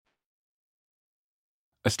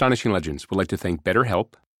Astonishing Legends would like to thank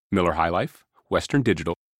BetterHelp, Miller High Life, Western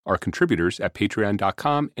Digital, our contributors at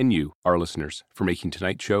patreon.com, and you, our listeners, for making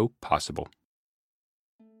tonight's show possible.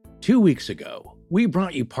 2 weeks ago, we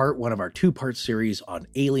brought you part one of our two-part series on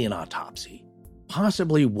Alien Autopsy,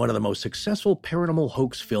 possibly one of the most successful paranormal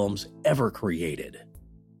hoax films ever created.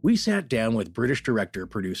 We sat down with British director,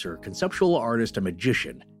 producer, conceptual artist, and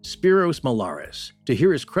magician Spiros Malaris to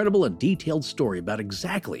hear his credible and detailed story about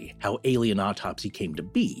exactly how Alien Autopsy came to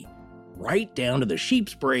be, right down to the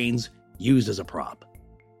sheep's brains used as a prop.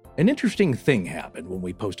 An interesting thing happened when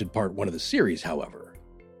we posted part one of the series, however.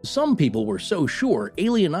 Some people were so sure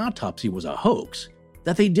Alien Autopsy was a hoax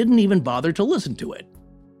that they didn't even bother to listen to it.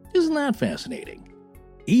 Isn't that fascinating?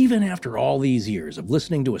 Even after all these years of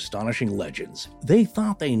listening to Astonishing Legends, they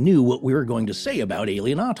thought they knew what we were going to say about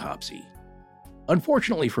Alien Autopsy.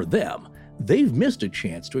 Unfortunately for them, they've missed a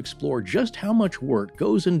chance to explore just how much work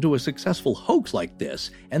goes into a successful hoax like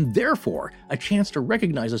this, and therefore a chance to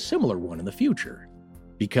recognize a similar one in the future.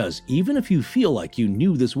 Because even if you feel like you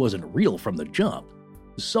knew this wasn't real from the jump,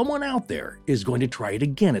 someone out there is going to try it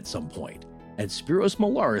again at some point, and Spiros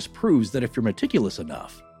Malaris proves that if you're meticulous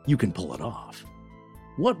enough, you can pull it off.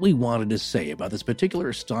 What we wanted to say about this particular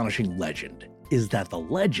astonishing legend is that the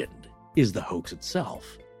legend is the hoax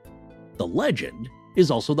itself. The legend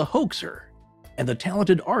is also the hoaxer, and the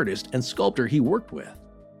talented artist and sculptor he worked with.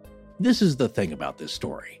 This is the thing about this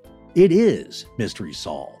story. It is mystery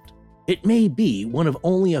solved. It may be one of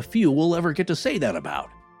only a few we'll ever get to say that about.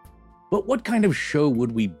 But what kind of show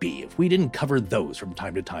would we be if we didn't cover those from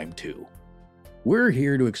time to time too? We're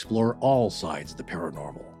here to explore all sides of the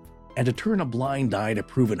paranormal, and to turn a blind eye to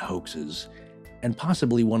proven hoaxes, and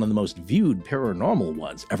possibly one of the most viewed paranormal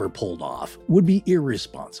ones ever pulled off, would be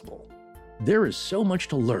irresponsible. There is so much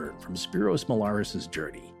to learn from Spiros Malaris'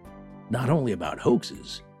 journey, not only about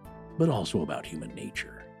hoaxes, but also about human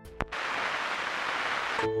nature.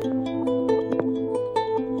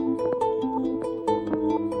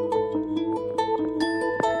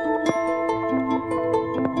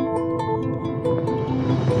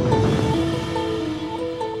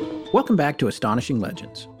 Welcome back to Astonishing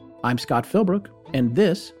Legends. I'm Scott Philbrook, and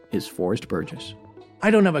this is Forrest Burgess. I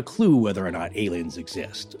don't have a clue whether or not aliens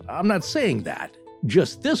exist. I'm not saying that.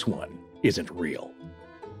 Just this one isn't real.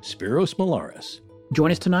 Spiros Malaris. Join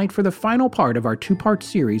us tonight for the final part of our two-part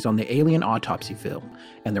series on the Alien Autopsy film,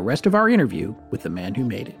 and the rest of our interview with the man who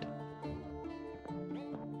made it.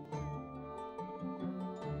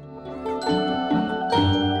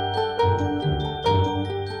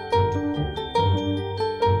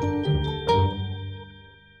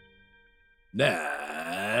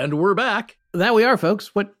 And we're back. That we are,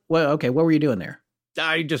 folks. What were you doing there?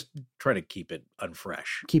 I just try to keep it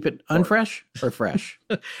unfresh. Keep it unfresh or fresh?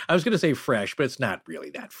 I was going to say fresh, but it's not really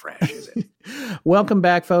that fresh, is it? Welcome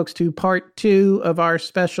back, folks, to part 2 of our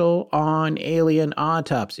special on Alien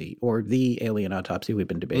Autopsy, or the Alien Autopsy. We've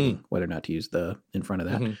been debating whether or not to use the in front of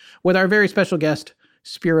that, with our very special guest,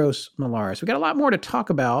 Spiros Malaris. We got a lot more to talk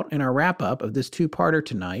about in our wrap-up of this two-parter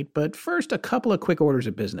tonight, but first, a couple of quick orders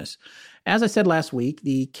of business. As I said last week,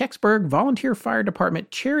 the Kecksburg Volunteer Fire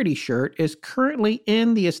Department charity shirt is currently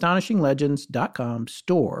in the AstonishingLegends.com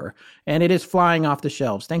store, and it is flying off the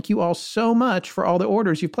shelves. Thank you all so much for all the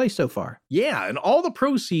orders you've placed so far. Yeah, and all the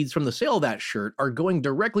proceeds from the sale of that shirt are going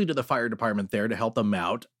directly to the fire department there to help them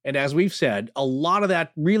out. And as we've said, a lot of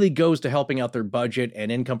that really goes to helping out their budget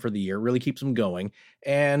and income for the year, really keeps them going.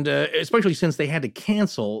 And especially since they had to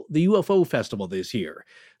cancel the UFO festival this year.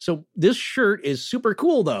 So this shirt is super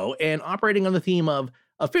cool, though, and operating on the theme of,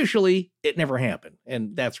 officially, it never happened.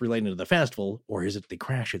 And that's related to the festival, or is it the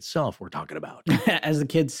crash itself we're talking about? As the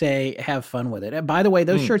kids say, have fun with it. And by the way,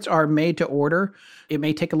 those shirts are made to order. It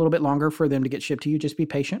may take a little bit longer for them to get shipped to you. Just be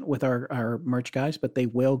patient with our merch guys, but they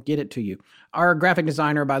will get it to you. Our graphic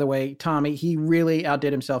designer, by the way, Tommy, he really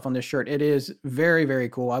outdid himself on this shirt. It is very, very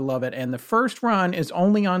cool. I love it. And the first run is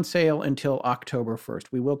only on sale until October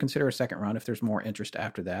 1st. We will consider a second run if there's more interest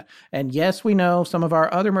after that. And yes, we know some of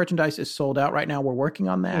our other merchandise is sold out right now. We're working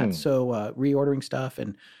on that. So reordering stuff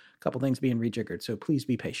and a couple things being rejiggered. So please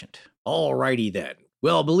be patient. All righty then.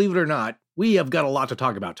 Well, believe it or not, we have got a lot to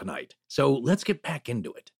talk about tonight. So let's get back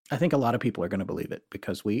into it. I think a lot of people are going to believe it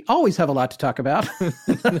because we always have a lot to talk about.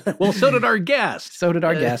 Well, so did our guest. So did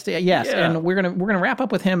our guest. Yes. Yeah. And we're going to wrap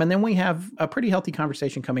up with him. And then we have a pretty healthy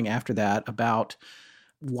conversation coming after that about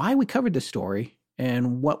why we covered this story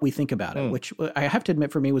and what we think about it, which I have to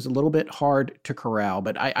admit for me was a little bit hard to corral.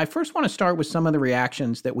 But I first want to start with some of the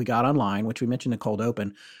reactions that we got online, which we mentioned in Cold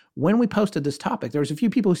Open. When we posted this topic, there was a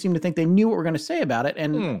few people who seemed to think they knew what we were going to say about it.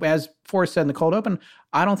 And as Forrest said in the Cold Open,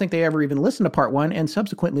 I don't think they ever even listened to part one. And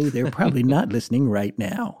subsequently, they're probably not listening right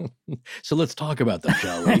now. So let's talk about them,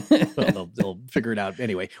 shall we? Well, they'll figure it out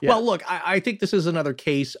anyway. Yeah. Well, look, I think this is another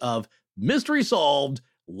case of mystery solved.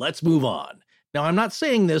 Let's move on. Now, I'm not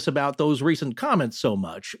saying this about those recent comments so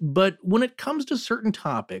much, but when it comes to certain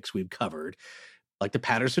topics we've covered, like the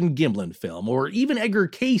Patterson-Gimlin film or even Edgar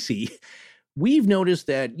Cayce, we've noticed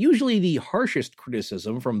that usually the harshest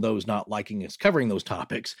criticism from those not liking us covering those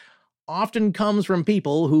topics often comes from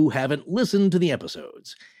people who haven't listened to the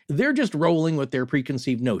episodes. They're just rolling with their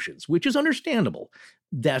preconceived notions, which is understandable.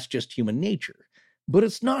 That's just human nature. But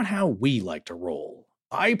it's not how we like to roll.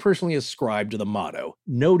 I personally ascribe to the motto,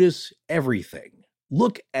 notice everything,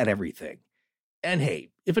 look at everything. And hey,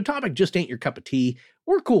 if a topic just ain't your cup of tea,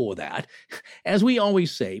 we're cool with that. As we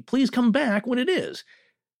always say, please come back when it is.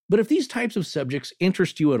 But if these types of subjects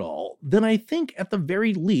interest you at all, then I think at the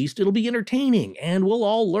very least it'll be entertaining and we'll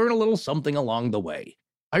all learn a little something along the way.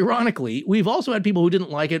 Ironically, we've also had people who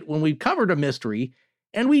didn't like it when we covered a mystery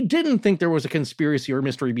and we didn't think there was a conspiracy or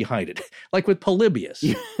mystery behind it, like with Polybius.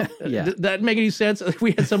 Yeah. Did that make any sense?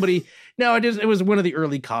 We had somebody, no, it was one of the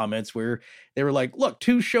early comments where they were like, look,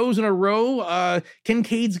 2 shows in a row,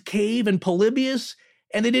 Kincaid's Cave and Polybius,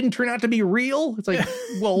 and they didn't turn out to be real. It's like,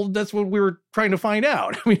 well, that's what we were trying to find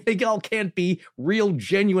out. I mean, they all can't be real,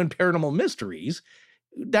 genuine paranormal mysteries.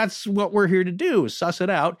 That's what we're here to do, suss it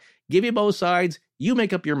out, give you both sides, you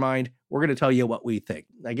make up your mind, we're going to tell you what we think.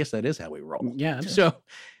 I guess that is how we roll. Yeah. So,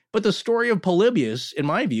 but the story of Polybius, in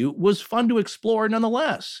my view, was fun to explore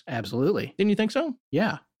nonetheless. Absolutely. Didn't you think so?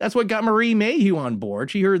 Yeah. That's what got Marie Mayhew on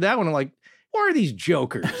board. She heard that one and like, what are these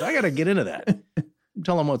jokers? I got to get into that.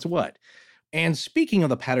 Tell them what's what. And speaking of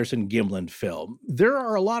the Patterson-Gimlin film, there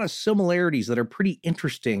are a lot of similarities that are pretty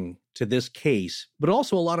interesting to this case, but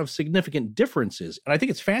also a lot of significant differences. And I think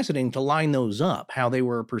it's fascinating to line those up, how they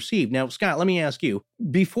were perceived. Now, Scott, let me ask you,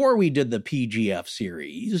 before we did the PGF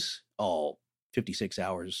series, all 56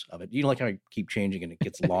 hours of it, you know, like how I keep changing and it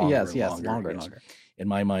gets longer yes, and longer. Longer and longer. In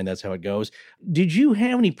my mind, that's how it goes. Did you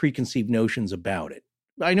have any preconceived notions about it?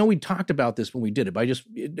 I know we talked about this when we did it, but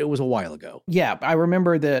it was a while ago. Yeah, I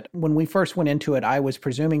remember that when we first went into it, I was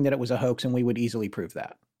presuming that it was a hoax and we would easily prove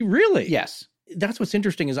that. Really? Yes. That's what's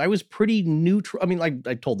interesting is I was pretty neutral. I mean, like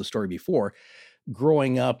I told the story before,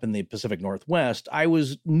 growing up in the Pacific Northwest, I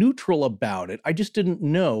was neutral about it. I just didn't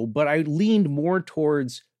know, but I leaned more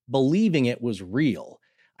towards believing it was real.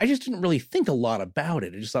 I just didn't really think a lot about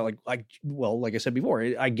it. I just thought like I said before,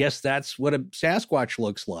 I guess that's what a Sasquatch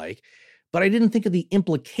looks like. But I didn't think of the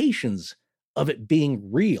implications of it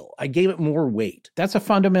being real. I gave it more weight. That's a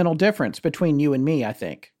fundamental difference between you and me, I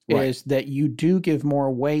think, right. Is that you do give more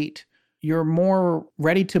weight. You're more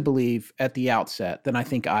ready to believe at the outset than I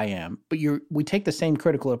think I am. But we take the same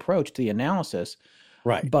critical approach to the analysis.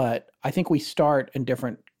 Right. But I think we start in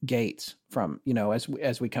different gates from,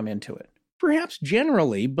 as we come into it. Perhaps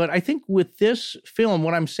generally, but I think with this film,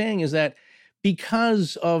 what I'm saying is that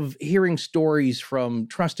because of hearing stories from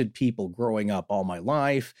trusted people growing up all my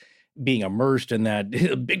life, being immersed in that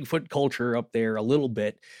Bigfoot culture up there a little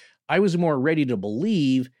bit, I was more ready to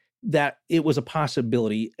believe that it was a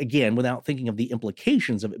possibility, again, without thinking of the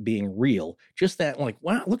implications of it being real. Just that, like,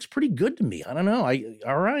 wow, it looks pretty good to me. I don't know.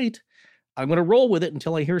 All right. I'm going to roll with it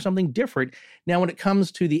until I hear something different. Now, when it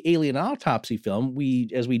comes to the Alien Autopsy film,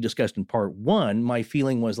 as we discussed in part 1, my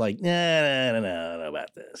feeling was like, no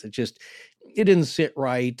about this. It didn't sit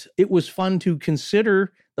right. It was fun to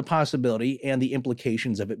consider the possibility and the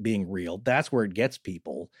implications of it being real. That's where it gets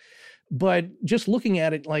people. But just looking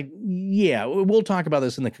at it, like, yeah, we'll talk about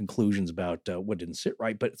this in the conclusions about what didn't sit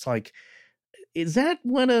right. But it's like, is that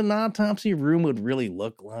what an autopsy room would really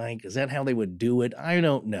look like? Is that how they would do it? I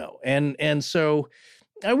don't know. And so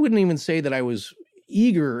I wouldn't even say that I was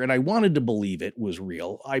eager and I wanted to believe it was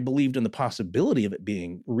real. I believed in the possibility of it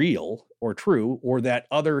being real or true, or that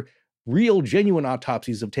other real, genuine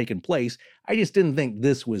autopsies have taken place. I just didn't think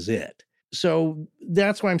this was it. So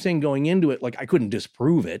that's why I'm saying going into it, like, I couldn't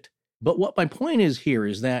disprove it. But what my point is here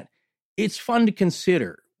is that it's fun to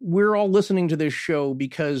consider. We're all listening to this show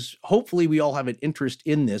because hopefully we all have an interest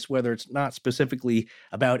in this, whether it's not specifically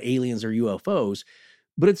about aliens or UFOs,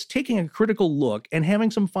 but it's taking a critical look and having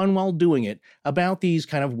some fun while doing it about these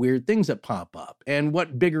kind of weird things that pop up and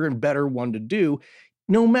what bigger and better one to do,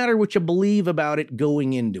 no matter what you believe about it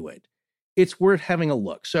going into it. It's worth having a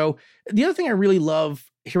look. So the other thing I really love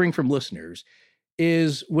hearing from listeners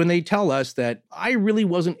is when they tell us that I really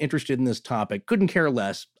wasn't interested in this topic, couldn't care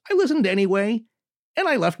less. I listened anyway, and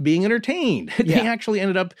I left being entertained. Yeah. They actually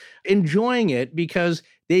ended up enjoying it because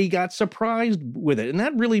they got surprised with it. And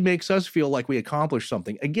that really makes us feel like we accomplished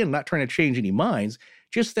something. Again, not trying to change any minds,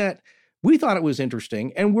 just that we thought it was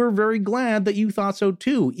interesting, and we're very glad that you thought so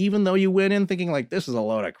too, even though you went in thinking like, this is a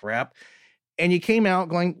load of crap. And you came out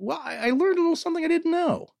going, well, I learned a little something I didn't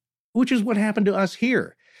know, which is what happened to us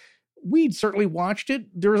here. We'd certainly watched it.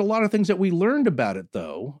 There was a lot of things that we learned about it,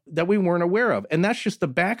 though, that we weren't aware of. And that's just the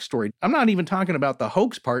backstory. I'm not even talking about the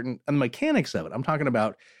hoax part and the mechanics of it. I'm talking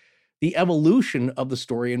about the evolution of the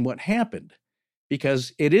story and what happened.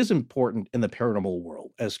 Because it is important in the paranormal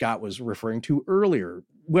world, as Scott was referring to earlier,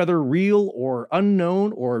 whether real or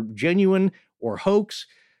unknown or genuine or hoax,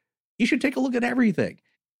 you should take a look at everything.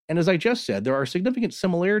 And as I just said, there are significant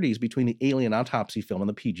similarities between the Alien Autopsy film and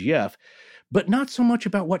the PGF, but not so much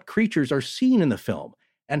about what creatures are seen in the film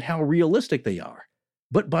and how realistic they are,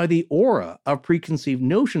 but by the aura of preconceived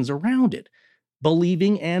notions around it,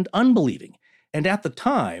 believing and unbelieving. And at the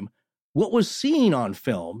time, what was seen on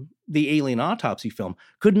film, the Alien Autopsy film,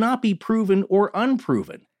 could not be proven or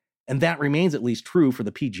unproven. And that remains at least true for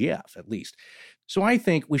the PGF, at least. So I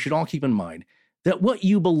think we should all keep in mind that what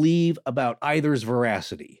you believe about either's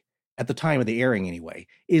veracity, at the time of the airing anyway,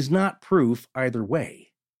 is not proof either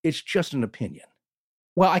way. It's just an opinion.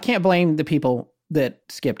 Well, I can't blame the people that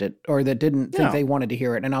skipped it or that didn't think they wanted to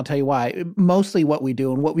hear it. And I'll tell you why. Mostly what we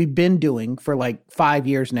do and what we've been doing for like 5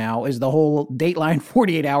 years now is the whole Dateline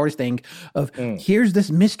 48 hours thing of here's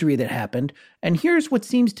this mystery that happened and here's what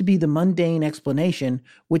seems to be the mundane explanation,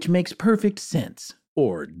 which makes perfect sense.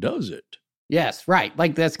 Or does it? Yes, right.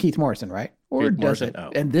 Like that's Keith Morrison, right? Or Keith does Morrison, it?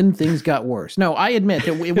 oh. And then things got worse. No, I admit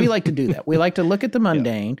that we like to do that. We like to look at the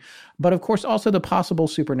mundane, but of course also the possible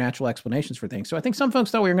supernatural explanations for things. So I think some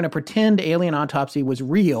folks thought we were going to pretend Alien Autopsy was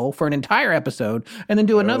real for an entire episode and then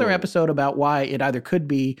do another episode about why it either could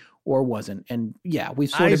be or wasn't. And yeah,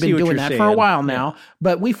 we've sort of been doing that for a while now,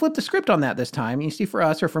 but we flipped the script on that this time. You see, for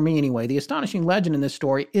us, or for me anyway, the astonishing legend in this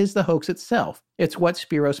story is the hoax itself. It's what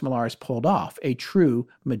Spiros Malaris pulled off, a true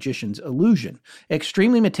magician's illusion.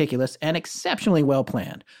 Extremely meticulous and exceptionally well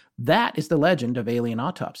planned. That is the legend of Alien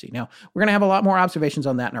Autopsy. Now, we're going to have a lot more observations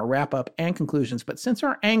on that in our wrap-up and conclusions, but since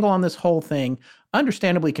our angle on this whole thing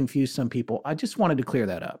understandably confused some people, I just wanted to clear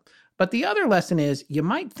that up. But the other lesson is you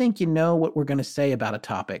might think you know what we're going to say about a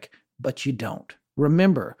topic, but you don't.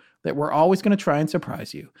 Remember that we're always going to try and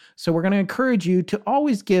surprise you. So we're going to encourage you to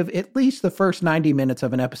always give at least the first 90 minutes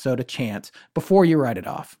of an episode a chance before you write it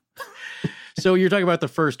off. So you're talking about the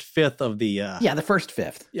first fifth of the... the first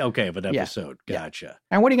fifth. Okay, of an episode. Yeah. Gotcha.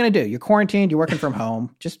 And what are you going to do? You're quarantined, you're working from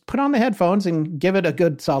home. Just put on the headphones and give it a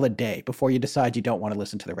good solid day before you decide you don't want to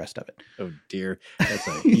listen to the rest of it. Oh, dear. That's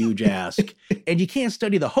a huge ask. And you can't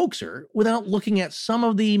study the hoaxer without looking at some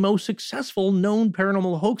of the most successful known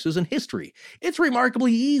paranormal hoaxes in history. It's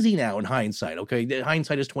remarkably easy now in hindsight, okay?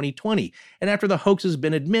 Hindsight is 2020. And after the hoax has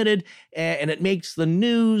been admitted and it makes the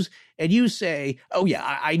news, and you say, oh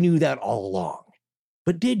yeah, I knew that all along.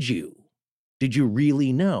 But did you? Did you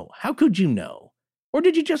really know? How could you know? Or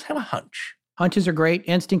did you just have a hunch? Hunches are great.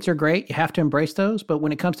 Instincts are great. You have to embrace those. But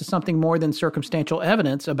when it comes to something more than circumstantial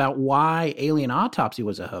evidence about why Alien Autopsy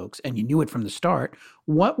was a hoax, and you knew it from the start,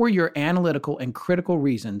 what were your analytical and critical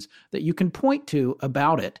reasons that you can point to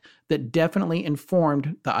about it that definitely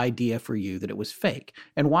informed the idea for you that it was fake?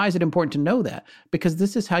 And why is it important to know that? Because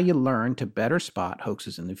this is how you learn to better spot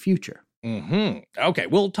hoaxes in the future. Okay,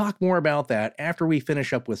 we'll talk more about that after we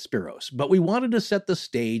finish up with Spiros. But we wanted to set the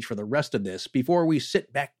stage for the rest of this before we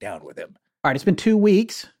sit back down with him. All right, it's been 2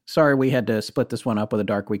 weeks. Sorry we had to split this one up with a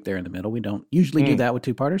dark week there in the middle. We don't usually do that with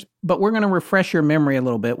two-parters. But we're going to refresh your memory a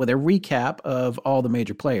little bit with a recap of all the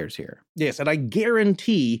major players here. Yes, and I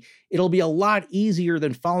guarantee it'll be a lot easier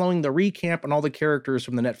than following the recap on all the characters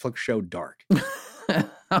from the Netflix show Dark.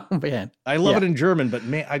 Oh, man. I love it in German, but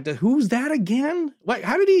man, who's that again? Like,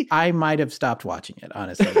 how did he? I might have stopped watching it,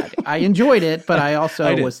 honestly. I enjoyed it, but I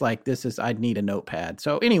also was like, I'd need a notepad.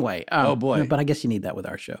 So anyway. Oh, boy. But I guess you need that with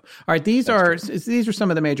our show. All right, these are some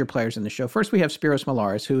of the major players in the show. First, we have Spiros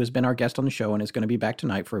Malaris, who has been our guest on the show and is going to be back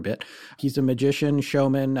tonight for a bit. He's a magician,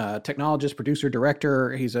 showman, technologist, producer,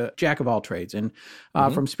 director. He's a jack of all trades. And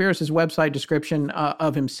from Spiros' website description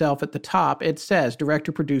of himself at the top, it says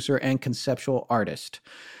director, producer, and conceptual artist.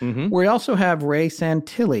 We also have Ray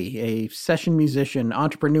Santilli, a session musician,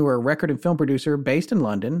 entrepreneur, record and film producer based in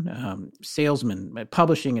London, salesman,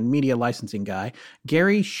 publishing and media licensing guy.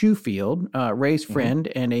 Gary Shoefield, Ray's friend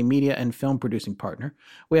and a media and film producing partner.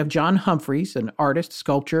 We have John Humphreys, an artist,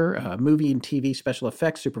 sculptor, movie and TV special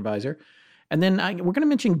effects supervisor. And then we're going to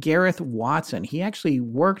mention Gareth Watson. He actually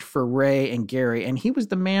worked for Ray and Gary, and he was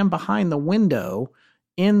the man behind the window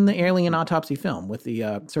in the Alien Autopsy film with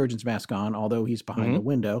the surgeon's mask on, although he's behind the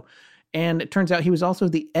window. And it turns out he was also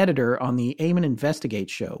the editor on the Eamon Investigate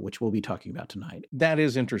show, which we'll be talking about tonight. That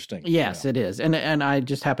is interesting. Yes, it is. And I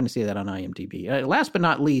just happened to see that on IMDb. Last but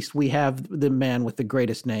not least, we have the man with the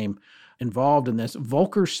greatest name involved in this,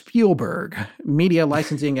 Volker Spielberg, media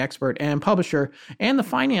licensing expert and publisher, and the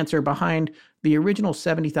financer behind the original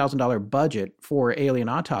 $70,000 budget for Alien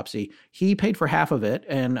Autopsy. He paid for half of it,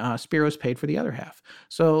 and Spiros paid for the other half.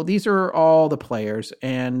 So these are all the players,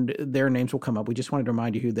 and their names will come up. We just wanted to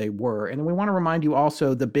remind you who they were. And then we want to remind you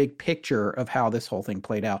also the big picture of how this whole thing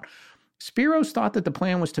played out. Spiros thought that the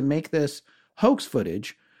plan was to make this hoax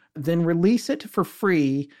footage, then release it for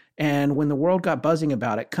free, and when the world got buzzing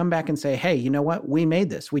about it, come back and say, hey, you know what? We made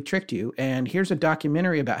this. We tricked you, and here's a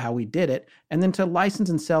documentary about how we did it, and then to license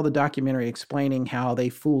and sell the documentary explaining how they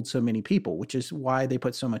fooled so many people, which is why they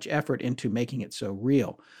put so much effort into making it so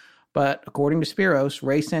real. But according to Spiros,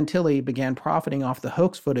 Ray Santilli began profiting off the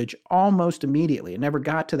hoax footage almost immediately. It never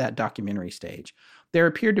got to that documentary stage. There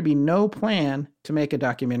appeared to be no plan to make a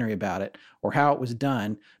documentary about it or how it was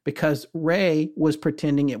done because Ray was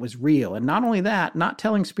pretending it was real. And not only that, not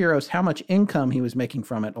telling Spiros how much income he was making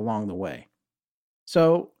from it along the way.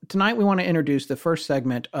 So tonight we want to introduce the first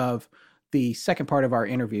segment of the second part of our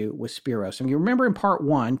interview with Spiros. And you remember in part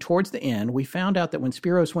one, towards the end, we found out that when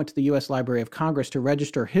Spiros went to the U.S. Library of Congress to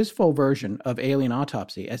register his full version of Alien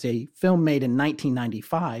Autopsy as a film made in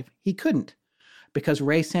 1995, he couldn't because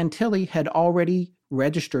Ray Santilli had already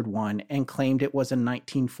registered one and claimed it was a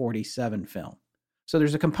 1947 film. So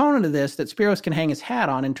there's a component of this that Spiros can hang his hat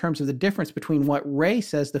on in terms of the difference between what Ray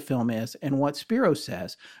says the film is and what Spiros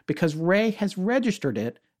says, because Ray has registered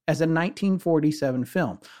it as a 1947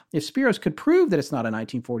 film. If Spiros could prove that it's not a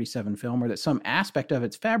 1947 film or that some aspect of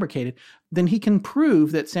it's fabricated, then he can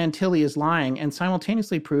prove that Santilli is lying and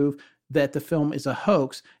simultaneously prove that the film is a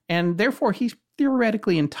hoax, and therefore he's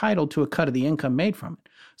theoretically entitled to a cut of the income made from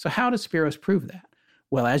it. So how does Spiros prove that?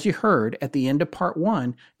 Well, as you heard at the end of part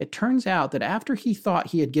one, it turns out that after he thought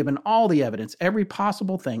he had given all the evidence, every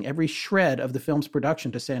possible thing, every shred of the film's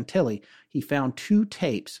production to Santilli, he found 2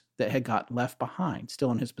 tapes that had got left behind,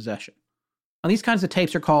 still in his possession. Now, these kinds of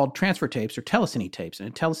tapes are called transfer tapes or telecine tapes,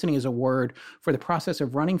 and telecine is a word for the process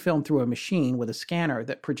of running film through a machine with a scanner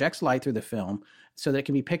that projects light through the film so that it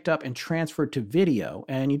can be picked up and transferred to video.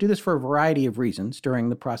 And you do this for a variety of reasons during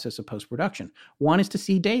the process of post-production. One is to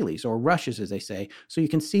see dailies, or rushes as they say, so you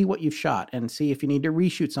can see what you've shot and see if you need to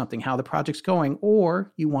reshoot something, how the project's going,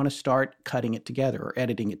 or you want to start cutting it together or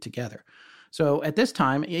editing it together. So at this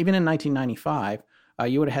time, even in 1995,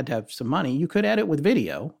 you would have had to have some money. You could edit with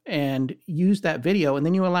video and use that video, and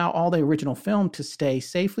then you allow all the original film to stay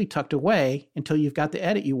safely tucked away until you've got the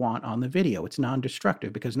edit you want on the video. It's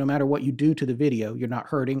non-destructive because no matter what you do to the video, you're not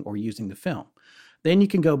hurting or using the film. Then you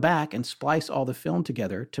can go back and splice all the film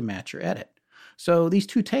together to match your edit. So these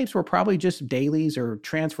 2 tapes were probably just dailies or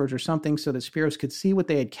transfers or something so that Spiros could see what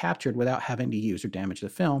they had captured without having to use or damage the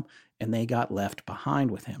film, and they got left behind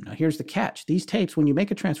with him. Now, here's the catch. These tapes, when you make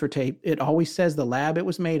a transfer tape, it always says the lab it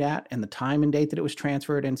was made at and the time and date that it was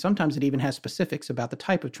transferred, and sometimes it even has specifics about the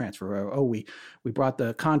type of transfer. Or, we brought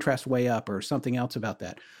the contrast way up or something else about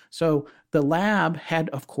that. So the lab had,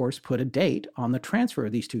 of course, put a date on the transfer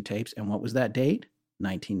of these 2 tapes, and what was that date?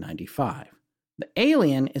 1995. The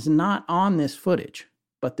alien is not on this footage,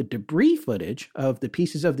 but the debris footage of the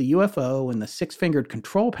pieces of the UFO and the 6-fingered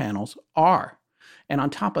control panels are. And on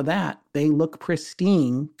top of that, they look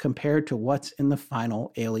pristine compared to what's in the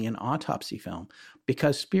final Alien Autopsy film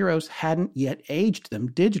because Spiros hadn't yet aged them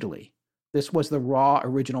digitally. This was the raw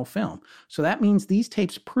original film. So that means these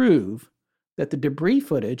tapes prove that the debris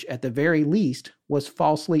footage, at the very least, was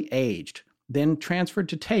falsely aged, then transferred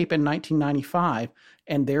to tape in 1995,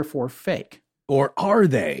 and therefore fake. Or are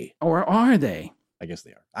they? Or are they? I guess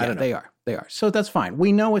they are. I don't know. They are. So that's fine.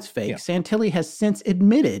 We know it's fake. Yeah. Santilli has since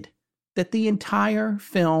admitted that the entire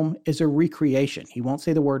film is a recreation. He won't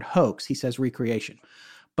say the word hoax. He says recreation.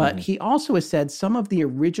 But he also has said some of the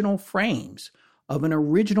original frames of an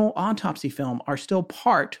original autopsy film are still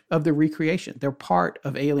part of the recreation. They're part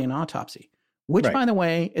of Alien Autopsy, which, by the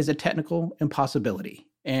way, is a technical impossibility.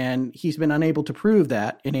 And he's been unable to prove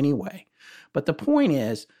that in any way. But the point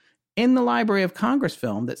is, in the Library of Congress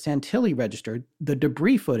film that Santilli registered, the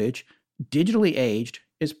debris footage, digitally aged,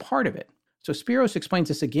 is part of it. So Spiros explains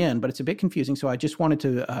this again, but it's a bit confusing, so I just wanted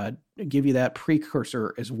to give you that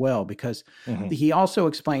precursor as well, because he also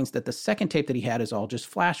explains that the second tape that he had is all just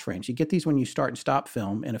flash frames. You get these when you start and stop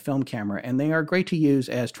film in a film camera, and they are great to use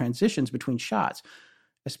as transitions between shots.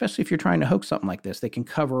 especially if you're trying to hoax something like this. They can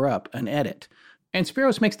cover up an edit. And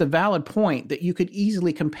Spiros makes the valid point that you could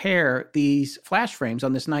easily compare these flash frames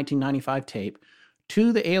on this 1995 tape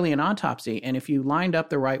to the Alien Autopsy, and if you lined up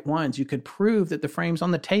the right ones, you could prove that the frames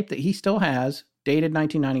on the tape that he still has, dated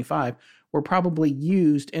 1995, were probably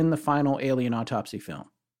used in the final Alien Autopsy film.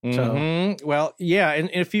 So, well, yeah, and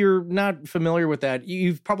if you're not familiar with that,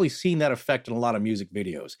 you've probably seen that effect in a lot of music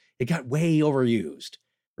videos. It got way overused.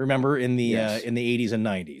 Remember in the 80s and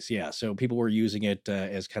 90s, yeah. So people were using it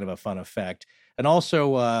as kind of a fun effect, and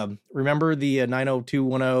also remember the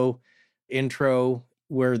 90210 intro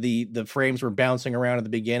where the frames were bouncing around at the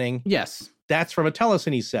beginning. Yes, that's from a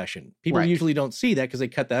telecine session. People usually don't see that because they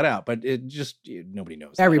cut that out, but it just, nobody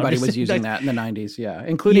knows. Everybody was using that in the 90s,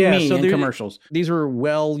 including me in commercials. These were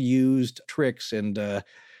well-used tricks and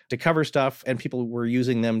to cover stuff, and people were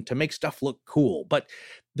using them to make stuff look cool. But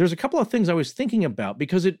there's a couple of things I was thinking about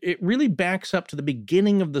because it really backs up to the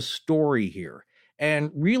beginning of the story here.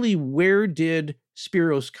 And really, where did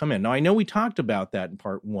Spiros come in? Now, I know we talked about that in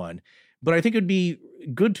part one, but I think it'd be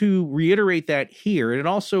good to reiterate that here. And it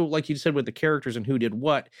also, like you said, with the characters and who did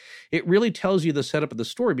what, it really tells you the setup of the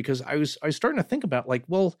story, because I was starting to think about, like,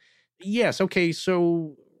 well, yes, okay,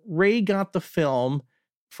 so Ray got the film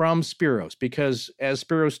from Spiros because, as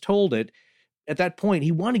Spiros told it, at that point,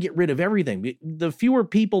 he wanted to get rid of everything. The fewer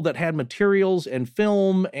people that had materials and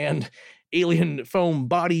film and alien foam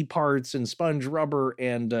body parts and sponge rubber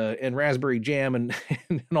and raspberry jam and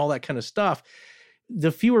all that kind of stuff,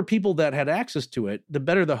 the fewer people that had access to it, the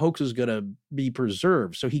better the hoax is going to be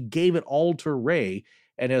preserved. So he gave it all to Ray.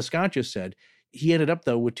 And as Scott just said, he ended up,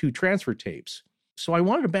 though, with 2 transfer tapes. So I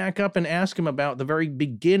wanted to back up and ask him about the very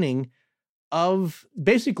beginning of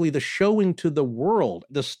basically the showing to the world,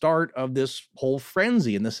 the start of this whole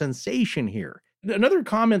frenzy and the sensation here. Another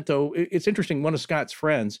comment, though, it's interesting. One of Scott's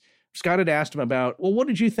friends, Scott had asked him about, well, what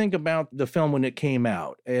did you think about the film when it came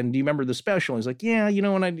out? And do you remember the special? And he's like, yeah,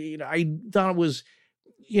 and I thought it was,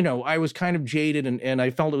 I was kind of jaded and I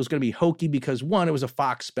felt it was going to be hokey because, one, it was a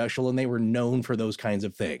Fox special and they were known for those kinds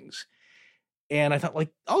of things. And I thought,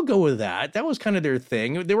 like, I'll go with that. That was kind of their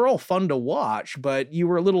thing. They were all fun to watch, but you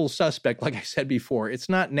were a little suspect, like I said before. It's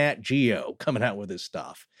not Nat Geo coming out with this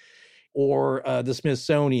stuff or the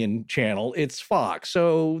Smithsonian Channel. It's Fox.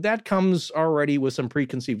 So that comes already with some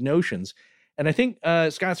preconceived notions. And I think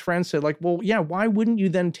Scott's friend said, like, well, yeah, why wouldn't you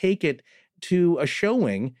then take it to a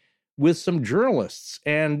showing with some journalists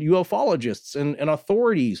and ufologists and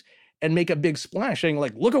authorities and make a big splash saying,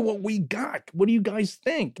 like, look at what we got. What do you guys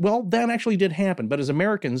think? Well, that actually did happen. But as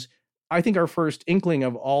Americans, I think our first inkling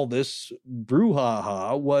of all this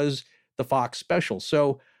brouhaha was the Fox special.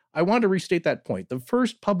 So I wanted to restate that point. The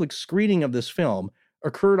first public screening of this film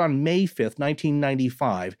occurred on May 5th,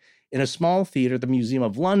 1995, in a small theater at the Museum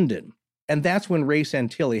of London. And that's when Ray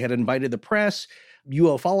Santilli had invited the press,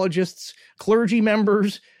 ufologists, clergy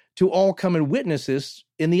members to all come and witness this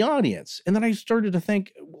in the audience. And then I started to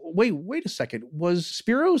think, wait a second. Was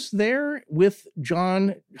Spiros there with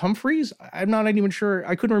John Humphreys? I'm not even sure.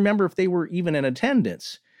 I couldn't remember if they were even in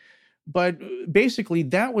attendance. But basically,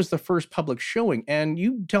 that was the first public showing. And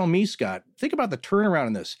you tell me, Scott, think about the turnaround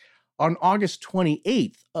in this. On August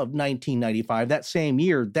 28th of 1995, that same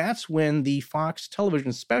year, that's when the Fox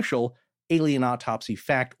television special Alien Autopsy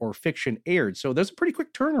Fact or Fiction aired. So there's a pretty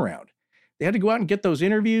quick turnaround. They had to go out and get those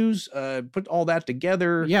interviews, put all that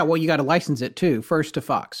together. Yeah, well, you got to license it too, first to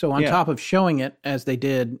Fox. So on top of showing it as they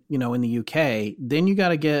did, in the UK, then you got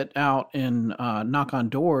to get out and knock on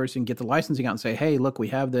doors and get the licensing out and say, hey, look, we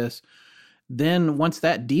have this. Then once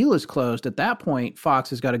that deal is closed, at that point, Fox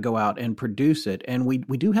has got to go out and produce it. And we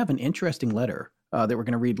do have an interesting letter that we're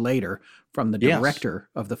going to read later from the director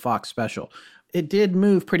of the Fox special. It did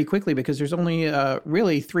move pretty quickly because there's only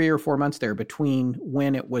really 3 or 4 months there between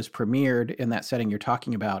when it was premiered in that setting you're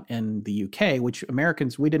talking about in the UK, which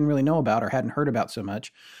Americans, we didn't really know about or hadn't heard about so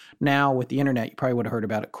much. Now with the internet, you probably would have heard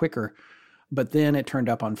about it quicker. But then it turned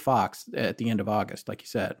up on Fox at the end of August, like you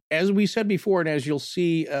said. As we said before, and as you'll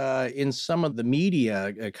see in some of the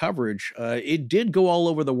media coverage, it did go all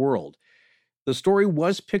over the world. The story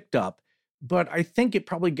was picked up. But I think it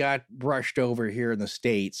probably got brushed over here in the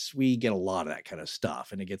States. We get a lot of that kind of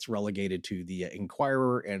stuff, and it gets relegated to the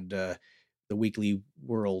Inquirer and the Weekly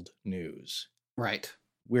World News. Right.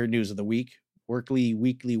 Weird News of the Week,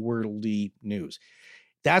 Weekly Worldly News.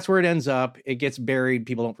 That's where it ends up. It gets buried.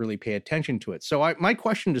 People don't really pay attention to it. So my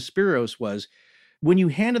question to Spiros was, when you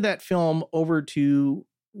handed that film over to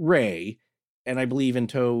Ray, and I believe in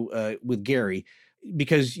tow with Gary,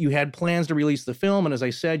 because you had plans to release the film. And as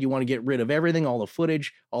I said, you want to get rid of everything, all the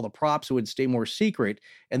footage, all the props, so it would stay more secret.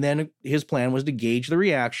 And then his plan was to gauge the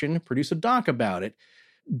reaction, produce a doc about it.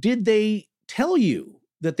 Did they tell you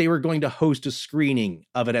that they were going to host a screening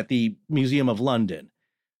of it at the Museum of London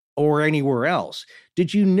or anywhere else?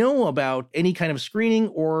 Did you know about any kind of screening,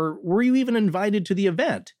 or were you even invited to the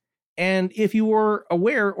event? And if you were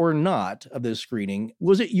aware or not of this screening,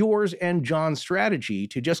 was it yours and John's strategy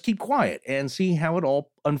to just keep quiet and see how it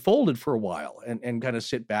all unfolded for a while and kind of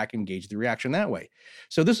sit back and gauge the reaction that way?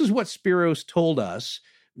 So this is what Spiros told us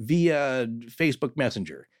via Facebook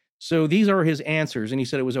Messenger. So these are his answers, and he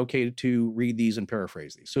said it was okay to read these and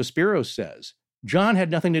paraphrase these. So Spiros says, John had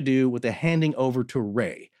nothing to do with the handing over to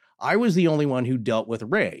Ray. I was the only one who dealt with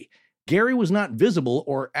Ray. Gary was not visible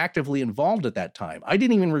or actively involved at that time. I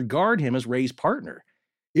didn't even regard him as Ray's partner.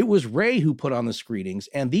 It was Ray who put on the screenings,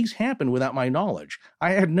 and these happened without my knowledge.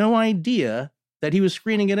 I had no idea that he was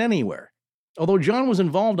screening it anywhere. Although John was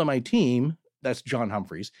involved on my team, that's John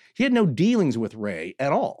Humphreys, he had no dealings with Ray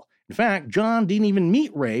at all. In fact, John didn't even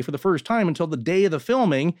meet Ray for the first time until the day of the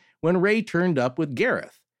filming when Ray turned up with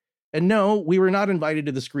Gareth. And no, we were not invited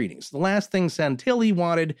to the screenings. The last thing Santilli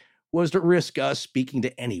wanted was to risk us speaking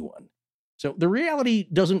to anyone. So the reality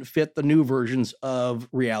doesn't fit the new versions of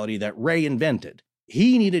reality that Ray invented.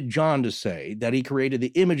 He needed John to say that he created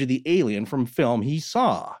the image of the alien from film he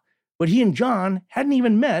saw, but he and John hadn't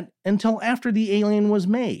even met until after the alien was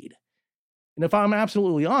made. And if I'm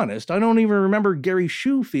absolutely honest, I don't even remember Gary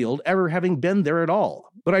Shoefield ever having been there at all.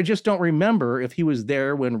 But I just don't remember if he was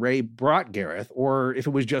there when Ray brought Gareth or if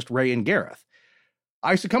it was just Ray and Gareth.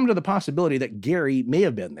 I succumb to the possibility that Gary may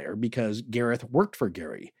have been there because Gareth worked for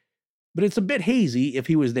Gary. But it's a bit hazy if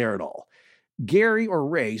he was there at all. Gary or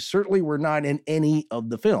Ray certainly were not in any of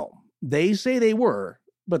the film. They say they were,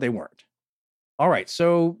 but they weren't. All right,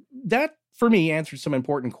 so that, for me, answered some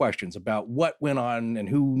important questions about what went on and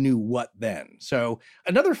who knew what then. So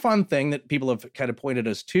another fun thing that people have kind of pointed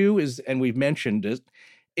us to is, and we've mentioned it,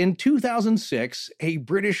 in 2006, a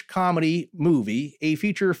British comedy movie, a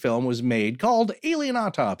feature film, was made called Alien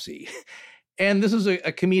Autopsy. And this is a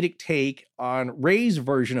comedic take on Ray's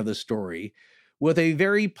version of the story with a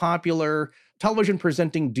very popular television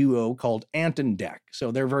presenting duo called Ant and Dec.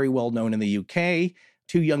 So they're very well known in the UK,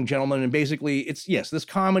 two young gentlemen. And basically, this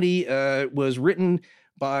comedy was written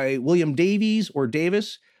by William Davies or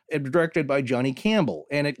Davis and directed by Johnny Campbell.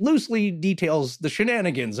 And it loosely details the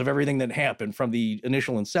shenanigans of everything that happened from the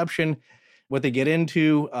initial inception, what they get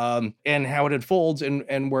into, and how it unfolds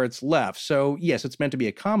and where it's left. So yes, it's meant to be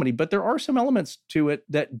a comedy, but there are some elements to it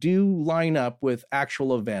that do line up with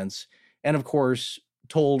actual events. And of course,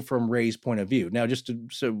 told from Ray's point of view. Now,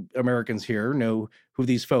 so Americans here know who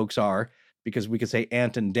these folks are, because we could say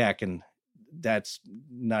Ant and Dec, and that's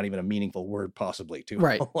not even a meaningful word possibly to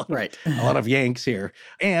right. a lot of Yanks here.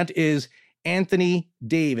 Ant is Anthony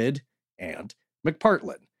David Ant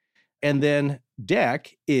McPartlin. And then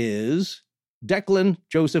Dec is Declan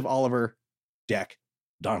Joseph Oliver Dec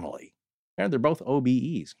Donnelly. And they're both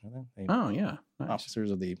OBEs. Oh, yeah. Nice.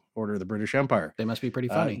 Officers of the Order of the British Empire. They must be pretty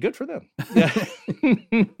funny. Good for them. Yeah.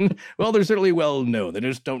 Well, they're certainly well known. They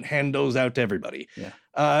just don't hand those out to everybody.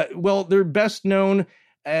 Yeah. Well, they're best known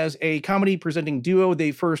as a comedy presenting duo.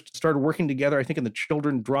 They first started working together, I think, in the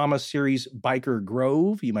children's drama series Biker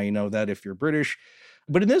Grove. You might know that if you're British.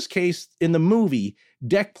 But in this case, in the movie,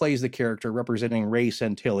 Dec plays the character representing Ray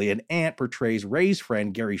Santilli, and Ant portrays Ray's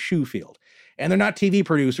friend, Gary Shoefield. And they're not TV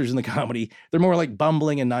producers in the comedy. They're more like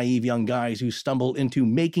bumbling and naive young guys who stumble into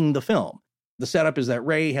making the film. The setup is that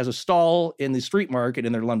Ray has a stall in the street market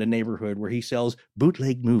in their London neighborhood where he sells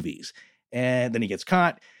bootleg movies. And then he gets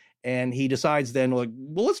caught, and he decides then, well,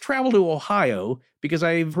 let's travel to Ohio because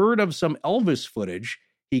I've heard of some Elvis footage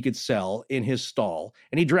he could sell in his stall,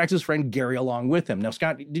 and he drags his friend Gary along with him. Now,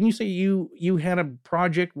 Scott, didn't you say you had a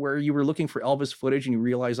project where you were looking for Elvis footage and you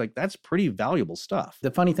realized, like, that's pretty valuable stuff? The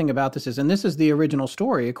funny thing about this is, and this is the original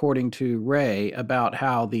story, according to Ray, about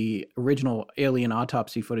how the original Alien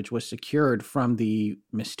Autopsy footage was secured from the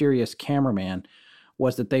mysterious cameraman,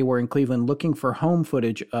 was that they were in Cleveland looking for home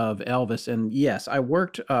footage of Elvis. And yes, I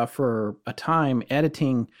worked for a time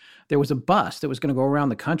editing. There was a bus that was going to go around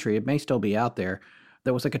the country. It may still be out there.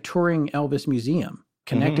 There was like a touring Elvis museum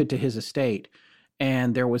connected to his estate.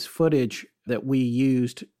 And there was footage that we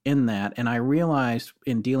used in that. And I realized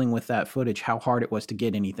in dealing with that footage how hard it was to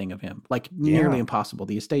get anything of him. Like nearly impossible.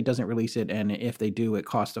 The estate doesn't release it. And if they do, it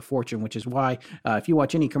costs a fortune, which is why if you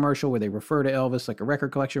watch any commercial where they refer to Elvis, like a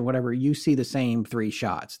record collection or whatever, you see the same 3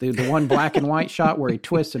 shots. The one black and white shot where he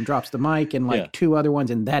twists and drops the mic, and like 2 other ones.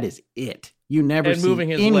 And that is it. You never see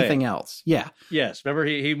anything else. Yeah. Yes. Remember,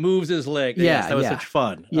 he moves his leg. Yeah. Yes, that was such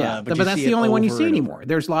fun. Yeah. But that's the only one you see anymore.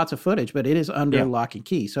 There's lots of footage, but it is under lock and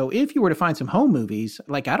key. So if you were to find find some home movies,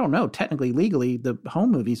 like, I don't know, technically, legally, the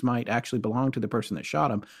home movies might actually belong to the person that shot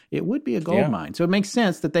them. It would be a gold mine. So it makes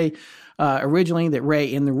sense that they originally, that Ray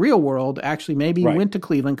in the real world actually maybe went to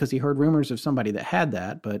Cleveland because he heard rumors of somebody that had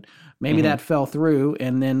that, but maybe that fell through.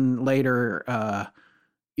 And then later,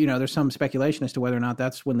 there's some speculation as to whether or not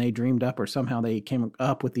that's when they dreamed up or somehow they came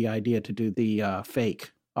up with the idea to do the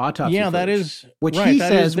fake autopsy footage, that is... which he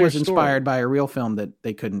says was inspired by a real film that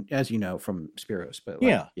they couldn't, as you know, from Spiros. But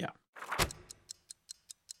yeah.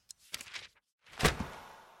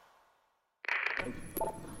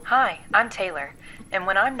 Hi, I'm Taylor, and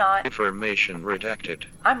when I'm not... Information redacted.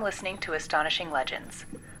 I'm listening to Astonishing Legends.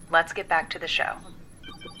 Let's get back to the show.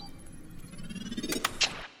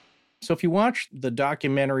 So if you watch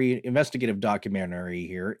the investigative documentary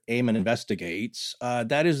here, Eamon Investigates,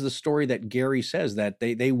 that is the story that Gary says, that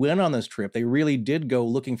they went on this trip. They really did go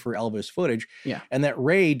looking for Elvis footage. Yeah. And that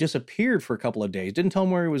Ray disappeared for a couple of days, didn't tell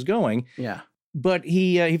him where he was going. Yeah. But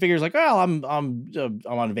he figures like, well, I'm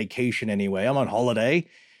on vacation anyway. I'm on holiday.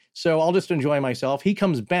 So I'll just enjoy myself. He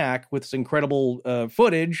comes back with this incredible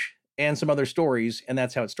footage and some other stories, and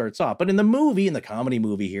that's how it starts off. But in the comedy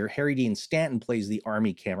movie here, Harry Dean Stanton plays the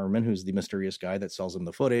army cameraman, who's the mysterious guy that sells him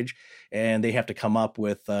the footage, and they have to come up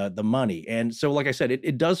with the money. And so, like I said,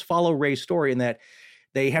 it does follow Ray's story in that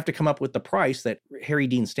they have to come up with the price that Harry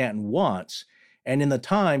Dean Stanton wants. And in the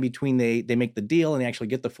time between they make the deal and they actually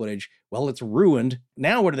get the footage, well, it's ruined.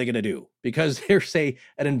 Now what are they going to do? Because there's an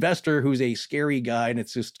investor who's a scary guy, and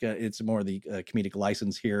it's more the comedic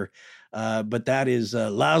license here. But that is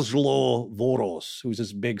Laszlo Voros, who's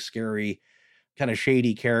this big, scary, kind of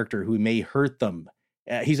shady character who may hurt them.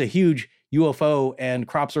 He's a huge UFO and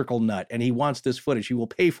crop circle nut, and he wants this footage. He will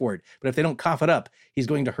pay for it. But if they don't cough it up, he's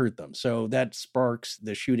going to hurt them. So that sparks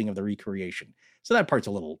the shooting of the recreation. So that part's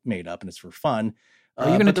a little made up, and it's for fun. Are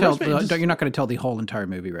you going to tell? You're not going to tell the whole entire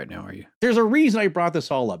movie right now, are you? There's a reason I brought this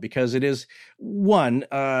all up, because it is one.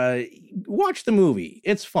 Watch the movie;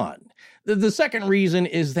 it's fun. The second reason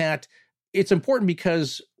is that it's important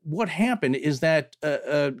because what happened is that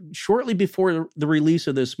shortly before the release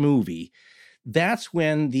of this movie, that's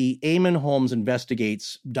when the Eamon Holmes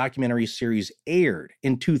Investigates documentary series aired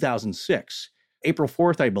in 2006, April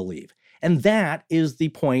 4th, I believe. And that is the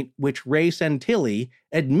point which Ray Santilli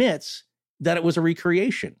admits that it was a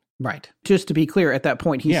recreation. Right. Just to be clear, at that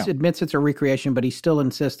point, he admits it's a recreation, but he still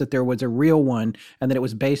insists that there was a real one and that it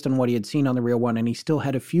was based on what he had seen on the real one. And he still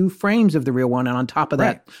had a few frames of the real one. And on top of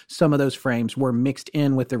that, some of those frames were mixed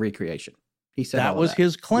in with the recreation. He said that was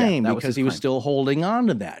his claim, because he was claim. Still holding on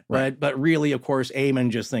to that. Right. But really, of course,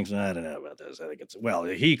 Eamon just thinks, I don't know about this. I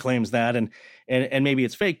think he claims that and maybe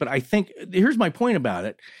it's fake. But I think here's my point about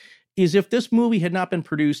it. Is if this movie had not been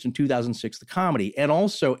produced in 2006, the comedy, and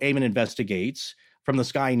also Eamon Investigates from the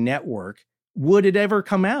Sky Network, would it ever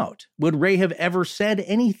come out? Would Ray have ever said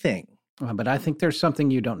anything? But I think there's something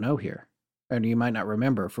you don't know here, and you might not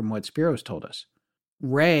remember from what Spiros told us.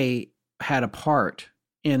 Ray had a part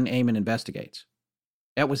in Eamon Investigates.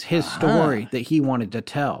 That was his story that he wanted to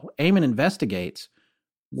tell. Eamon Investigates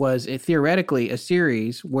was theoretically a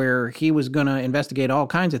series where he was going to investigate all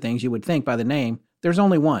kinds of things, you would think by the name. There's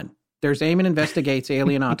only one. There's Eamon Investigates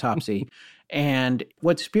Alien Autopsy. And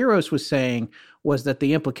what Spiros was saying was that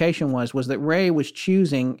the implication was that Ray was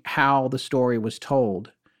choosing how the story was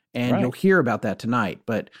told. And you'll hear about that tonight.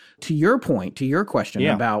 But to your point, to your question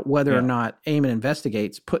about whether or not Eamon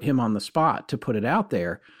Investigates put him on the spot to put it out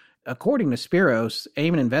there, according to Spiros,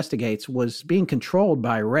 Eamon Investigates was being controlled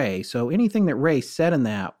by Ray. So anything that Ray said in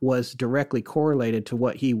that was directly correlated to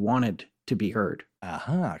what he wanted to be heard.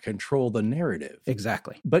 Control the narrative.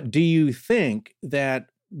 Exactly. But do you think that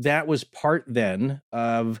was part then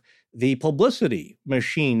of the publicity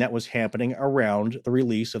machine that was happening around the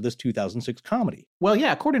release of this 2006 comedy? Well,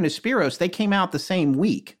 yeah, according to Spiros, they came out the same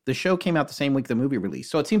week. The show came out the same week the movie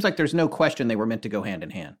released. So it seems like there's no question they were meant to go hand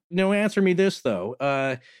in hand. No, answer me this, though.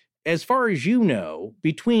 As far as you know,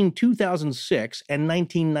 between 2006 and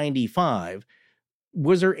 1995,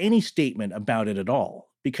 was there any statement about it at all?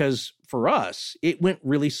 Because for us, it went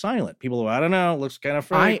really silent. People, I don't know, it looks kind of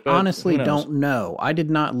fake. I honestly don't know. I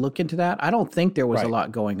did not look into that. I don't think there was a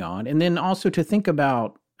lot going on. And then also to think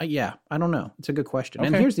about, I don't know. It's a good question. Okay.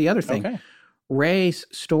 And here's the other thing. Okay. Ray's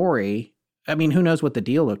story, I mean, who knows what the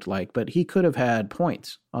deal looked like, but he could have had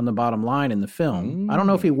points on the bottom line in the film. I don't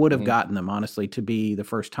know if he would have gotten them, honestly, to be the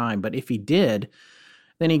first time. But if he did,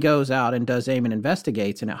 then he goes out and does Eamon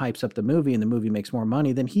Investigates, and it hypes up the movie, and the movie makes more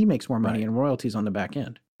money. Then he makes more money in royalties on the back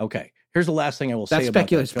end. Okay. Here's the last thing I will say about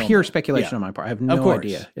that film. Pure speculation on my part. I have no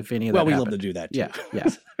idea if any of that happened. Well, we love to do that, too. Yeah.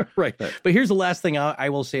 Right. But here's the last thing I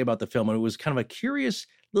will say about the film, and it was kind of a curious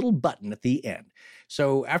little button at the end.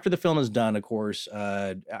 So after the film is done, of course,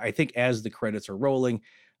 I think as the credits are rolling,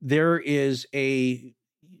 there is an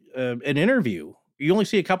interview. You only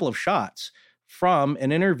see a couple of shots from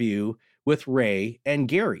an interview with Ray and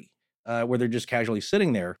Gary, where they're just casually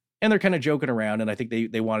sitting there and they're kind of joking around. And I think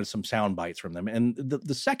they wanted some sound bites from them. And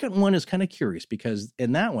the second one is kind of curious because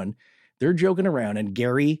in that one, they're joking around and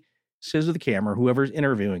Gary says to the camera, whoever's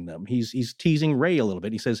interviewing them, he's teasing Ray a little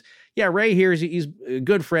bit. He says, yeah, Ray here, he's a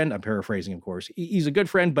good friend. I'm paraphrasing, of course. He's a good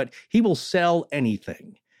friend, but he will sell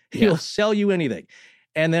anything. He'll sell you anything.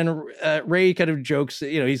 And then Ray kind of jokes,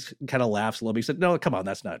 he's kind of laughs a little bit. He said, no, come on,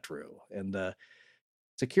 that's not true. And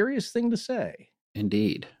it's a curious thing to say.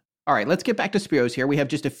 Indeed. All right, let's get back to Spiros here. We have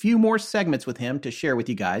just a few more segments with him to share with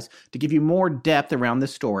you guys to give you more depth around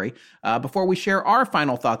this story before we share our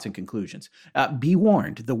final thoughts and conclusions. Be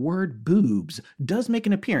warned, the word boobs does make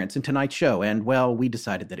an appearance in tonight's show, and, well, we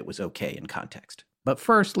decided that it was okay in context. But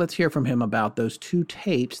first, let's hear from him about those 2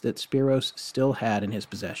 tapes that Spiros still had in his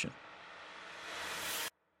possession.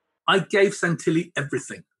 I gave Santilli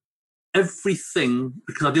everything,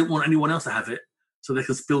 because I didn't want anyone else to have it so they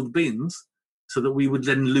could spill the beans, so that we would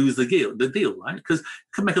then lose the deal, right? Because you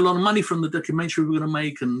could make a lot of money from the documentary we were going to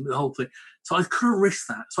make and the whole thing. So I couldn't risk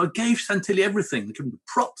that. So I gave Santilli everything. We gave him the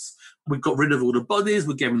props. We got rid of all the bodies.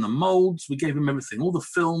 We gave him the molds. We gave him everything, all the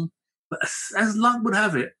film. But as luck would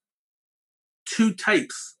have it, 2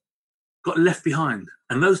 tapes got left behind.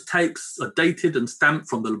 And those tapes are dated and stamped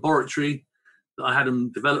from the laboratory that I had them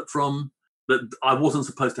developed from, that I wasn't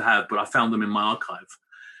supposed to have, but I found them in my archive.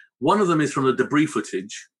 One of them is from the debris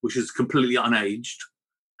footage, which is completely unaged,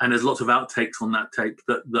 and there's lots of outtakes on that tape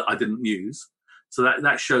that I didn't use. So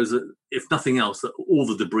that shows that, if nothing else, that all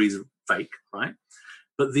the debris is fake, right?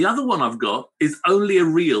 But the other one I've got is only a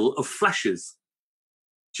reel of flashes,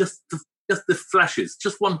 just the flashes,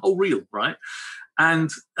 just one whole reel, right?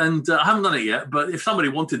 And I haven't done it yet, but if somebody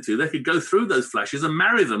wanted to, they could go through those flashes and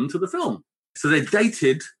marry them to the film. So they're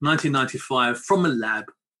dated 1995 from a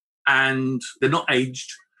lab, and they're not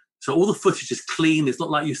aged. So all the footage is clean. It's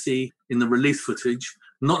not like you see in the release footage,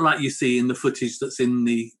 not like you see in the footage that's in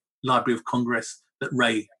the Library of Congress that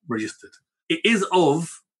Ray registered. It is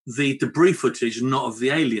of the debris footage, not of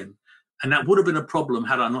the alien. And that would have been a problem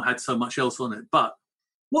had I not had so much else on it. But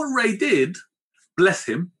what Ray did, bless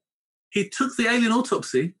him, he took the alien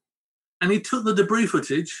autopsy and he took the debris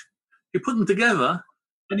footage, he put them together,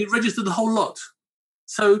 and he registered the whole lot.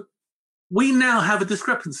 So we now have a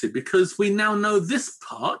discrepancy because we now know this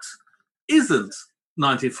part isn't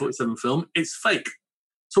 1947 film, it's fake.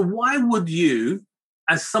 So why would you,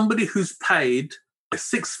 as somebody who's paid a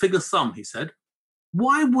 6-figure sum, he said,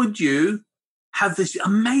 why would you have this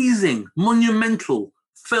amazing, monumental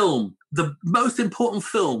film, the most important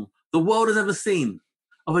film the world has ever seen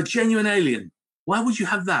of a genuine alien? Why would you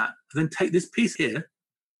have that and then take this piece here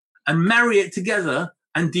and marry it together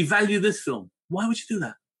and devalue this film? Why would you do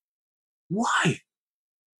that? Why?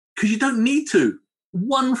 Because you don't need to.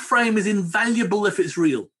 One frame is invaluable if it's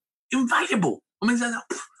real. Invaluable. I mean,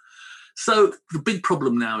 so the big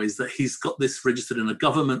problem now is that he's got this registered in a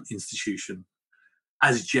government institution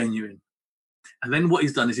as genuine. And then what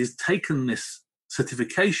he's done is he's taken this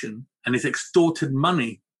certification and he's extorted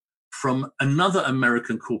money from another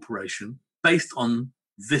American corporation based on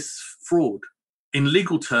this fraud. In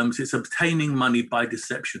legal terms, it's obtaining money by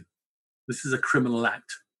deception. This is a criminal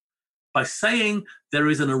act. By saying there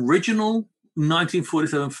is an original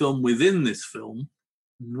 1947 film within this film,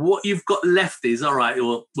 what you've got left is, all right,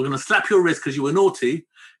 well, we're going to slap your wrist because you were naughty.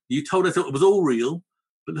 You told us it was all real.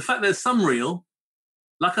 But the fact there's some real,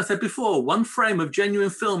 like I said before, one frame of genuine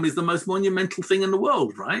film is the most monumental thing in the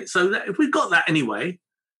world, right? So that, if we've got that anyway,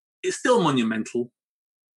 it's still monumental.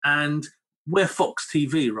 And we're Fox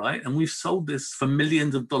TV, right? And we've sold this for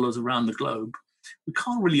millions of dollars around the globe. We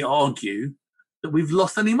can't really argue that we've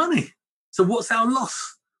lost any money. So what's our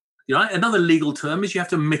loss? You know, another legal term is you have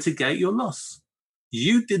to mitigate your loss.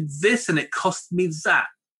 You did this and it cost me that.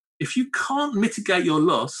 If you can't mitigate your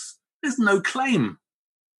loss, there's no claim.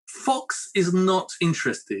 Fox is not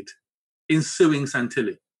interested in suing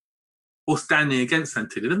Santilli or standing against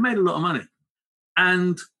Santilli. They've made a lot of money.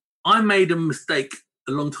 And I made a mistake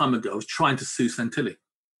a long time ago. I was trying to sue Santilli.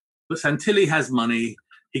 But Santilli has money.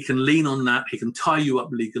 He can lean on that. He can tie you up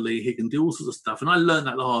legally. He can do all sorts of stuff. And I learned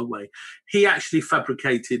that the hard way. He actually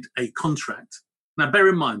fabricated a contract. Now, bear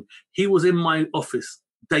in mind, he was in my office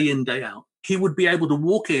day in, day out. He would be able to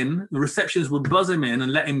walk in, the receptionist would buzz him in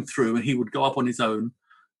and let him through, and he would go up on his own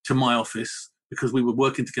to my office because we were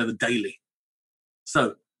working together daily.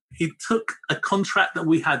 So he took a contract that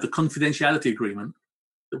we had, the confidentiality agreement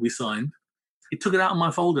that we signed. He took it out of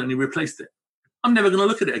my folder and he replaced it. I'm never going to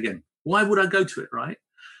look at it again. Why would I go to it, right?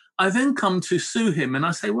 I then come to sue him and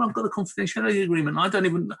I say, well, I've got a confidentiality agreement. I don't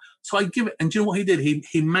even, so I give it. And do you know what he did?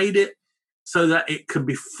 He made it so that it could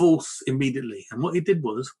be false immediately. And what he did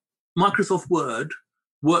was Microsoft Word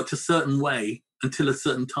worked a certain way until a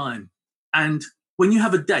certain time. And when you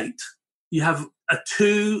have a date, you have a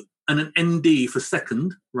 2 and an ND for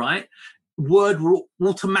second, right? Word will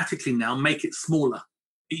automatically now make it smaller.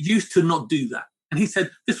 It used to not do that. And he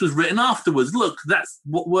said, this was written afterwards. Look, that's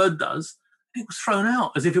what Word does. It was thrown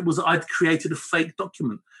out as if it was I'd created a fake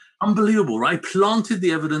document. Unbelievable, right? I planted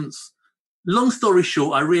the evidence. Long story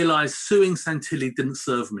short, I realized suing Santilli didn't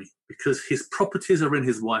serve me because his properties are in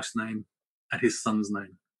his wife's name and his son's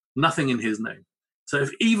name, nothing in his name. So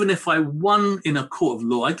even if I won in a court of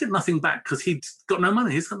law, I get nothing back because he's got no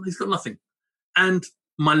money. He's got nothing. And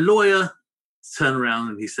my lawyer turned around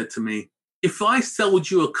and he said to me, if I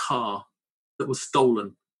sold you a car that was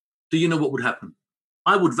stolen, do you know what would happen?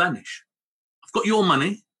 I would vanish. I've got your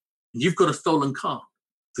money, and you've got a stolen car.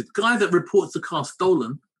 The guy that reports the car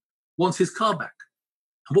stolen wants his car back.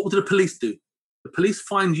 And what do the police do? The police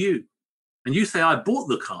find you, and you say, I bought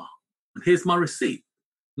the car, and here's my receipt.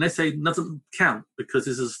 And they say, it doesn't count because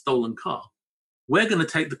this is a stolen car. We're going to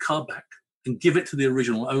take the car back and give it to the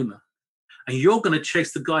original owner. And you're going to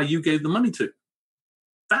chase the guy you gave the money to.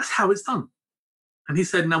 That's how it's done. And he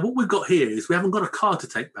said, now what we've got here is we haven't got a car to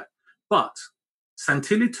take back, but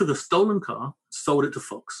Santilli took a stolen car, sold it to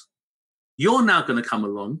Fox. You're now going to come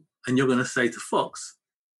along and you're going to say to Fox,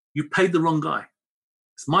 you paid the wrong guy.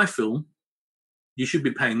 It's my film. You should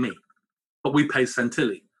be paying me. But we paid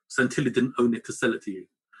Santilli. Santilli didn't own it to sell it to you.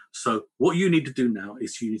 So what you need to do now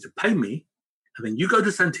is you need to pay me and then you go to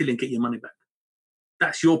Santilli and get your money back.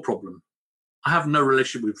 That's your problem. I have no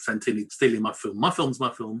relationship with Santilli stealing my film. My film's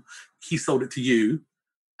my film. He sold it to you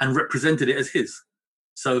and represented it as his.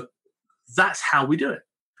 So that's how we do it.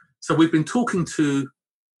 So we've been talking to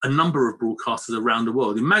a number of broadcasters around the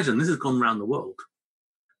world. Imagine this has gone around the world.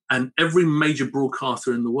 And every major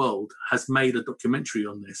broadcaster in the world has made a documentary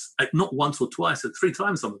on this, not once or twice, 3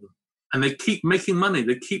 times, some of them. And they keep making money.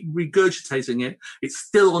 They keep regurgitating it. It's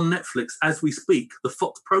still on Netflix as we speak. The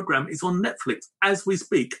Fox program is on Netflix as we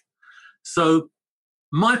speak. So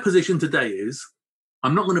my position today is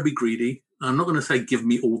I'm not going to be greedy. I'm not going to say, give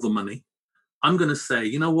me all the money. I'm going to say,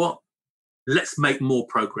 you know what? Let's make more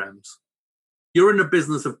programs. You're in the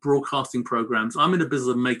business of broadcasting programs. I'm in the business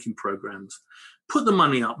of making programs. Put the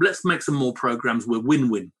money up. Let's make some more programs where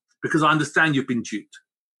win-win, because I understand you've been duped,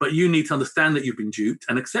 but you need to understand that you've been duped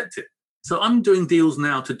and accept it. So I'm doing deals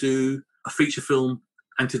now to do a feature film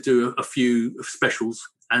and to do a few specials.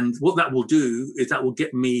 And what that will do is that will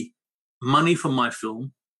get me money for my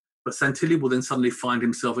film, but Santilli will then suddenly find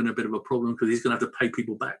himself in a bit of a problem because he's going to have to pay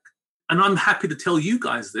people back. And I'm happy to tell you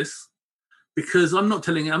guys this because I'm not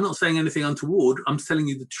saying anything untoward. I'm telling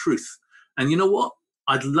you the truth. And you know what?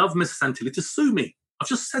 I'd love Mr. Santilli to sue me. I've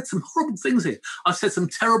just said some horrible things here. I've said some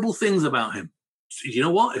terrible things about him. You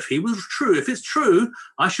know what? If it's true,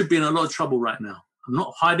 I should be in a lot of trouble right now. I'm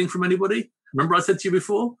not hiding from anybody. Remember I said to you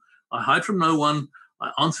before, I hide from no one.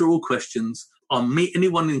 I answer all questions. I'll meet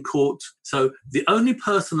anyone in court. So the only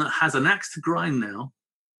person that has an axe to grind now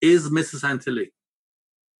is Mr. Santilli.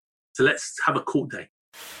 So let's have a court day.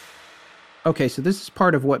 Okay, so this is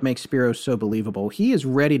part of what makes Spiros so believable. He is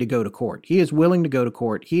ready to go to court. He is willing to go to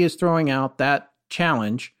court. He is throwing out that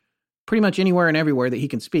challenge pretty much anywhere and everywhere that he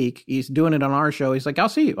can speak. He's doing it on our show. He's like, I'll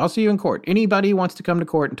see you. I'll see you in court. Anybody wants to come to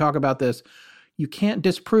court and talk about this, you can't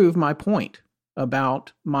disprove my point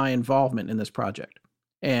about my involvement in this project.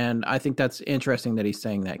 And I think that's interesting that he's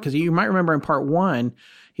saying that, because you might remember in part 1,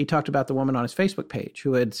 he talked about the woman on his Facebook page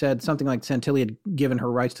who had said something like Santilli had given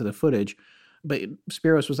her rights to the footage. But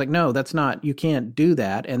Spiros was like, no, that's not, you can't do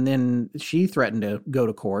that. And then she threatened to go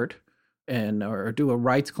to court or do a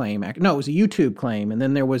rights claim. No, it was a YouTube claim. And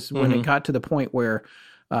then there was, when it got to the point where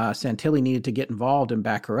Santilli needed to get involved and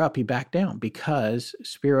back her up, he backed down because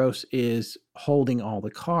Spiros is holding all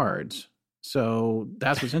the cards. So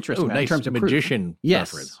that's what's interesting. Nice in terms of magician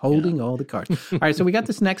reference. Holding all the cards. All right, so we got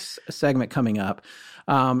this next segment coming up.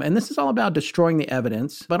 And this is all about destroying the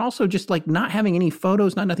evidence, but also just like not having any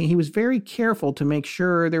photos, not nothing. He was very careful to make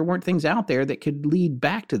sure there weren't things out there that could lead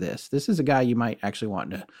back to this. This is a guy you might actually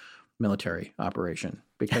want in a military operation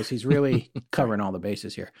because he's really covering all the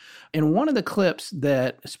bases here. In one of the clips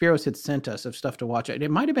that Spiros had sent us of stuff to watch, it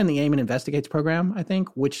might have been the Aim and Investigates program, I think,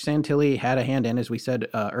 which Santilli had a hand in, as we said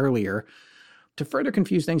earlier. To further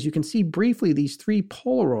confuse things, you can see briefly these 3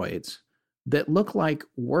 Polaroids that look like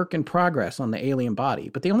work in progress on the alien body,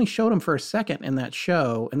 but they only showed them for a second in that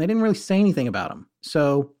show, and they didn't really say anything about them.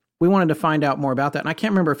 So we wanted to find out more about that. And I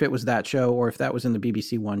can't remember if it was that show or if that was in the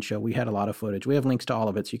BBC One show. We had a lot of footage. We have links to all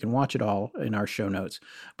of it, so you can watch it all in our show notes.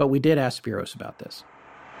 But we did ask Spiros about this.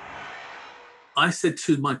 I said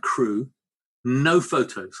to my crew, no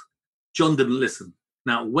photos. John didn't listen.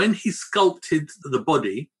 Now, when he sculpted the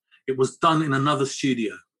body, it was done in another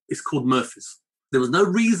studio. It's called Murphy's. There was no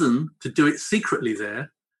reason to do it secretly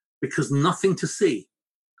there because nothing to see.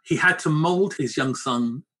 He had to mold his young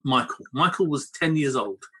son, Michael. Michael was 10 years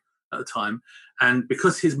old at the time. And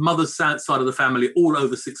because his mother's side of the family, all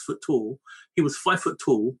over 6 foot tall, he was 5 foot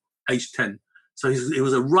tall, age 10. So he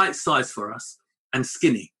was a right size for us and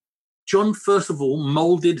skinny. John, first of all,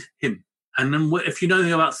 molded him. And then if you know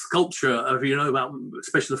anything about sculpture, or if you know about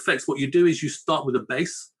special effects, what you do is you start with a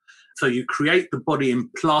base. So you create the body in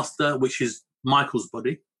plaster, which is Michael's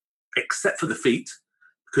body, except for the feet,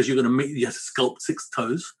 because you have to sculpt 6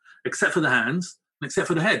 toes, except for the hands, and except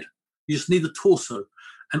for the head. You just need the torso.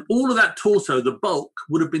 And all of that torso, the bulk,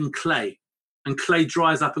 would have been clay. And clay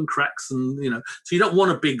dries up and cracks. And, so you don't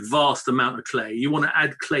want a big, vast amount of clay. You want to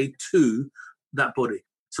add clay to that body.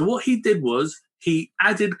 So what he did was he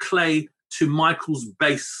added clay to Michael's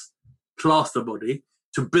base plaster body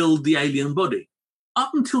to build the alien body.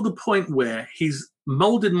 Up until the point where he's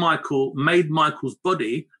molded Michael, made Michael's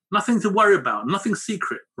body, nothing to worry about, nothing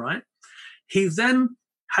secret, right? He then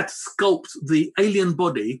had to sculpt the alien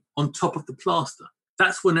body on top of the plaster.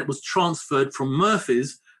 That's when it was transferred from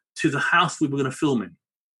Murphy's to the house we were going to film in.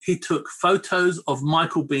 He took photos of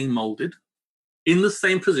Michael being molded in the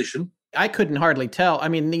same position. I couldn't hardly tell. I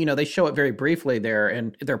mean, they show it very briefly there,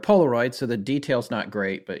 and they're Polaroid, so the detail's not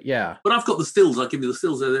great, but yeah. But I've got the stills. I'll give you the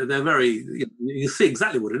stills. They're very, you see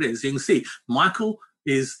exactly what it is. You can see Michael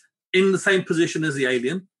is in the same position as the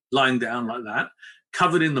alien, lying down like that,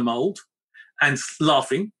 covered in the mold and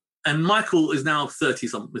laughing. And Michael is now 30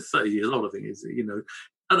 years old, I think,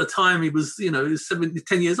 At the time, he was,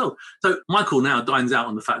 10 years old. So Michael now dines out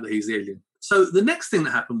on the fact that he's the alien. So the next thing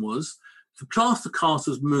that happened was, the plaster cast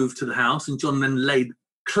was moved to the house, and John then laid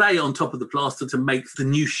clay on top of the plaster to make the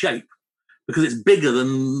new shape because it's bigger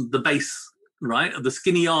than the base, right? The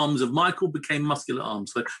skinny arms of Michael became muscular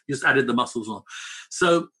arms. So he just added the muscles on.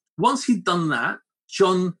 So once he'd done that,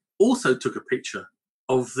 John also took a picture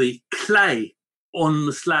of the clay on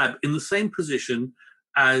the slab in the same position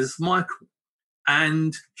as Michael.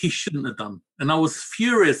 And he shouldn't have done. And I was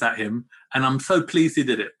furious at him, and I'm so pleased he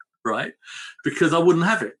did it, right? Because I wouldn't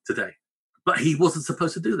have it today. But he wasn't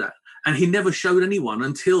supposed to do that. And he never showed anyone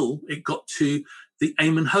until it got to the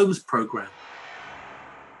Eamon Holmes program.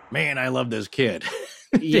 Man, I love this kid.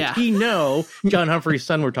 Yeah. Did he know, John Humphrey's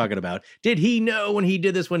son we're talking about, did he know when he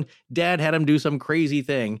did this, when Dad had him do some crazy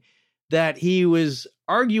thing, that he was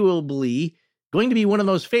arguably going to be one of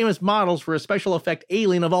those famous models for a special effect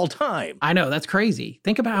alien of all time? I know, that's crazy.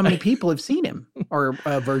 Think about how many people have seen him or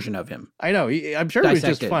a version of him. I know. I'm sure it was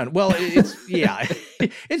just fun. Well,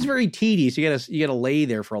 it's very tedious. You gotta lay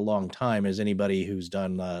there for a long time, as anybody who's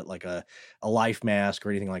done like a life mask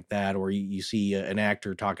or anything like that, or you see an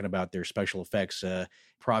actor talking about their special effects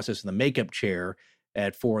process in the makeup chair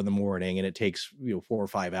at 4 a.m, and it takes 4 or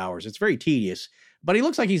 5 hours. It's very tedious, but he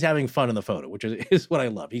looks like he's having fun in the photo, which is what I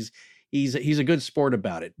love. He's a good sport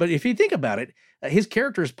about it. But if you think about it, his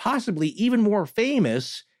character is possibly even more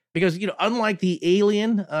famous because, unlike the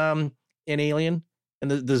alien in Alien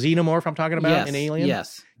and the xenomorph I'm talking about in Alien,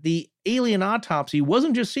 the Alien Autopsy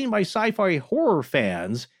wasn't just seen by sci-fi horror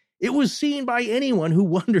fans. It was seen by anyone who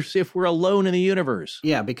wonders if we're alone in the universe.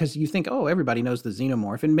 Yeah, because you think, everybody knows the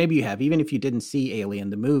xenomorph. And maybe you have, even if you didn't see Alien,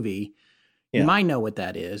 the movie. You might know what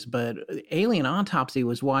that is, but Alien Autopsy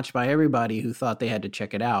was watched by everybody who thought they had to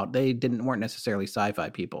check it out. They weren't necessarily sci-fi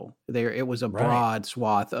people. It was a broad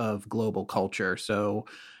swath of global culture. So,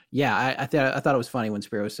 yeah, I thought it was funny when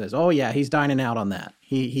Spiro says, "Oh yeah, he's dining out on that.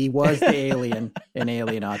 He was the alien in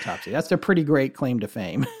Alien Autopsy." That's a pretty great claim to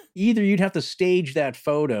fame. Either you'd have to stage that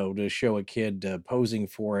photo to show a kid posing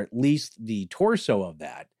for at least the torso of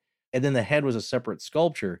that, and then the head was a separate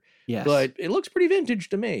sculpture. Yes, but it looks pretty vintage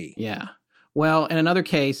to me. Yeah. Well, in another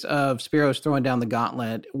case of Spiros throwing down the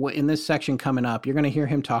gauntlet, in this section coming up, you're going to hear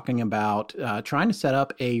him talking about trying to set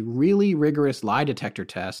up a really rigorous lie detector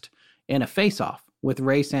test in a face-off with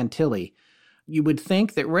Ray Santilli. You would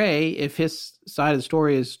think that Ray, if his side of the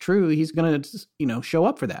story is true, he's going to, show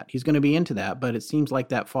up for that. He's going to be into that, but it seems like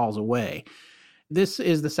that falls away. This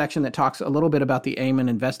is the section that talks a little bit about the Eamon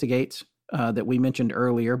Investigates that we mentioned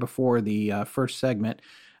earlier before the first segment.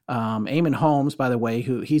 Eamon Holmes, by the way,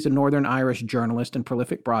 he's a Northern Irish journalist and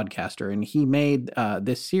prolific broadcaster, and he made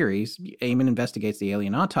this series, Eamon Investigates the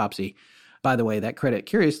Alien Autopsy. By the way, that credit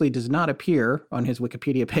curiously does not appear on his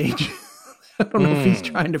Wikipedia page. I don't know if he's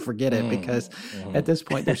trying to forget it because at this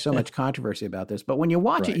point there's so much controversy about this. But when you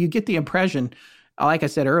watch it, you get the impression, like I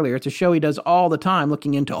said earlier, it's a show he does all the time,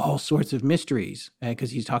 looking into all sorts of mysteries.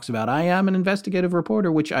 Because he talks about, I am an investigative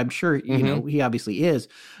reporter, which I'm sure, you know, he obviously is.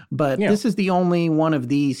 But this is the only one of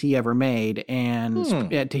these he ever made. And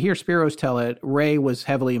to hear Spiros tell it, Ray was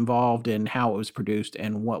heavily involved in how it was produced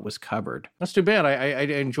and what was covered. That's too bad. I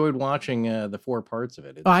enjoyed watching the 4 parts of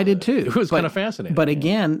it. I did too. It was kind of fascinating. But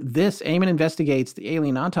again, this Eamon Investigates the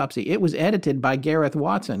Alien Autopsy, it was edited by Gareth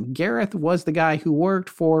Watson. Gareth was the guy who worked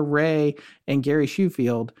for Ray and Gary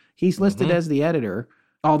Shoefield. He's listed as the editor,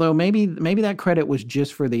 although maybe that credit was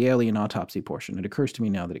just for the Alien Autopsy portion. It occurs to me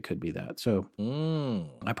now that it could be that. So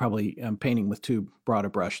I probably am painting with too broad a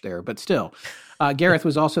brush there, but still. Gareth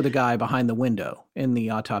was also the guy behind the window in the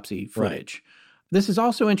autopsy footage. This is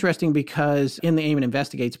also interesting because in the Eamon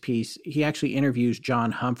Investigates piece, he actually interviews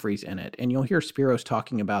John Humphreys in it. And you'll hear Spiros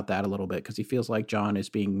talking about that a little bit because he feels like John is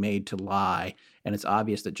being made to lie. And it's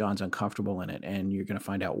obvious that John's uncomfortable in it. And you're going to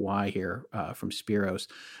find out why here from Spiros.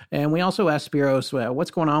 And we also asked Spiros,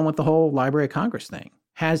 what's going on with the whole Library of Congress thing?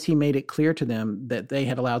 Has he made it clear to them that they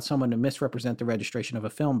had allowed someone to misrepresent the registration of a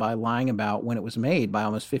film by lying about when it was made by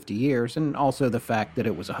almost 50 years, and also the fact that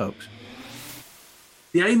it was a hoax?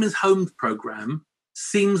 The Eamon Holmes program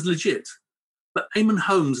seems legit, but Eamon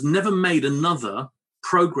Holmes never made another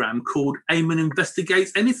program called Eamon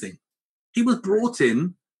Investigates anything. He was brought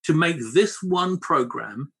in to make this one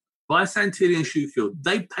program by Santilli and Shoefield.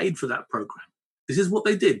 They paid for that program. This is what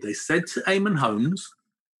they did. They said to Eamon Holmes,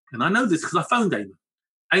 and I know this because I phoned Eamon.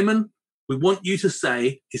 Eamon, we want you to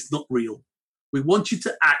say it's not real. We want you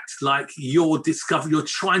to act like you're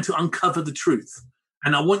trying to uncover the truth.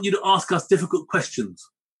 And I want you to ask us difficult questions.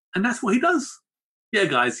 And that's what he does. Yeah,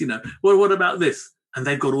 guys, well, what about this? And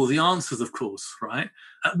they've got all the answers, of course, right?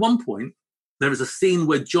 At one point, there is a scene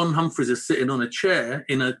where John Humphreys is sitting on a chair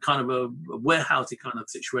in a kind of a warehousey kind of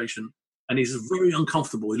situation. And he's very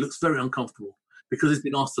uncomfortable. He looks very uncomfortable because he's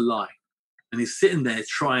been asked to lie. And he's sitting there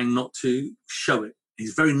trying not to show it.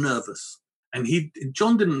 He's very nervous. And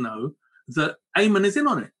John didn't know that Eamon is in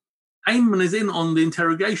on it. Eamon is in on the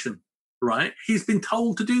interrogation. Right? He's been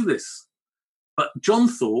told to do this. But John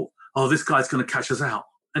thought, this guy's going to catch us out.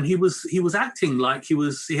 And he was acting like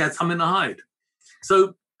he had something to hide.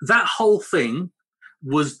 So that whole thing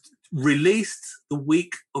was released the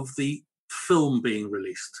week of the film being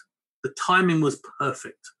released. The timing was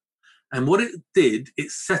perfect. And what it did,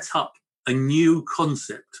 it set up a new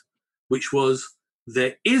concept, which was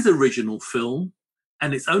there is original film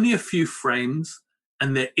and it's only a few frames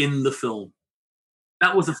and they're in the film.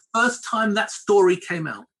 That was the first time that story came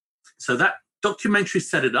out. So that documentary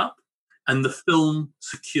set it up and the film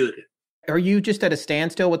secured it. Are you just at a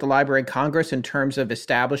standstill with the Library of Congress in terms of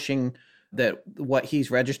establishing that what he's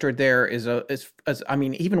registered there is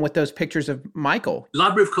even with those pictures of Michael?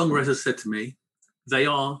 Library of Congress has said to me, they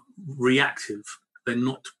are reactive. They're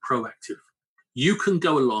not proactive. You can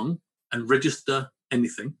go along and register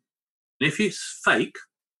anything. And if it's fake,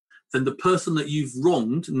 then the person that you've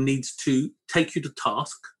wronged needs to take you to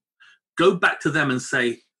task, go back to them and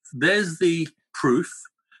say, there's the proof,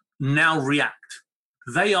 now react.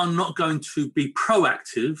 They are not going to be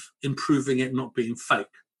proactive in proving it not being fake.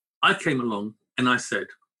 I came along and I said,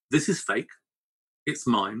 this is fake, it's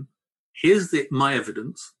mine, here's my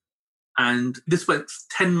evidence. And this went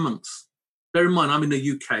 10 months. Bear in mind, I'm in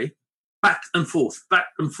the UK, back and forth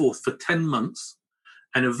for 10 months.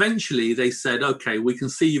 And eventually they said, okay, we can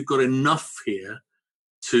see you've got enough here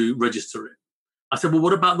to register it. I said, well,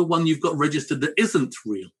 what about the one you've got registered that isn't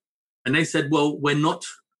real? And they said, well, we're not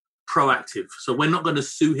proactive. So we're not going to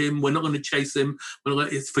sue him. We're not going to chase him.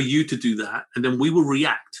 It's for you to do that. And then we will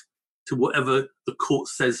react to whatever the court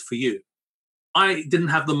says for you. I didn't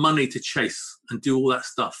have the money to chase and do all that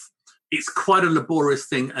stuff. It's quite a laborious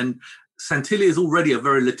thing. And Santilli is already a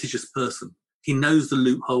very litigious person. He knows the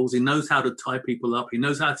loopholes. He knows how to tie people up. He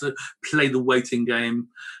knows how to play the waiting game.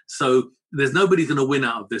 So there's nobody going to win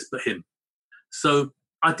out of this but him. So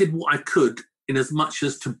I did what I could in as much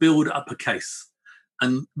as to build up a case.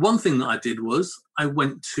 And one thing that I did was I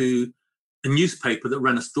went to a newspaper that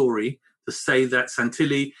ran a story to say that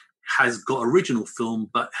Santilli has got original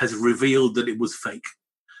film but has revealed that it was fake.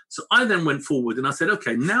 So I then went forward and I said,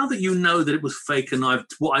 okay, now that you know that it was fake and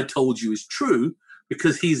what I told you is true,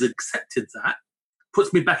 because he's accepted that,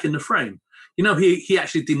 puts me back in the frame. He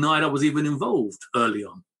actually denied I was even involved early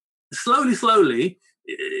on. Slowly,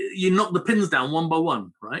 you knock the pins down one by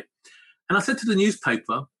one, right? And I said to the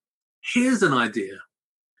newspaper, here's an idea.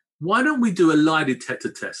 Why don't we do a lie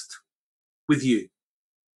detector test with you?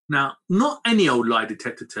 Now, not any old lie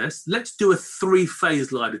detector test. Let's do a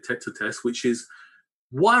 3-phase lie detector test, which is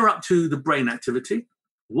wire up to the brain activity,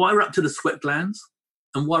 wire up to the sweat glands,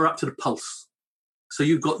 and wire up to the pulse. So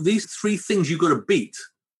you've got these 3 things you've got to beat.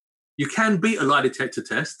 You can beat a lie detector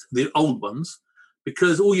test, the old ones,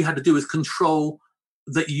 because all you had to do is control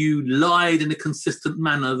that you lied in a consistent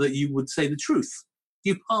manner, that you would say the truth.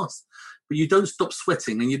 You pass, but you don't stop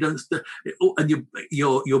sweating, and you don't, and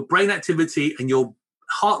your brain activity and your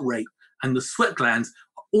heart rate and the sweat glands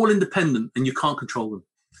are all independent, and you can't control them.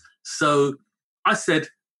 So I said,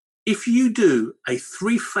 if you do a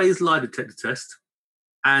 3-phase lie detector test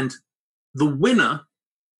and the winner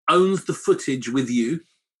owns the footage with you,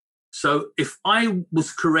 so if I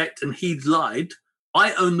was correct and he'd lied,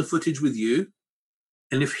 I own the footage with you.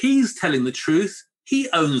 And if he's telling the truth, he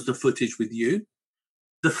owns the footage with you.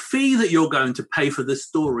 The fee that you're going to pay for this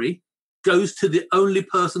story goes to the only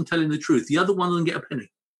person telling the truth. The other one doesn't get a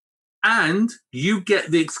penny. And you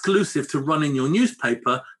get the exclusive to run in your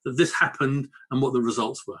newspaper that this happened and what the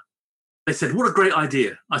results were. They said, what a great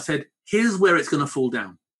idea. I said, here's where it's going to fall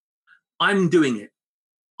down. I'm doing it.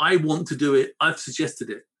 I want to do it. I've suggested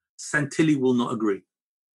it. Santilli will not agree.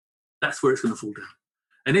 That's where it's going to fall down.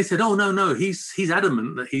 And they said, oh, no, he's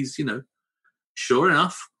adamant that he's, sure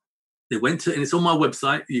enough. They went to, and it's on my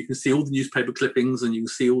website. You can see all the newspaper clippings and you can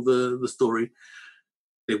see all the story.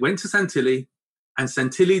 They went to Santilli, and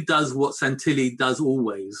Santilli does what Santilli does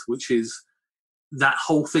always, which is that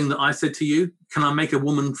whole thing that I said to you. Can I make a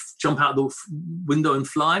woman jump out the window and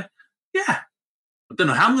fly? Yeah. I don't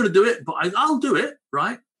know how I'm going to do it, but I'll do it,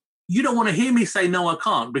 right? You don't want to hear me say, no, I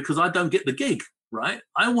can't, because I don't get the gig, right?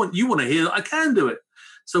 You want to hear that I can do it.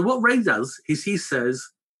 So what Ray does is he says,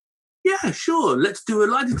 yeah, sure, let's do a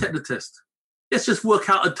lie detector test. Let's just work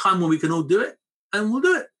out a time when we can all do it, and we'll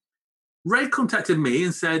do it. Ray contacted me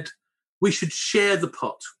and said, we should share the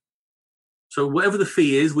pot. So whatever the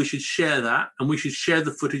fee is, we should share that, and we should share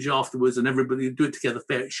the footage afterwards, and everybody do it together,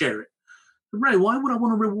 share it. But Ray, why would I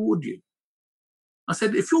want to reward you? I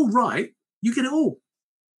said, if you're right, you get it all,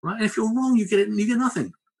 right? And if you're wrong, you get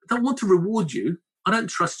nothing. I don't want to reward you. I don't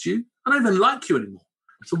trust you. I don't even like you anymore.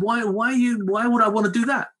 So why would I want to do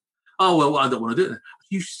that? Oh, well, I don't want to do it.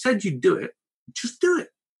 You said you'd do it. Just do it.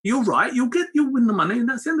 You're right. You'll win the money, and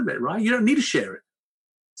that's the end of it, right? You don't need to share it.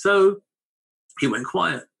 So he went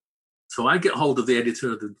quiet. So I get hold of the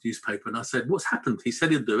editor of the newspaper, and I said, what's happened? He said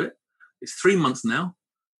he'll do it. It's 3 months now.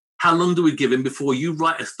 How long do we give him before you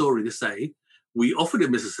write a story to say, we offered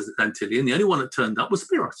him Mrs. Santilli, and the only one that turned up was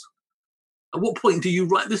Spiros? At what point do you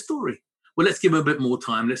write this story? Well, let's give him a bit more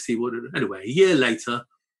time. Let's see what it is. Anyway, a year later,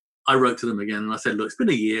 I wrote to them again, and I said, look, it's been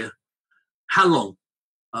a year. How long?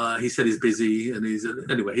 He said he's busy, and he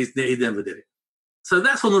never did it. So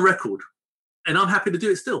that's on the record, and I'm happy to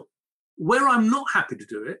do it still. Where I'm not happy to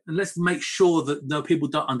do it, and let's make sure that people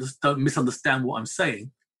don't misunderstand what I'm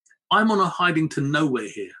saying, I'm on a hiding to nowhere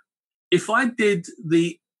here. If I did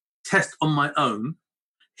the test on my own,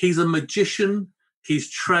 he's a magician,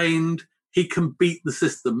 he's trained, he can beat the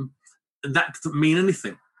system, and that doesn't mean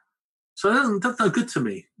anything. So that's no good to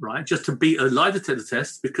me, right? Just to beat a lie detector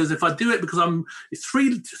test, because if I do it because it's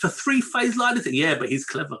a 3-phase lie detector, yeah, but he's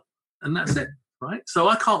clever, and that's it, right? So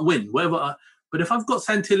I can't win. But if I've got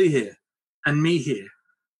Santilli here and me here,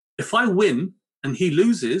 if I win and he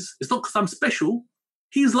loses, it's not because I'm special.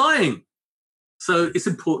 He's lying. So it's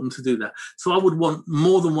important to do that. So I would want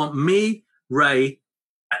more than me, Ray,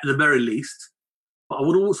 at the very least, but I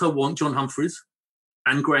would also want John Humphreys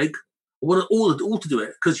and Greg. I want all to do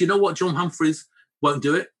it, because you know what? John Humphreys won't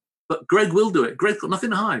do it, but Greg will do it. Greg's got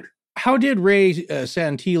nothing to hide. How did Ray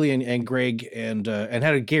Santilli and Greg and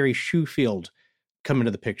how did Gary Shoefield come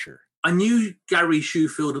into the picture? I knew Gary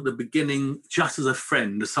Shoefield at the beginning just as a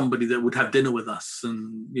friend, as somebody that would have dinner with us,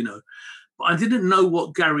 and but I didn't know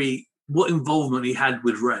what involvement he had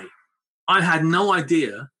with Ray. I had no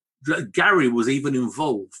idea that Gary was even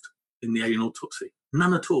involved in the alien autopsy.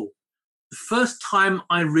 None at all. The first time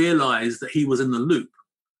I realized that he was in the loop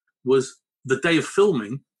was the day of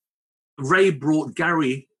filming. Ray brought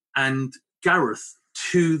Gary and Gareth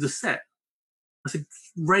to the set. I said,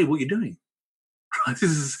 Ray, what are you doing? This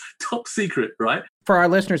is top secret, right? For our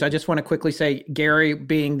listeners, I just want to quickly say Gary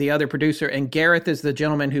being the other producer, and Gareth is the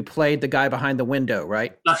gentleman who played the guy behind the window,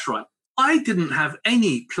 right? That's right. I didn't have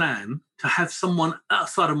any plan to have someone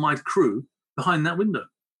outside of my crew behind that window.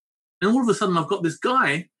 And all of a sudden, I've got this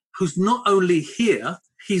guy who's not only here,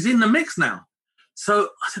 he's in the mix now. So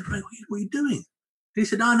I said, Ray, what are you doing? And he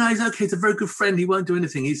said, no, he's okay. He's a very good friend. He won't do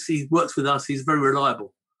anything. He works with us. He's very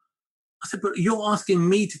reliable. I said, but you're asking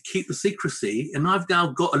me to keep the secrecy, and I've now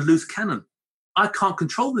got a loose cannon. I can't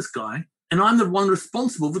control this guy, and I'm the one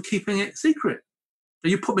responsible for keeping it secret. And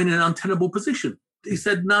you put me in an untenable position. He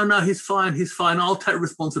said, no, he's fine. I'll take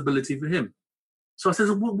responsibility for him. So I said,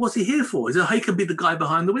 what's he here for? He said, he could be the guy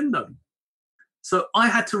behind the window. So I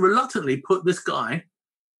had to reluctantly put this guy,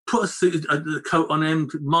 put a suit, a coat on him,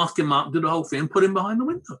 mask him up, do the whole thing, and put him behind the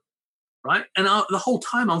window, right? And the whole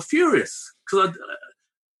time I'm furious because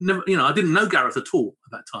I didn't know Gareth at all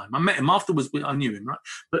at that time. I met him afterwards. I knew him, right?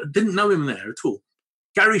 But didn't know him there at all.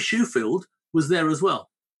 Gary Shoefield was there as well.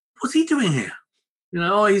 What's he doing here?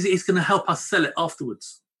 He's going to help us sell it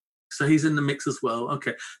afterwards. So he's in the mix as well.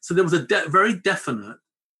 Okay. So there was a very definite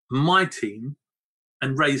my team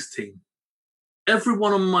and Ray's team.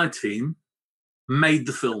 Everyone on my team made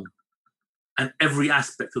the film and every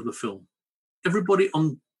aspect of the film. Everybody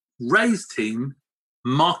on Ray's team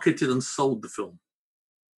marketed and sold the film.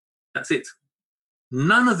 That's it.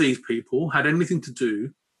 None of these people had anything to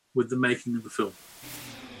do with the making of the film.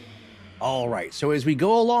 All right. So as we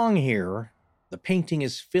go along here, the painting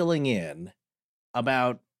is filling in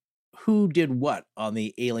about who did what on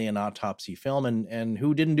the Alien Autopsy film and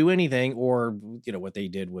who didn't do anything, or, what they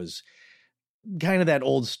did was kind of that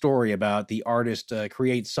old story about the artist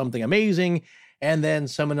creates something amazing and then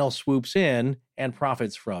someone else swoops in and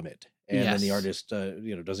profits from it. And then the artist,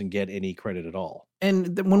 doesn't get any credit at all.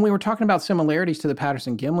 And when we were talking about similarities to the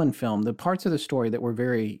Patterson-Gimlin film, the parts of the story that were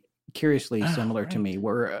very curiously similar to me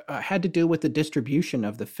were had to do with the distribution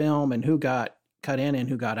of the film and who got cut in and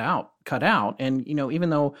who got cut out. And, even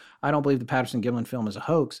though I don't believe the Patterson-Gimlin film is a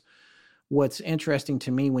hoax, what's interesting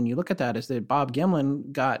to me when you look at that is that Bob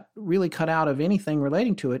Gimlin got really cut out of anything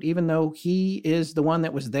relating to it, even though he is the one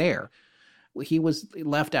that was there. He was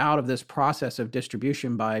left out of this process of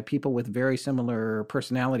distribution by people with very similar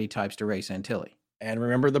personality types to Ray Santilli. And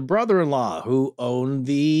remember the brother-in-law who owned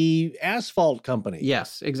the asphalt company.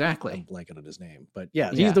 Yes, exactly. I'm blanking on his name, but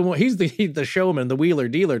he's the one. He's the showman, the wheeler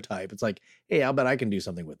dealer type. It's like, hey, I'll bet I can do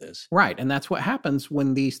something with this. Right, and that's what happens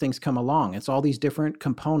when these things come along. It's all these different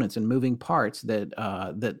components and moving parts that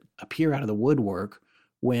appear out of the woodwork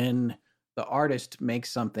when the artist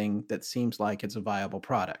makes something that seems like it's a viable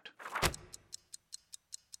product.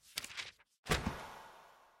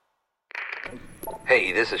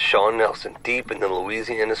 Hey, this is Sean Nelson, deep in the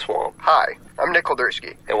Louisiana swamp. Hi, I'm Nick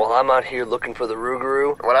Koldersky. And while I'm out here looking for the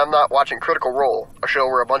Rougarou, when I'm not watching Critical Role, a show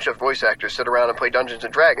where a bunch of voice actors sit around and play Dungeons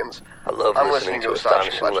 & Dragons, I love listening to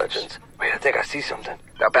Astonishing Legends. Wait, I think I see something.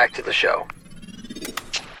 Now back to the show.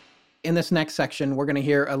 In this next section, we're going to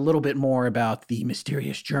hear a little bit more about the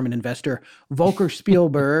mysterious German investor, Volker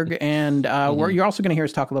Spielberg, and you're also going to hear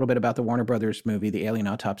us talk a little bit about the Warner Brothers movie, the Alien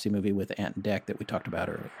Autopsy movie with Ant and Dec that we talked about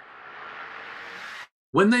earlier.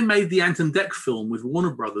 When they made the Ant and Dec film with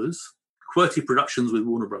Warner Brothers, QWERTY Productions with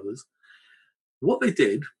Warner Brothers, what they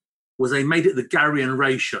did was they made it the Gary and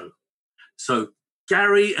Ray show. So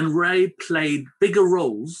Gary and Ray played bigger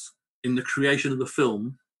roles in the creation of the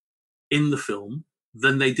film,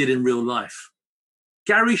 than they did in real life.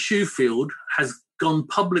 Gary Shoefield has gone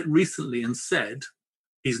public recently and said,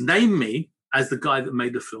 he's named me as the guy that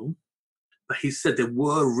made the film, but he said there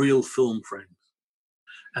were real film frames.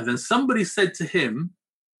 And then somebody said to him,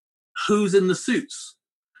 who's in the suits?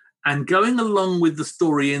 And going along with the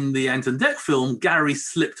story in the Ant and Dec film, Gary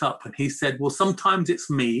slipped up and he said, well, sometimes it's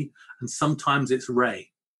me and sometimes it's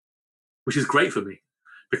Ray, which is great for me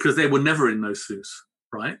because they were never in those suits,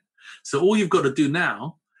 right? So all you've got to do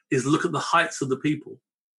now is look at the heights of the people.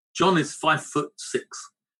 John is 5'6".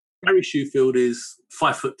 Gary Shoefield is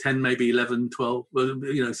 5'10", maybe 11, 12,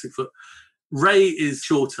 6 foot. Ray is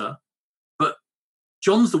shorter, but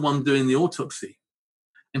John's the one doing the autopsy.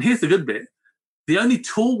 And here's the good bit. The only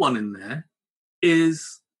tall one in there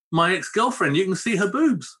is my ex-girlfriend. You can see her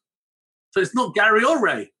boobs. So it's not Gary or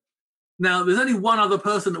Ray. Now, there's only one other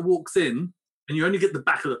person that walks in, and you only get the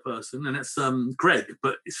back of the person, and it's Greg.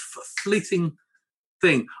 But it's a fleeting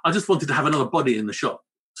thing. I just wanted to have another body in the shot.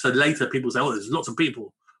 So later people say, oh, there's lots of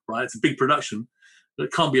people, right? It's a big production. But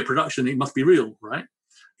it can't be a production. It must be real, right?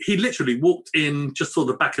 He literally walked in, just saw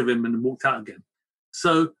the back of him, and walked out again.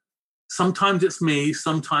 So sometimes it's me,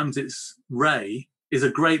 sometimes it's Ray is a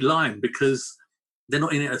great line because they're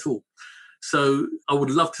not in it at all. So I would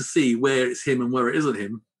love to see where it's him and where it isn't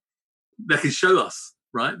him. They can show us,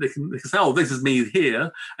 right? They can say, oh, this is me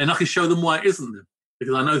here, and I can show them why it isn't them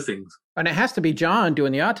because I know things. And it has to be John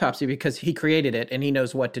doing the autopsy because he created it and he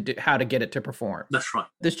knows what to do, how to get it to perform. That's right.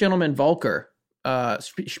 This gentleman, Volker,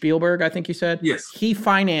 Spielberg, I think you said. Yes. He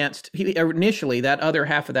financed initially that other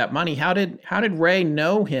half of that money. How did Ray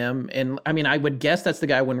know him? And I mean, I would guess that's the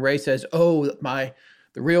guy when Ray says, "Oh, the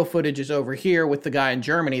real footage is over here with the guy in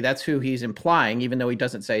Germany." That's who he's implying, even though he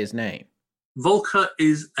doesn't say his name. Volker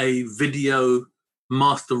is a video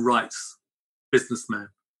master rights businessman.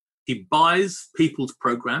 He buys people's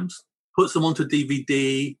programs, puts them onto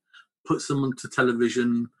DVD, puts them onto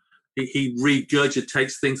television. He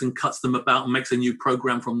regurgitates things and cuts them about and makes a new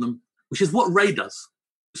program from them, which is what Ray does.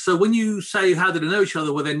 So when you say, how did they know each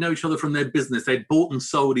other? Well, they know each other from their business. They'd bought and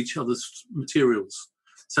sold each other's materials.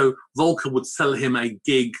 So Volker would sell him a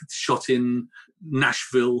gig shot in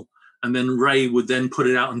Nashville, and then Ray would then put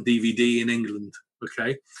it out on DVD in England,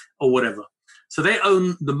 okay, or whatever. So they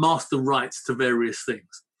own the master rights to various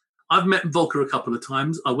things. I've met Volker a couple of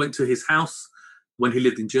times. I went to his house when he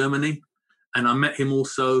lived in Germany, and I met him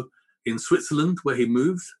also in Switzerland, where he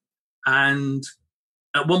moved. And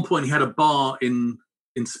at one point, he had a bar in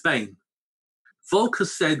Spain. Volker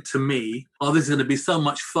said to me, oh, this is going to be so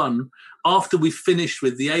much fun. After we finish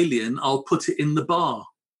with the Alien, I'll put it in the bar,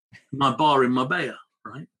 my bar in Marbella,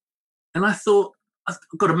 right? And I thought, I've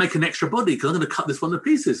got to make an extra body because I'm going to cut this one to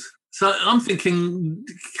pieces. So I'm thinking,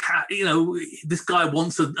 you know, this guy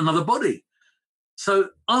wants another body. So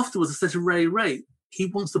afterwards, I said to Ray, he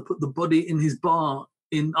wants to put the body in his bar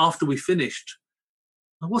after we finished.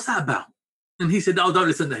 What's that about? And he said, oh, don't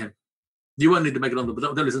listen to him. You won't need to make it on, but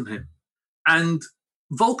don't listen to him. And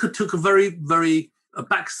Volker took a very, very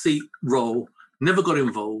backseat role, never got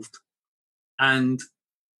involved. And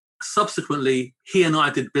subsequently, he and I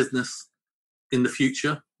did business in the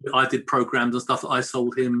future. I did programs and stuff that I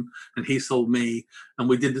sold him and he sold me. And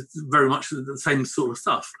we did very much the same sort of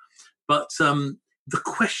stuff. But the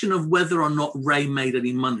question of whether or not Ray made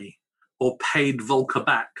any money or paid Volker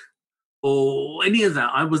back or any of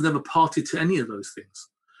that, I was never party to any of those things.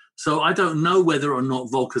 So I don't know whether or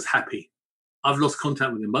not Volker's happy. I've lost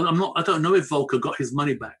contact with him, but I don't know if Volker got his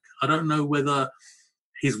money back. I don't know whether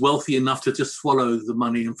he's wealthy enough to just swallow the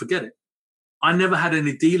money and forget it. I never had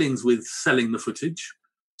any dealings with selling the footage.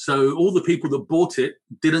 So all the people that bought it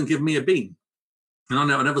didn't give me a bean. And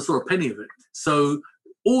I never saw a penny of it. So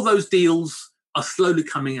all those deals are slowly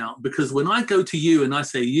coming out, because when I go to you and I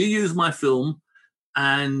say, you use my film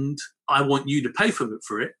and I want you to pay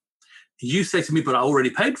for it, you say to me, but I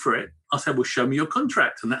already paid for it. I say, well, show me your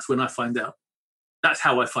contract. And that's when I find out. That's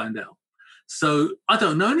how I find out. So I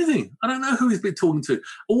don't know anything. I don't know who he's been talking to.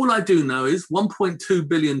 All I do know is 1.2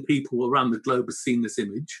 billion people around the globe have seen this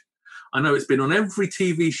image. I know it's been on every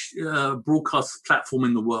TV broadcast platform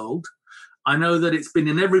in the world. I know that it's been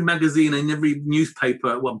in every magazine and every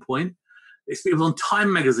newspaper at one point. It was on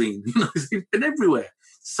Time magazine. It's been everywhere.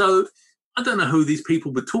 So I don't know who these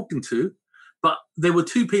people were talking to, but there were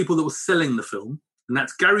two people that were selling the film, and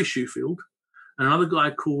that's Gary Shewfield and another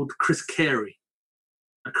guy called Chris Carey.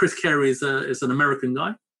 Now, Chris Carey is an American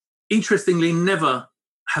guy. Interestingly, never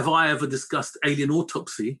have I ever discussed Alien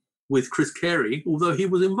Autopsy with Chris Carey, although he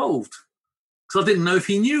was involved. Because I didn't know if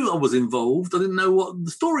he knew I was involved. I didn't know what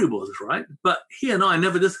the story was, right? But he and I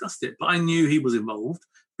never discussed it. But I knew he was involved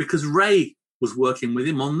because Ray was working with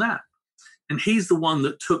him on that. And he's the one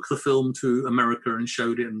that took the film to America and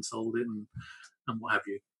showed it and sold it and what have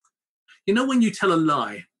you. You know, when you tell a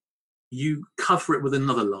lie, you cover it with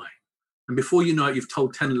another lie. And before you know it, you've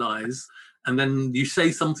told 10 lies. And then you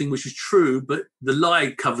say something which is true, but the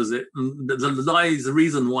lie covers it. And the lie is the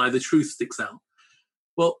reason why the truth sticks out.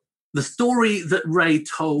 Well, the story that Ray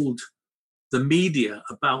told the media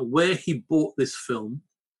about where he bought this film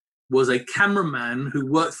was a cameraman who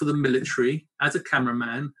worked for the military as a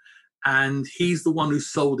cameraman, and he's the one who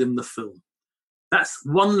sold him the film. That's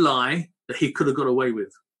one lie that he could have got away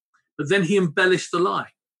with. But then he embellished the lie.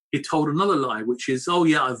 He told another lie, which is, oh,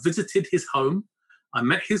 yeah, I visited his home. I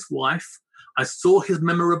met his wife. I saw his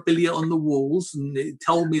memorabilia on the walls, and it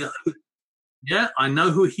told me that, yeah, I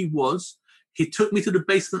know who he was. He took me to the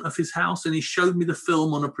basement of his house, and he showed me the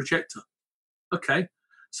film on a projector. Okay,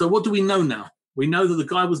 so what do we know now? We know that the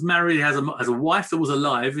guy was married, has a wife that was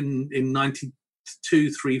alive in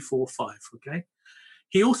 92, 3, 4, 5, okay?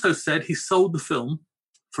 He also said he sold the film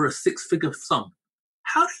for a 6-figure sum.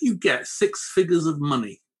 How do you get 6 figures of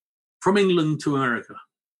money from England to America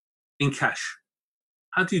in cash?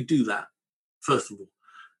 How do you do that, first of all?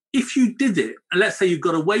 If you did it, and let's say you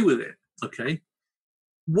got away with it, okay,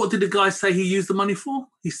 what did the guy say he used the money for?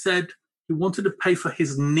 He said he wanted to pay for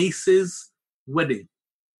his niece's wedding.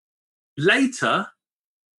 Later,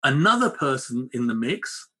 another person in the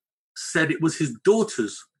mix said it was his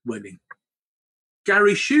daughter's wedding.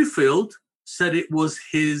 Gary Shewfield said it was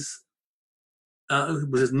his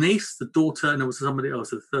niece, the daughter, and there was somebody else,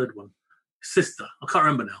 the third one, his sister. I can't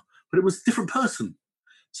remember now, but it was a different person.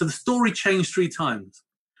 So the story changed 3 times.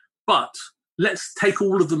 But let's take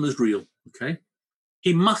all of them as real, okay?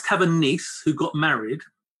 He must have a niece who got married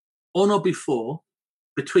on or before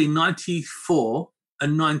between 94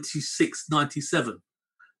 and 96, 97.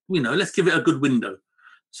 Let's give it a good window.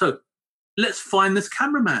 So let's find this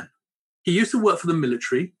cameraman. He used to work for the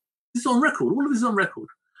military. This is on record. All of this is on record.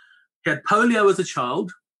 He had polio as a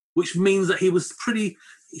child, which means that he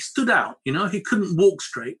stood out. He couldn't walk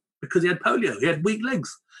straight because he had polio. He had weak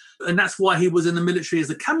legs. And that's why he was in the military as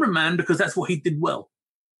a cameraman, because that's what he did well.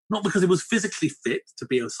 Not because he was physically fit to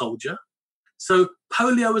be a soldier. So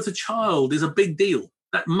polio as a child is a big deal.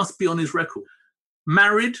 That must be on his record.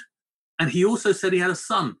 Married, and he also said he had a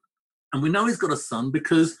son. And we know he's got a son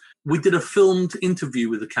because we did a filmed interview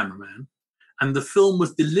with the cameraman, and the film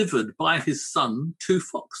was delivered by his son to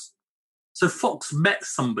Fox. So Fox met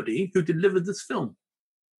somebody who delivered this film.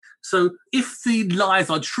 So if the lies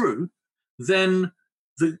are true, then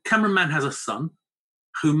the cameraman has a son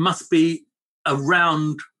who must be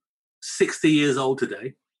around 60 years old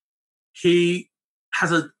today. He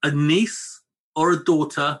has a niece or a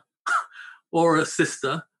daughter or a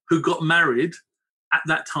sister who got married at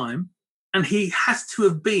that time. And he has to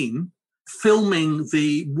have been filming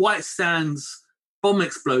the White Sands bomb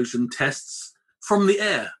explosion tests from the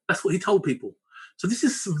air. That's what he told people. So this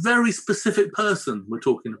is a very specific person we're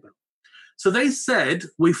talking about. So they said,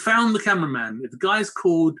 we found the cameraman. The guy's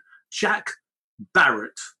called Jack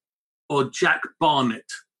Barrett or Jack Barnett.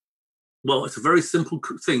 Well, it's a very simple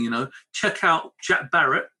thing, Check out Jack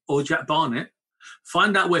Barrett or Jack Barnett.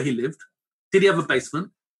 Find out where he lived. Did he have a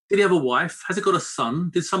basement? Did he have a wife? Has he got a son?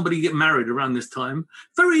 Did somebody get married around this time?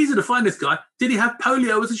 Very easy to find this guy. Did he have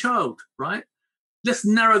polio as a child, right? Let's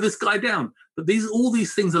narrow this guy down. But all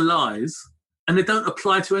these things are lies, and they don't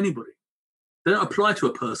apply to anybody. They don't apply to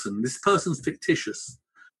a person. This person's fictitious.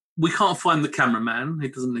 We can't find the cameraman. He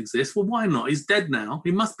doesn't exist. Well, why not? He's dead now.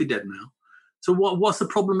 He must be dead now. So what's the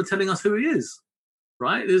problem with telling us who he is,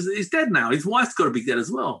 right? He's dead now. His wife's got to be dead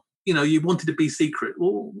as well. You wanted to be secret.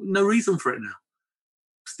 Well, no reason for it now.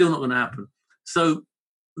 Still not going to happen. So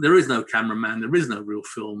there is no cameraman. There is no real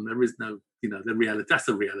film. There is no, the reality. That's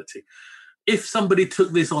the reality. If somebody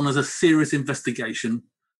took this on as a serious investigation,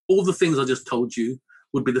 all the things I just told you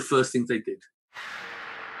would be the first things they did.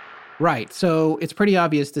 Right. So it's pretty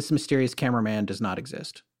obvious this mysterious cameraman does not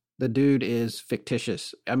exist. The dude is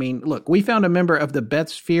fictitious. I mean, look, we found a member of the Beth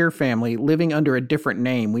Sphere family living under a different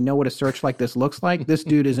name. We know what a search like this looks like. This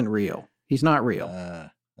dude isn't real. He's not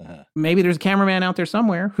real. Maybe there's a cameraman out there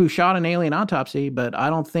somewhere who shot an alien autopsy, but I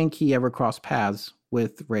don't think he ever crossed paths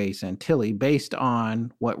with Ray Santilli based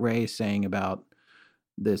on what Ray is saying about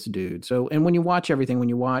this dude. So, and when you watch everything, when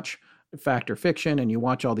you watch Fact or Fiction and you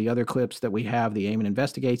watch all the other clips that we have, the Eamon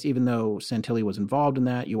Investigates, even though Santilli was involved in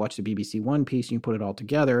that, you watch the BBC One piece and you put it all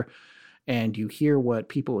together and you hear what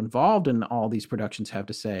people involved in all these productions have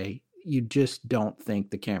to say, you just don't think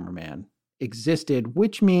the cameraman existed,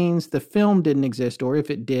 which means the film didn't exist, or if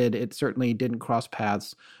it did, it certainly didn't cross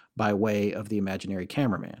paths by way of the imaginary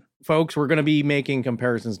cameraman. Folks, we're going to be making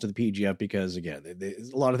comparisons to the PGF because, again,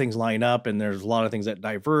 a lot of things line up and there's a lot of things that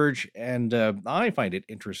diverge. And I find it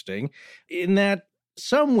interesting in that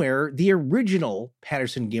somewhere the original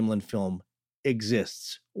Patterson-Gimlin film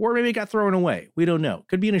exists, or maybe it got thrown away. We don't know.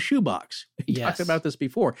 Could be in a shoebox. We talked about this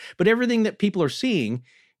before. But everything that people are seeing,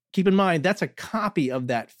 keep in mind, that's a copy of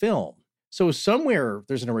that film. So somewhere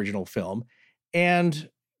there's an original film. And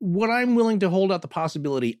what I'm willing to hold out the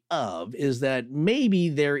possibility of is that maybe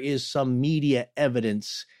there is some media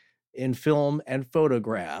evidence in film and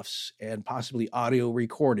photographs and possibly audio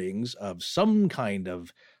recordings of some kind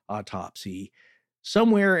of autopsy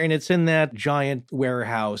somewhere, and it's in that giant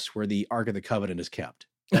warehouse where the Ark of the Covenant is kept.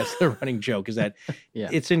 That's the running joke, is that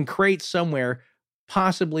it's in crates somewhere,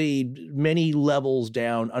 possibly many levels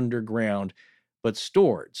down underground, but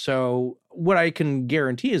stored. So what I can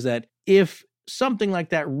guarantee is that if something like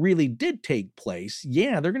that really did take place,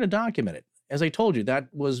 they're going to document it. As I told you, that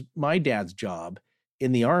was my dad's job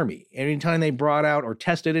in the Army. Anytime they brought out or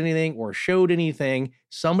tested anything or showed anything,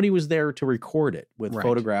 somebody was there to record it with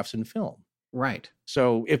photographs and film. Right.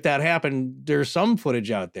 So if that happened, there's some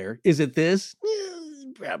footage out there. Is it this?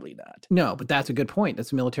 Probably not. No, but that's a good point.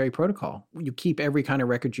 That's military protocol. You keep every kind of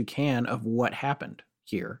record you can of what happened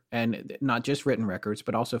here, and not just written records,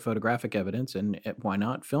 but also photographic evidence, and why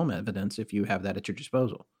not film evidence if you have that at your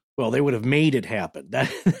disposal? Well, they would have made it happen.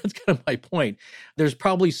 That's kind of my point. There's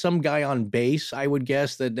probably some guy on base, I would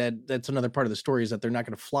guess, that's another part of the story, is that they're not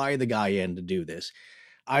going to fly the guy in to do this.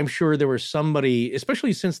 I'm sure there was somebody,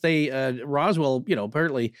 especially since they, Roswell,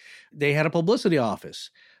 apparently they had a publicity office.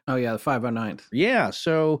 Oh, yeah, the 509th. Yeah,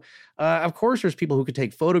 so of course there's people who could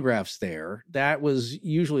take photographs there. That was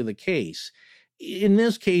usually the case. in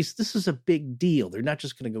this case, this is a big deal. They're not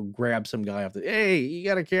just going to go grab some guy off hey, you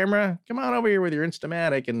got a camera? Come on over here with your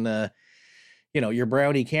Instamatic and, your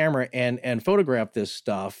Brownie camera and photograph this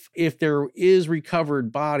stuff. If there is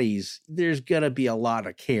recovered bodies, there's going to be a lot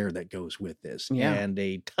of care that goes with this and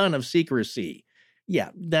a ton of secrecy.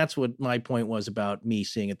 Yeah, that's what my point was about me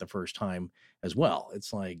seeing it the first time as well.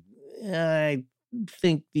 It's like, I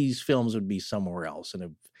think these films would be somewhere else.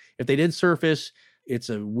 And if they did surface, it's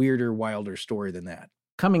a weirder, wilder story than that.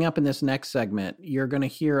 Coming up in this next segment, you're going to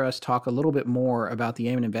hear us talk a little bit more about the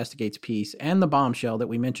Eamon Investigates piece and the bombshell that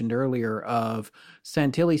we mentioned earlier of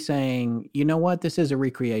Santilli saying, you know what, this is a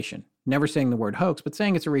recreation. Never saying the word hoax, but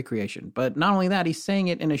saying it's a recreation. But not only that, he's saying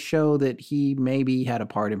it in a show that he maybe had a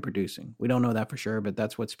part in producing. We don't know that for sure, but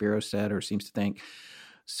that's what Spiros said or seems to think.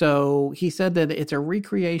 So he said that it's a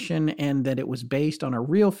recreation and that it was based on a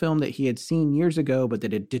real film that he had seen years ago, but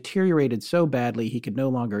that it deteriorated so badly he could no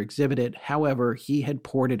longer exhibit it. However, he had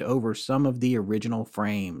ported over some of the original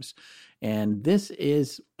frames. And this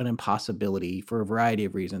is an impossibility for a variety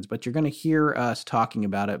of reasons, but you're going to hear us talking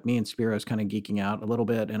about it. Me and Spiros kind of geeking out a little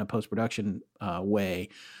bit in a post-production way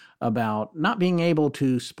about not being able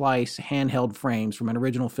to splice handheld frames from an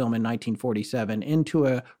original film in 1947 into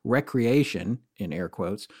a recreation, in air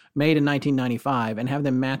quotes, made in 1995 and have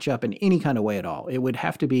them match up in any kind of way at all. It would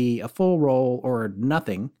have to be a full roll or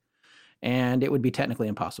nothing, and it would be technically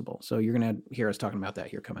impossible. So you're going to hear us talking about that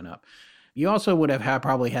here coming up. You also would have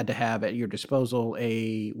probably had to have at your disposal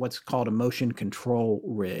what's called a motion control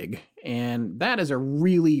rig, and that is a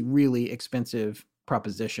really, really expensive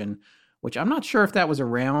proposition, which I'm not sure if that was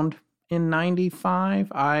around in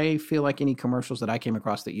 95. I feel like any commercials that I came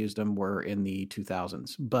across that used them were in the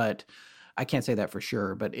 2000s, but I can't say that for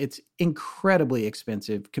sure. But it's incredibly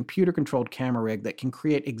expensive computer-controlled camera rig that can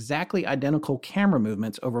create exactly identical camera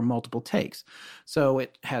movements over multiple takes. So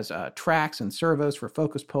it has tracks and servos for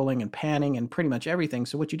focus pulling and panning and pretty much everything.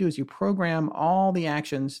 So what you do is you program all the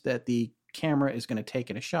actions that the camera is going to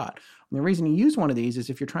take in a shot. And the reason you use one of these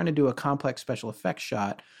is if you're trying to do a complex special effects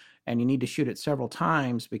shot, and you need to shoot it several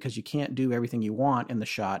times because you can't do everything you want in the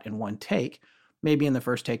shot in one take. Maybe in the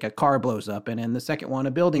first take, a car blows up, and in the second one,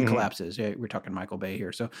 a building collapses. We're talking Michael Bay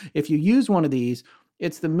here. So if you use one of these,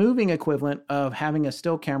 it's the moving equivalent of having a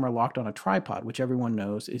still camera locked on a tripod, which everyone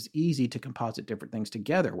knows is easy to composite different things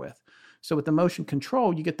together with. So with the motion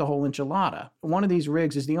control, you get the whole enchilada. One of these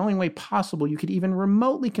rigs is the only way possible you could even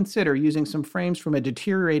remotely consider using some frames from a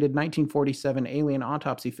deteriorated 1947 Alien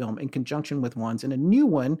Autopsy film in conjunction with ones in a new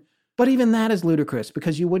one. But even that is ludicrous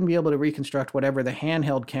because you wouldn't be able to reconstruct whatever the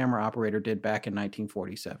handheld camera operator did back in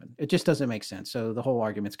 1947. It just doesn't make sense. So the whole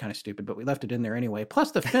argument's kind of stupid, but we left it in there anyway.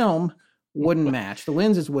 Plus the film wouldn't match. The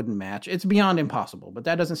lenses wouldn't match. It's beyond impossible, but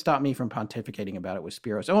that doesn't stop me from pontificating about it with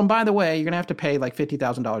Spiros. Oh, and by the way, you're going to have to pay like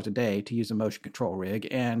 $50,000 a day to use a motion control rig,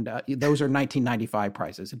 and those are 1995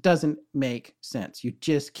 prices. It doesn't make sense. You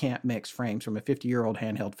just can't mix frames from a 50-year-old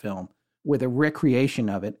handheld film with a recreation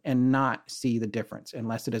of it and not see the difference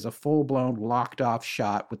unless it is a full-blown locked-off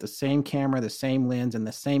shot with the same camera, the same lens, in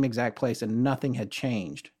the same exact place, and nothing had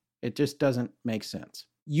changed. It just doesn't make sense.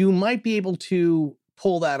 You might be able to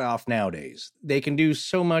pull that off nowadays. They can do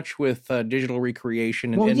so much with digital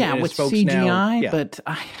recreation. With CGI, now, but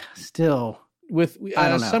I still... With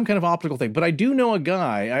some kind of optical thing. But I do know a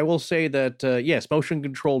guy, I will say that, yes, motion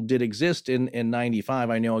control did exist in 95.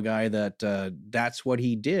 I know a guy that that's what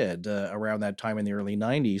he did around that time in the early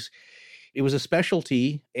 90s. It was a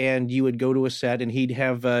specialty, and you would go to a set, and he'd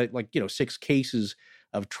have 6 cases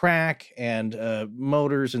of track and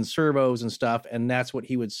motors and servos and stuff, and that's what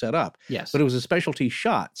he would set up. Yes. But it was a specialty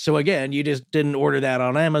shot. So again, you just didn't order that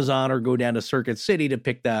on Amazon or go down to Circuit City to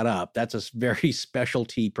pick that up. That's a very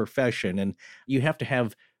specialty profession, and you have to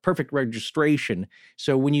have perfect registration.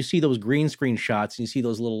 So when you see those green screen shots, and you see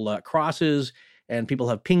those little crosses, and people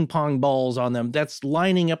have ping pong balls on them, that's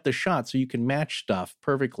lining up the shot so you can match stuff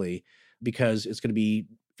perfectly because it's going to be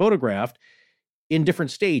photographed in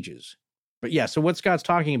different stages. But yeah, so what Scott's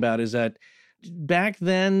talking about is that back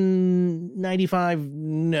then, 95,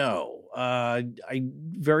 no. I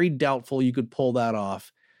very doubtful you could pull that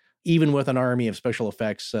off, even with an army of special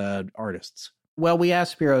effects artists. Well, we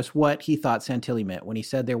asked Spiros what he thought Santilli meant when he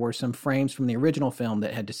said there were some frames from the original film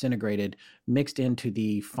that had disintegrated mixed into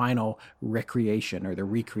the final recreation or the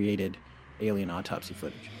recreated Alien Autopsy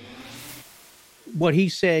footage. What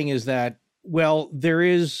he's saying is that, well, there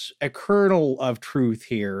is a kernel of truth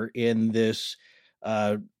here in this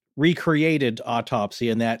recreated Autopsy,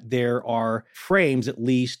 and that there are frames, at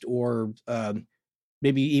least, or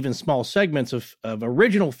maybe even small segments of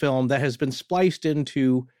original film that has been spliced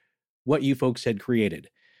into what you folks had created.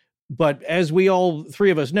 But as we all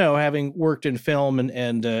three of us know, having worked in film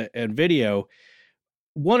and video,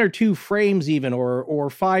 1 or 2 frames even, or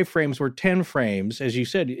 5 frames or 10 frames, as you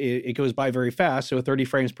said, it goes by very fast. So 30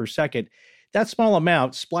 frames per second, that small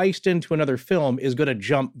amount spliced into another film is going to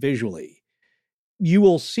jump visually. You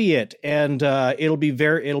will see it, and it'll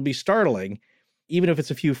be startling, even if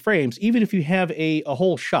it's a few frames, even if you have a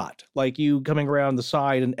whole shot, like you coming around the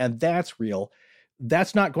side and that's real,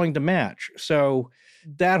 that's not going to match. So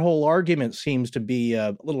that whole argument seems to be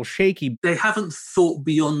a little shaky. They haven't thought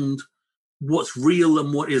beyond what's real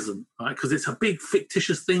and what isn't, right? Because it's a big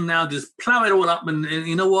fictitious thing now. Just plow it all up and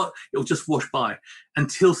you know what? It'll just wash by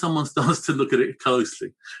until someone starts to look at it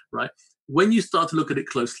closely, right? When you start to look at it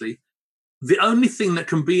closely, the only thing that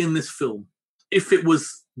can be in this film, if it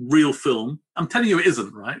was real film, I'm telling you it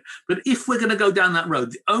isn't, right? But if we're going to go down that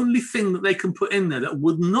road, the only thing that they can put in there that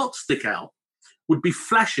would not stick out would be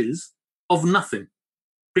flashes of nothing.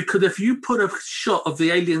 Because if you put a shot of the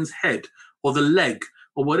alien's head or the leg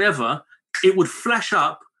or whatever, it would flash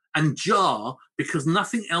up and jar because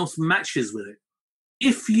nothing else matches with it.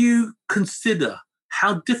 If you consider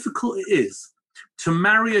how difficult it is to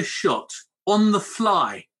marry a shot on the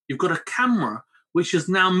fly, you've got a camera which is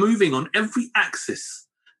now moving on every axis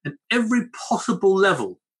and every possible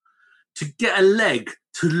level to get a leg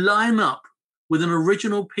to line up with an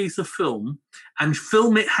original piece of film and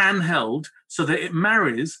film it handheld so that it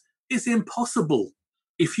marries is impossible.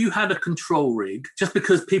 If you had a control rig, just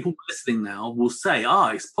because people listening now will say,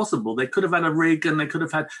 it's possible. They could have had a rig and they could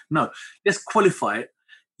have had... No, let's qualify it.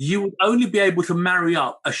 You would only be able to marry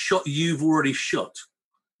up a shot you've already shot,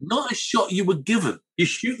 not a shot you were given. You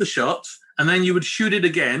shoot the shot and then you would shoot it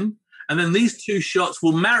again. And then these 2 shots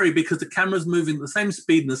will marry because the camera's moving at the same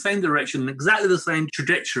speed in the same direction, exactly the same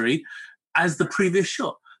trajectory as the previous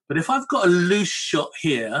shot. But if I've got a loose shot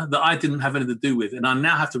here that I didn't have anything to do with and I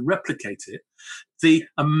now have to replicate it, the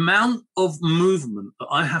amount of movement that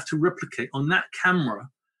I have to replicate on that camera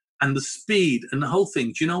and the speed and the whole thing,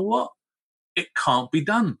 do you know what? It can't be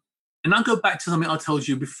done. And I'll go back to something I told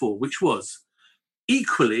you before, which was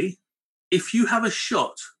equally, if you have a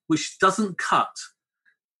shot which doesn't cut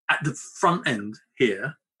at the front end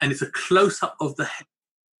here, and it's a close-up of the head,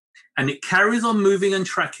 and it carries on moving and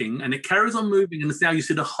tracking, and it carries on moving, and now you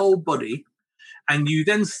see the whole body, and you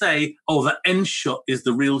then say, the end shot is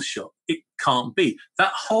the real shot. It can't be.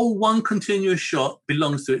 That whole one continuous shot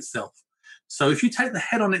belongs to itself. So if you take the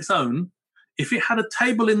head on its own, if it had a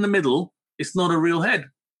table in the middle, it's not a real head.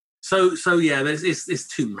 So yeah, it's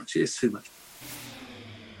too much. It's too much.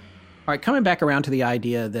 All right, coming back around to the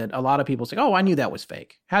idea that a lot of people say, I knew that was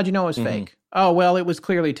fake. How'd you know it was fake? Oh, well, it was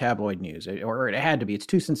clearly tabloid news, or it had to be. It's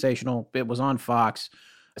too sensational. It was on Fox.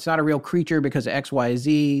 It's not a real creature because of X, Y,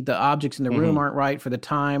 Z. The objects in the room aren't right for the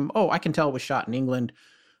time. I can tell it was shot in England.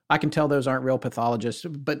 I can tell those aren't real pathologists.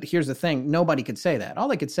 But here's the thing. Nobody could say that. All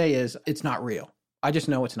they could say is, it's not real. I just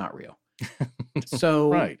know it's not real.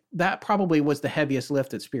 So that probably was the heaviest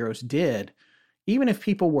lift that Spiros did. Even if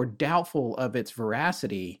people were doubtful of its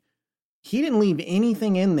veracity, he didn't leave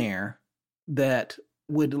anything in there that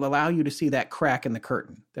would allow you to see that crack in the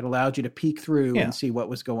curtain, that allowed you to peek through and see what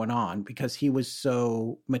was going on, because he was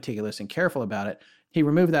so meticulous and careful about it. He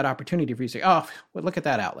removed that opportunity for you to say, well, look at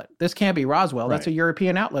that outlet. This can't be Roswell. That's a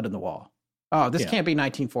European outlet in the wall. This can't be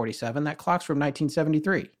 1947. That clock's from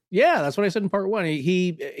 1973. Yeah, that's what I said in part 1.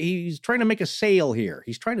 He's trying to make a sale here.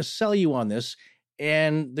 He's trying to sell you on this.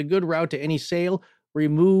 And the good route to any sale,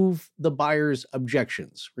 remove the buyer's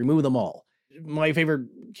objections. Remove them all. My favorite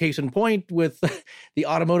case in point with the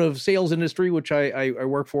automotive sales industry, which I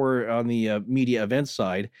work for on the media events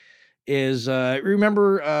side, is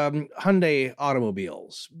remember Hyundai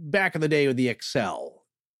automobiles back in the day with the Excel.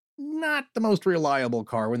 Not the most reliable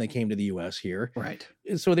car when they came to the U.S. here. Right.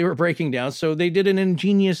 So they were breaking down. So they did an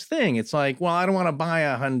ingenious thing. It's like, well, I don't want to buy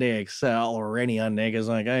a Hyundai Excel or any Hyundai because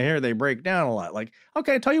I hear they break down a lot. Like,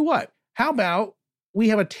 okay, tell you what, how about we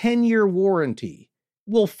have a 10-year warranty?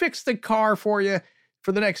 We'll fix the car for you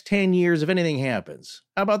for the next 10 years if anything happens.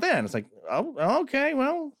 How about that? It's like, okay,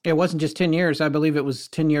 well. It wasn't just 10 years. I believe it was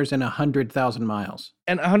 10 years and 100,000 miles.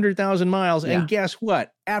 And 100,000 miles. Yeah. And guess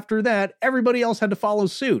what? After that, everybody else had to follow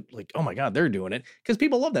suit. Like, oh my God, they're doing it. Because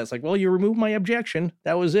people love that. It's like, well, you remove my objection.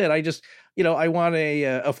 That was it. I just, I want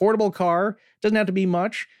a affordable car. Doesn't have to be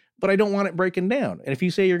much, but I don't want it breaking down. And if you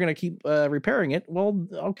say you're going to keep repairing it, well,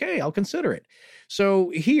 okay, I'll consider it. So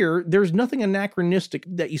here, there's nothing anachronistic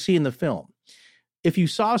that you see in the film. If you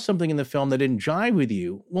saw something in the film that didn't jive with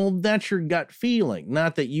you, well, that's your gut feeling,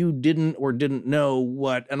 not that you didn't know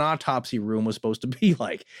what an autopsy room was supposed to be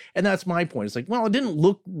like. And that's my point. It's like, well, it didn't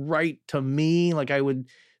look right to me. Like I would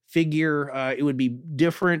figure. It would be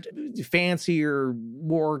different, fancier,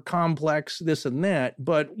 more complex, this and that.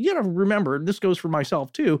 But you got to remember, this goes for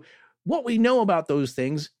myself too, what we know about those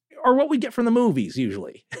things are what we get from the movies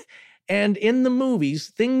usually. And in the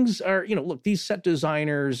movies, things are, look, these set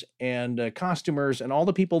designers and costumers and all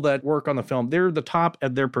the people that work on the film, they're the top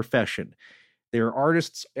at their profession. They're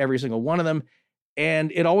artists, every single one of them.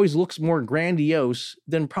 And it always looks more grandiose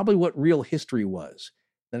than probably what real history was.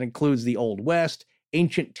 That includes the Old West,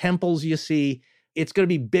 ancient temples you see. It's going to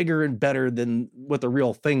be bigger and better than what the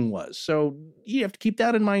real thing was. So you have to keep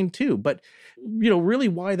that in mind too. But, really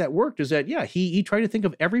why that worked is that, he tried to think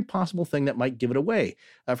of every possible thing that might give it away.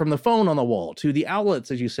 From the phone on the wall to the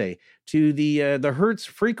outlets, as you say, to the hertz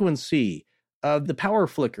frequency, the power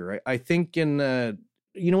flicker. I think on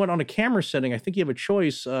a camera setting, I think you have a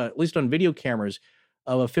choice, at least on video cameras,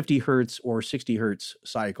 of a 50 hertz or 60 hertz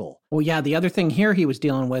cycle. Well, yeah, the other thing here he was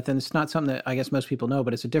dealing with, and it's not something that I guess most people know,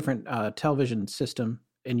 but it's a different television system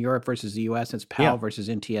in Europe versus the US. It's PAL versus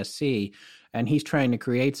NTSC. And he's trying to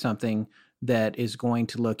create something that is going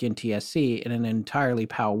to look NTSC in an entirely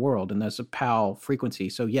PAL world. And that's a PAL frequency.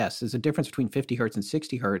 So yes, there's a difference between 50 hertz and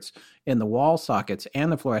 60 hertz in the wall sockets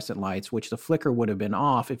and the fluorescent lights, which the flicker would have been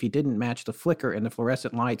off if he didn't match the flicker and the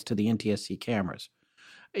fluorescent lights to the NTSC cameras.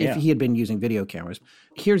 If he had been using video cameras.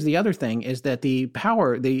 Here's the other thing is that the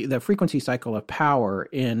power, the frequency cycle of power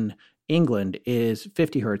in England is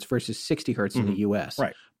 50 hertz versus 60 hertz in the US.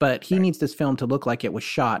 Right. But he needs this film to look like it was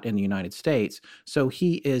shot in the United States. So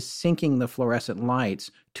he is syncing the fluorescent lights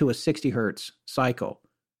to a 60 hertz cycle.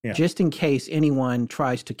 Yeah. Just in case anyone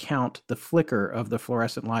tries to count the flicker of the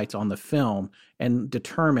fluorescent lights on the film and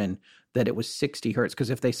determine that it was 60 hertz. Because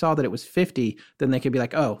if they saw that it was 50, then they could be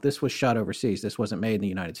like, oh, this was shot overseas. This wasn't made in the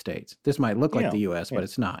United States. This might look like the US, but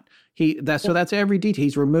it's not. So that's every detail.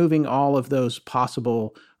 He's removing all of those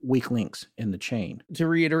possible weak links in the chain. To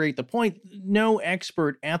reiterate the point, no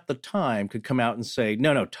expert at the time could come out and say,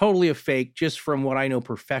 no, totally a fake, just from what I know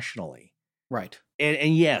professionally. Right.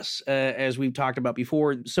 And yes, as we've talked about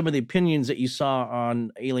before, some of the opinions that you saw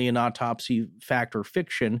on Alien Autopsy, Fact or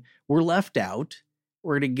Fiction, were left out.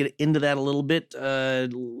 We're going to get into that a little bit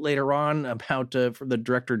later on about from the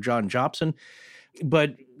director John Jobson.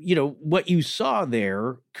 But, what you saw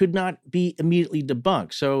there could not be immediately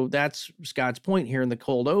debunked. So that's Scott's point here in the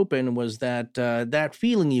cold open was that that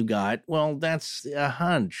feeling you got, well, that's a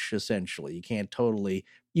hunch, essentially. You can't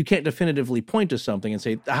definitively point to something and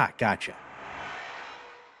say, gotcha.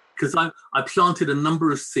 Because I planted a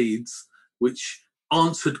number of seeds which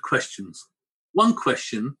answered questions. One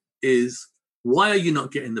question is, why are you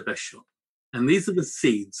not getting the best shot? And these are the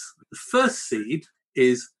seeds. The first seed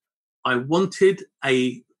is I wanted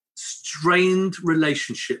a strained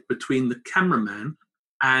relationship between the cameraman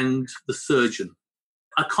and the surgeon.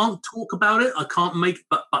 I can't talk about it. I can't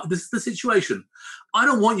but this is the situation. I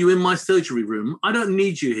don't want you in my surgery room. I don't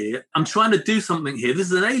need you here. I'm trying to do something here.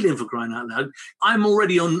 This is an alien, for crying out loud. I'm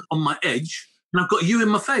already on my edge and I've got you in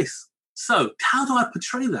my face. So how do I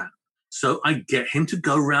portray that? So I get him to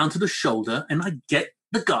go round to the shoulder and I get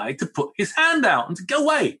the guy to put his hand out and to go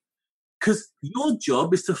away. Because your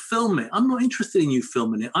job is to film it. I'm not interested in you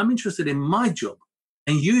filming it. I'm interested in my job.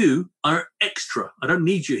 And you are extra. I don't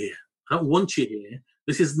need you here. I don't want you here.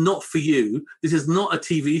 This is not for you. This is not a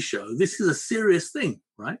TV show. This is a serious thing,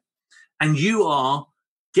 right? And you are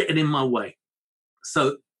getting in my way.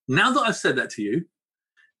 So now that I've said that to you,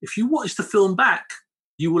 if you watch the film back,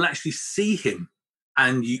 you will actually see him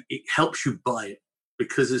and it helps you buy it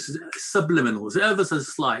because it's subliminal. It's ever so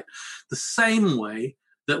slight. The same way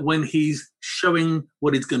that when he's showing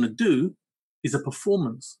what he's going to do is a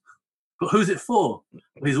performance. But who's it for?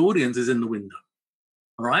 His audience is in the window.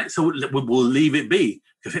 All right, so we'll leave it be.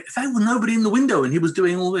 If there were nobody in the window and he was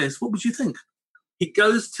doing all this, what would you think? He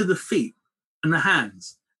goes to the feet and the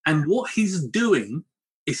hands. And what he's doing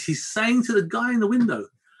is he's saying to the guy in the window,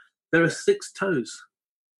 there are 6 toes.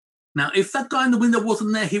 Now, if that guy in the window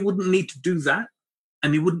wasn't there, he wouldn't need to do that.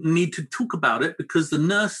 And he wouldn't need to talk about it because the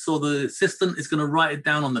nurse or the assistant is going to write it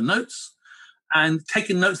down on the notes and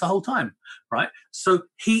taking notes the whole time, right? So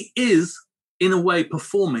he is, in a way,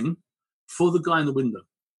 performing for the guy in the window.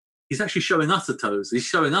 He's actually showing us the toes. He's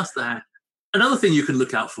showing us the hand. Another thing you can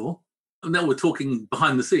look out for, and now we're talking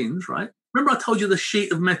behind the scenes, right? Remember I told you the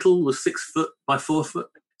sheet of metal was 6 foot by 4 foot?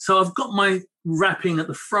 So I've got my wrapping at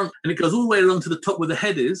the front and it goes all the way along to the top where the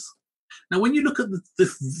head is. Now, when you look at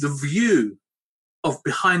the view of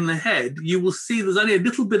behind the head, you will see there's only a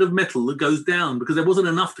little bit of metal that goes down because there wasn't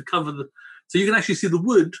enough to cover the... So you can actually see the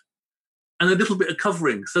wood and a little bit of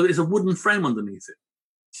covering. So it's a wooden frame underneath it.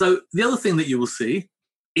 So the other thing that you will see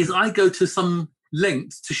is I go to some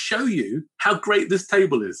lengths to show you how great this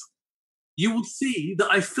table is. You will see that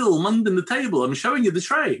I film under the table. I'm showing you the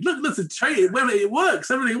tray. Look, the tray. It works.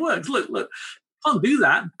 Everything works. Look. Can't do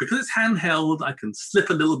that because it's handheld. I can slip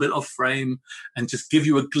a little bit off frame and just give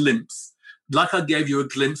you a glimpse. Like I gave you a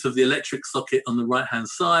glimpse of the electric socket on the right-hand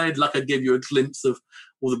side. Like I gave you a glimpse of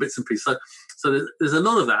all the bits and pieces. So there's a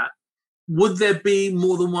lot of that. Would there be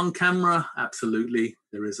more than one camera? Absolutely,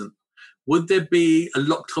 there isn't. Would there be a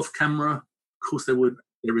locked-off camera? Of course there would.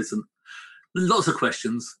 There isn't. Lots of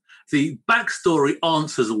questions. The backstory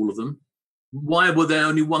answers all of them. Why were there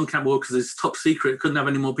only one camera? Well, because it's top secret. Couldn't have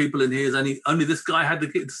any more people in here. Only this guy had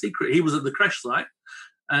the secret. He was at the crash site,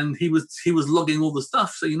 and he was logging all the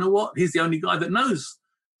stuff. So you know what? He's the only guy that knows.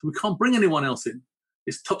 We can't bring anyone else in.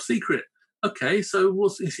 It's top secret. Okay, so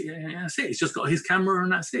that's it. He's just got his camera,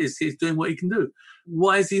 and that's it. He's doing what he can do.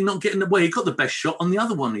 Why is he not getting the way? He got the best shot on the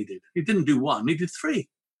other one he did. He didn't do one. He did 3.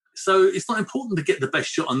 So it's not important to get the best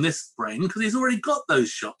shot on this brain because he's already got those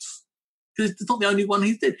shots. Because it's not the only one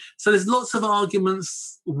he did. So there's lots of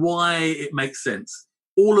arguments why it makes sense.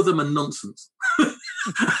 All of them are nonsense.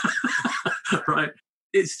 Right?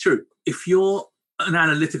 It's true. If you're an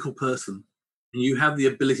analytical person and you have the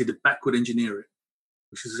ability to backward engineer it,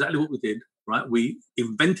 which is exactly what we did, right? We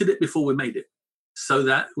invented it before we made it so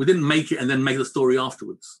that we didn't make it and then make the story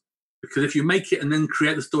afterwards. Because if you make it and then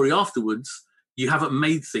create the story afterwards, you haven't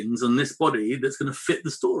made things on this body that's going to fit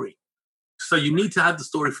the story. So you need to have the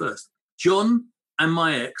story first. John and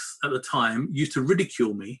my ex at the time used to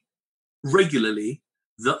ridicule me regularly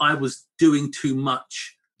that I was doing too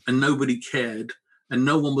much and nobody cared and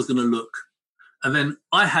no one was going to look. And then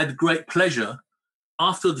I had great pleasure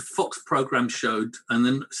after the Fox program showed, and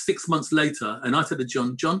then 6 months later, and I said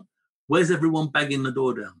to John, where's everyone banging the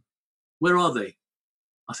door down? Where are they?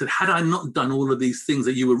 I said, had I not done all of these things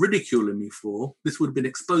that you were ridiculing me for, this would have been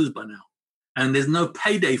exposed by now. And there's no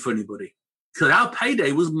payday for anybody. Because our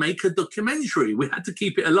payday was make a documentary. We had to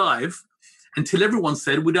keep it alive until everyone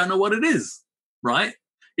said, we don't know what it is, right?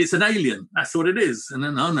 It's an alien. That's what it is. And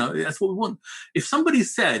then, oh, no, that's what we want. If somebody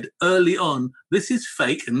said early on, this is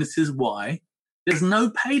fake and this is why, there's no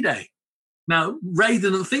payday. Now, Ray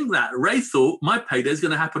didn't think that. Ray thought my payday is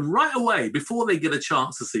going to happen right away before they get a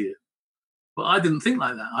chance to see it. But I didn't think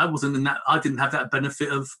like that. I wasn't in that. I didn't have that benefit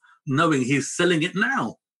of knowing he's selling it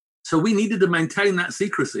now. So we needed to maintain that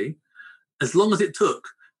secrecy as long as it took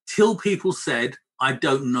till people said, I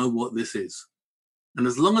don't know what this is. And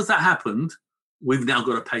as long as that happened, we've now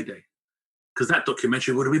got a payday. Because that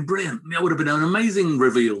documentary would have been brilliant. That would have been an amazing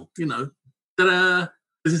reveal, you know. Ta-da!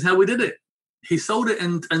 This is how we did it. He sold it,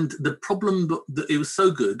 and the problem that it was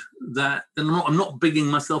so good that, and I'm not bigging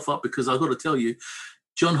myself up because I've got to tell you,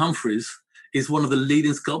 John Humphreys is one of the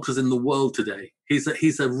leading sculptors in the world today.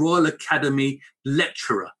 He's a Royal Academy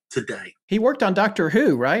lecturer today. He worked on Doctor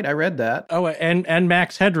Who, right? I read that. Oh, and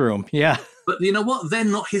Max Headroom, yeah. But you know what? They're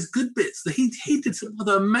not his good bits. He did some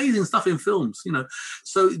other amazing stuff in films, you know.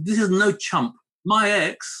 So this is no chump. My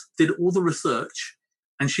ex did all the research,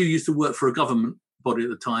 and she used to work for a government body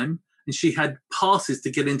at the time. And she had passes to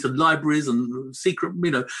get into libraries and secret, you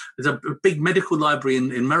know, there's a big medical library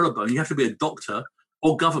in Marylebone. You have to be a doctor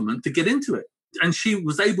or government to get into it. And she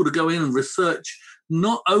was able to go in and research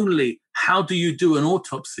not only how do you do an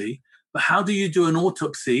autopsy, but how do you do an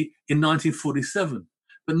autopsy in 1947?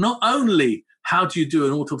 But not only how do you do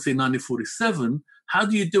an autopsy in 1947, how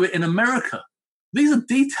do you do it in America? These are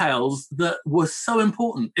details that were so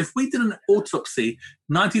important. If we did an autopsy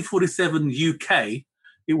 1947 UK,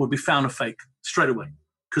 it would be found a fake straight away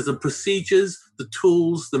because the procedures, the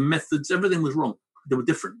tools, the methods, everything was wrong. They were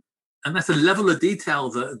different. And that's a level of detail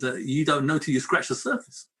that you don't know till you scratch the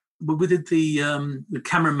surface. But we did the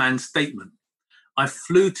cameraman statement. I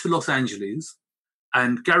flew to Los Angeles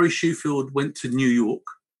and Gary Shewfield went to New York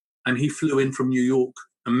and he flew in from New York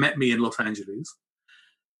and met me in Los Angeles.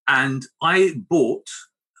 And I bought,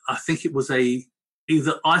 I think it was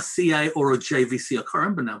either ICA or a JVC, I can't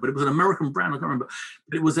remember now, but it was an American brand, I can't remember.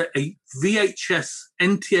 But it was a VHS,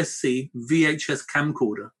 NTSC VHS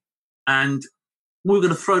camcorder, and we were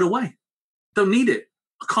going to throw it away. Don't need it.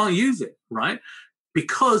 I can't use it, right?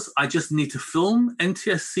 Because I just need to film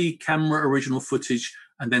NTSC camera original footage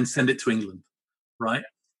and then send it to England, right?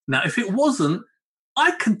 Now, if it wasn't,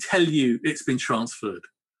 I can tell you it's been transferred.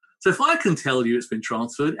 So if I can tell you it's been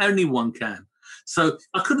transferred, anyone can. So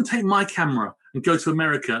I couldn't take my camera and go to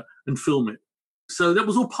America and film it. So that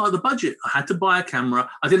was all part of the budget. I had to buy a camera.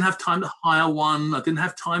 I didn't have time to hire one. I didn't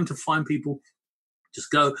have time to find people. Just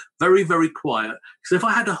go very, very quiet. So if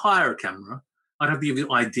I had to hire a camera, I'd have to give you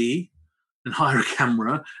ID and hire a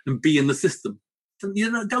camera and be in the system.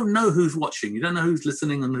 don't know who's watching. You don't know who's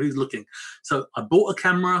listening and who's looking. So I bought a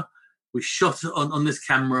camera. We shot it on this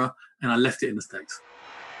camera, and I left it in the States.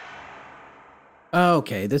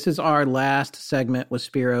 Okay, this is our last segment with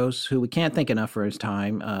Spiros, who we can't thank enough for his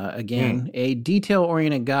time. Again, a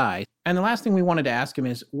detail-oriented guy. And the last thing we wanted to ask him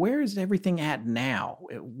is, where is everything at now?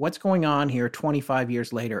 What's going on here 25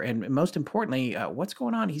 years later? And most importantly, what's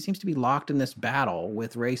going on? He seems to be locked in this battle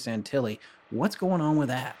with Ray Santilli. What's going on with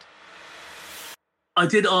that? I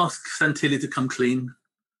did ask Santilli to come clean.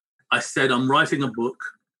 I said, I'm writing a book,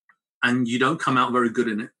 and you don't come out very good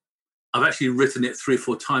in it. I've actually written it 3 or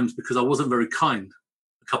 4 times because I wasn't very kind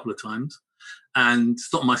a couple of times, and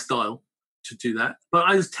it's not my style to do that. But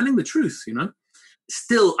I was telling the truth,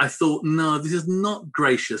 Still, I thought, no, this is not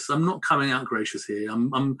gracious. I'm not coming out gracious here.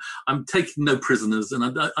 I'm taking no prisoners,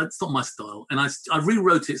 and it's not my style. And I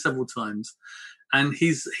rewrote it several times, and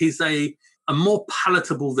he's a more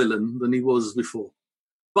palatable villain than he was before.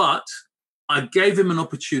 But I gave him an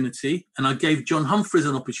opportunity, and I gave John Humphreys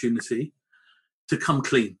an opportunity to come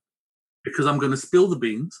clean, because I'm going to spill the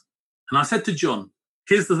beans. And I said to John,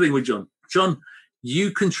 here's the thing with John. John,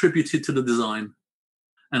 you contributed to the design,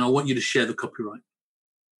 and I want you to share the copyright.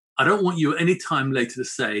 I don't want you any time later to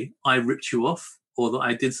say, I ripped you off or that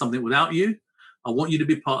I did something without you. I want you to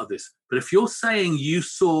be part of this. But if you're saying you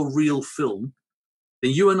saw real film,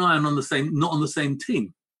 then you and I are not on the same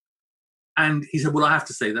team. And he said, well, I have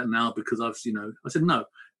to say that now because I said, no,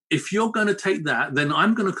 if you're going to take that, then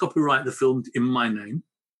I'm going to copyright the film in my name.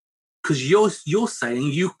 Because you're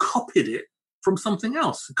saying you copied it from something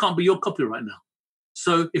else. It can't be your copyright now.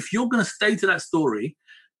 So if you're going to stay to that story,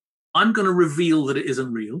 I'm going to reveal that it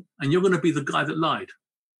isn't real, and you're going to be the guy that lied.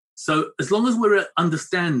 So as long as we're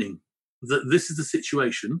understanding that this is the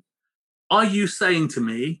situation, are you saying to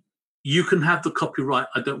me, you can have the copyright,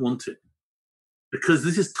 I don't want it? Because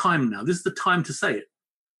this is time now. This is the time to say it,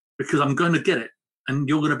 because I'm going to get it, and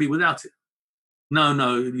you're going to be without it.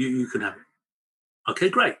 No, you can have it. Okay,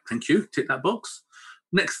 great. Thank you. Tick that box.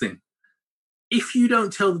 Next thing. If you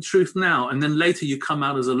don't tell the truth now and then later you come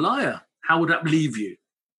out as a liar, how would that leave you?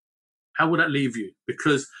 How would that leave you?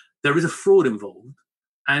 Because there is a fraud involved,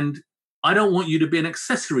 and I don't want you to be an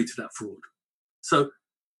accessory to that fraud. So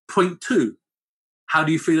point 2, how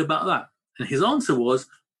do you feel about that? And his answer was,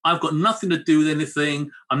 I've got nothing to do with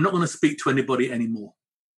anything. I'm not going to speak to anybody anymore.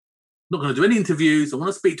 I'm not going to do any interviews. I want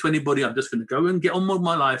to speak to anybody. I'm just going to go and get on with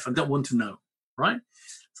my life. I don't want to know. Right?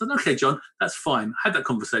 So, okay, John, that's fine. I had that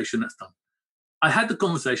conversation. That's done. I had the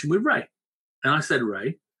conversation with Ray. And I said,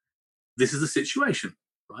 Ray, this is the situation,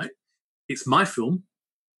 right? It's my film.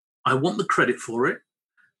 I want the credit for it.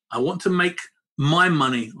 I want to make my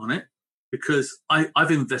money on it because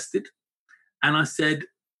I've invested. And I said,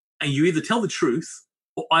 and you either tell the truth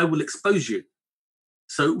or I will expose you.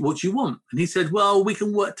 So what do you want? And he said, well, we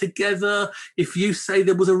can work together. If you say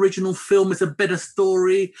there was original film, it's a better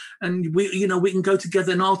story. And we can go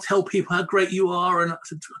together and I'll tell people how great you are. And I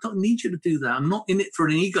said, I don't need you to do that. I'm not in it for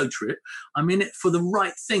an ego trip. I'm in it for the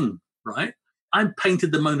right thing, right? I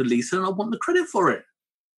painted the Mona Lisa and I want the credit for it.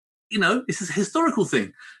 This is a historical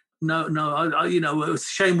thing. No, it's a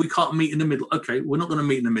shame we can't meet in the middle. Okay, we're not going to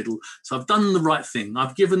meet in the middle. So I've done the right thing.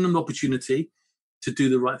 I've given them the opportunity to do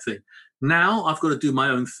the right thing. Now I've got to do my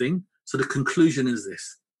own thing. So the conclusion is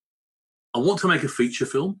this. I want to make a feature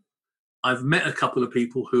film. I've met a couple of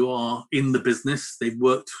people who are in the business. They've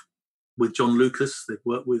worked with John Lucas. They've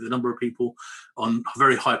worked with a number of people on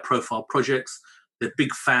very high profile projects. They're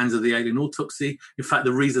big fans of the Alien Autopsy. In fact,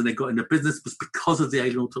 the reason they got into business was because of the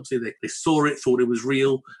Alien Autopsy. They saw it, thought it was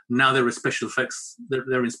real. Now they're in special effects.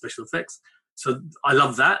 They're in special effects. So I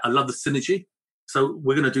love that. I love the synergy. So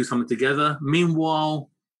we're going to do something together.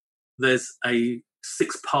 Meanwhile, there's a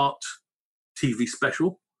 6-part TV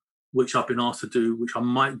special, which I've been asked to do, which I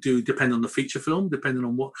might do depending on the feature film, depending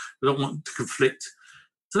on what I don't want to conflict.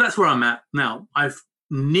 So that's where I'm at. Now, I've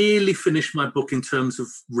nearly finished my book in terms of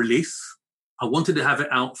release. I wanted to have it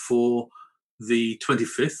out for the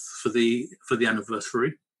 25th, for the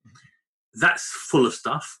anniversary. That's full of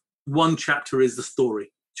stuff. One chapter is the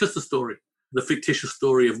story, just the story, the fictitious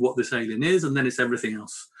story of what this alien is, and then it's everything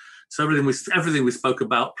else. So everything we spoke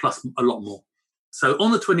about, plus a lot more. So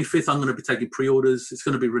on the 25th, I'm going to be taking pre-orders. It's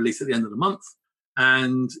going to be released at the end of the month.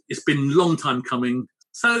 And it's been a long time coming.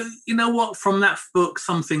 So you know what? From that book,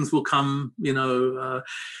 some things will come.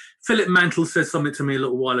 Philip Mantle said something to me a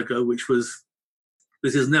little while ago, which was,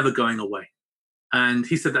 this is never going away. And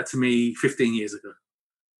he said that to me 15 years ago.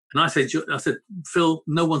 And I said, Phil,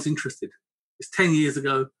 no one's interested. It's 10 years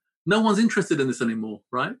ago. No one's interested in this anymore,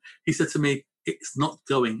 right? He said to me, it's not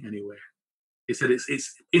going anywhere. He said,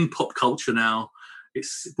 it's in pop culture now.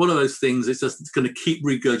 It's one of those things. It's going to keep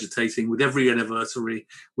regurgitating with every anniversary,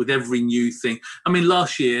 with every new thing. I mean,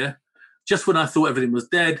 last year, just when I thought everything was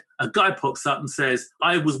dead, a guy pops up and says,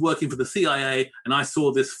 I was working for the CIA and I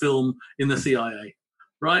saw this film in the CIA,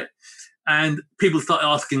 right? And people start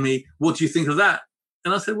asking me, what do you think of that?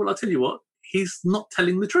 And I said, well, I'll tell you what, he's not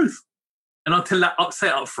telling the truth. And I'll say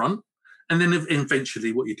it up front. And then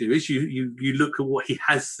eventually what you do is you look at what he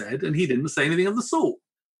has said, and he didn't say anything of the sort.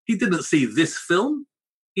 He didn't see this film.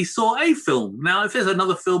 He saw a film. Now, if there's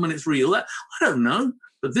another film and it's real, I don't know.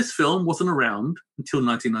 But this film wasn't around until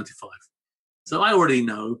 1995. So I already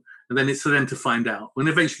know, and then it's for them to find out. And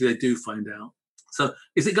eventually they do find out. So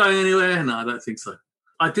is it going anywhere? No, I don't think so.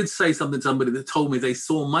 I did say something to somebody that told me they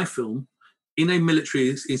saw my film in a military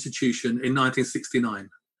institution in 1969.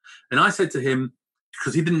 And I said to him,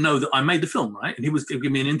 because he didn't know that I made the film, right? And he was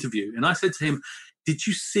giving me an interview. And I said to him, did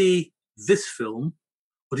you see this film?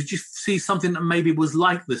 Or did you see something that maybe was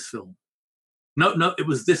like this film? No, it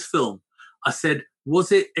was this film. I said, was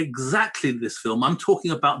it exactly this film? I'm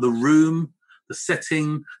talking about the room, the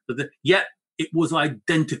setting. Yeah, it was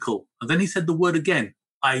identical. And then he said the word again,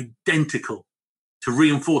 identical, to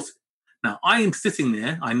reinforce it. Now, I am sitting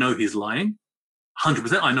there. I know he's lying.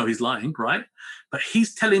 100% I know he's lying, right? But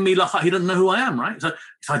he's telling me like he doesn't know who I am, right? So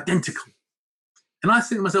it's identical. And I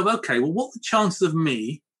think to myself, okay, well, what are the chances of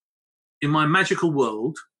me in my magical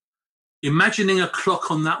world imagining a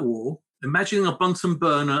clock on that wall, imagining a Bunsen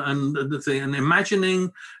burner and the thing, and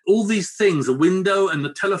imagining all these things, a window and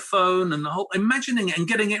the telephone and the whole, imagining it and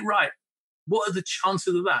getting it right. What are the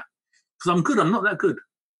chances of that? Because I'm good. I'm not that good.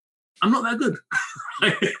 I'm not that good.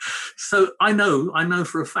 So I know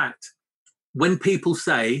for a fact, when people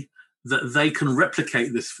say that they can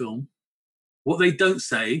replicate this film, what they don't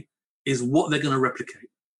say is what they're going to replicate.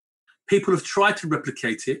 People have tried to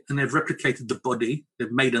replicate it, and they've replicated the body.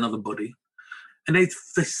 They've made another body. And they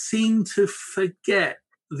seem to forget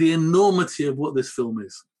the enormity of what this film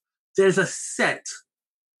is. There's a set.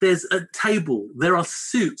 There's a table. There are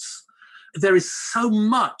suits. There is so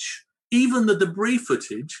much. Even the debris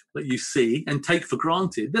footage that you see and take for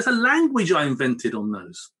granted, there's a language I invented on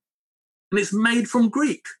those. And it's made from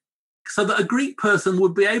Greek. So that a Greek person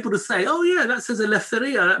would be able to say, oh, yeah, that says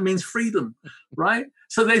eleftheria, that means freedom, right?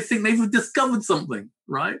 So they think they've discovered something,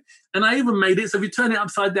 right? And I even made it, so if you turn it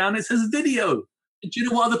upside down, it says video. Do you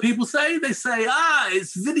know what other people say? They say,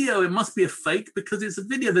 it's video. It must be a fake because it's a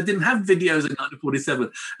video. They didn't have videos in 1947.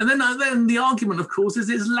 And then the argument, of course, is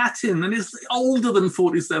it's Latin and it's older than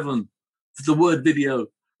 47, the word video,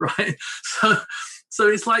 right? So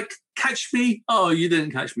it's like, catch me. Oh, you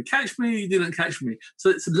didn't catch me. Catch me. You didn't catch me. So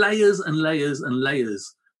it's layers and layers and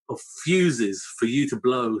layers of fuses for you to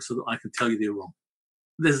blow so that I can tell you they're wrong.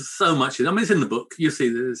 There's so much. I mean, it's in the book. You see,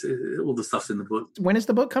 all the stuff's in the book. When is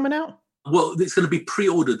the book coming out? Well, it's going to be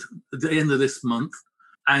pre-ordered at the end of this month.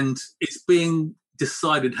 And it's being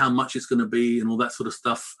decided how much it's going to be and all that sort of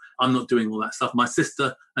stuff. I'm not doing all that stuff. My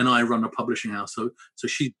sister and I run a publishing house. So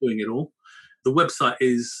she's doing it all. The website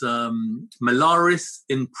is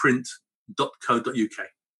melarisinprint.co.uk.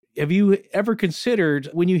 Have you ever considered,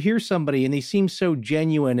 when you hear somebody and they seem so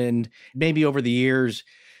genuine, and maybe over the years,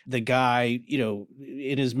 the guy,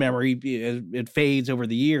 in his memory, it fades over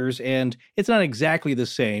the years and it's not exactly the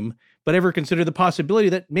same, but ever consider the possibility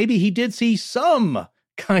that maybe he did see some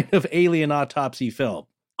kind of alien autopsy film?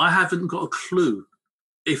 I haven't got a clue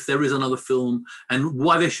if there is another film and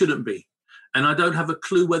why there shouldn't be. And I don't have a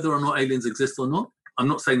clue whether or not aliens exist or not. I'm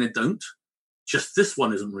not saying they don't. Just this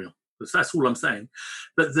one isn't real. That's all I'm saying.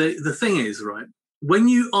 But the thing is, right, when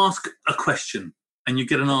you ask a question and you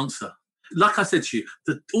get an answer, like I said to you,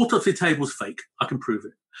 the autopsy table's fake. I can prove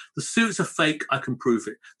it. The suits are fake. I can prove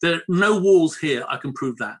it. There are no walls here. I can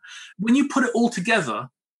prove that. When you put it all together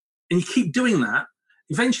and you keep doing that,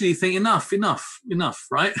 eventually you think, enough,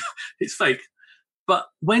 right? It's fake. But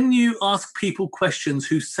when you ask people questions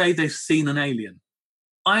who say they've seen an alien,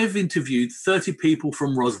 I've interviewed 30 people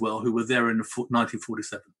from Roswell who were there in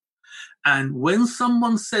 1947. And when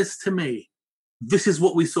someone says to me, this is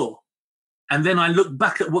what we saw, and then I look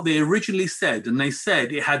back at what they originally said, and they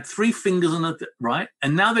said it had 3 fingers on it, right?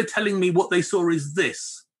 And now they're telling me what they saw is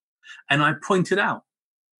this. And I point it out.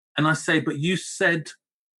 And I say, but you said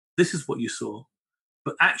this is what you saw.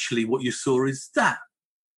 But actually what you saw is that.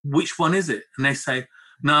 Which one is it? And they say,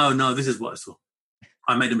 no, this is what I saw.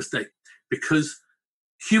 I made a mistake. Because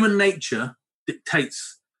human nature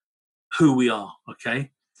dictates who we are,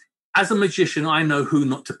 okay? As a magician, I know who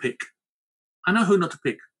not to pick.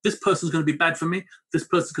 This person's going to be bad for me. This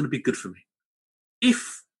person's going to be good for me.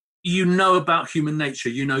 If you know about human nature,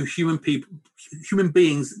 you know human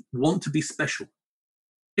beings want to be special.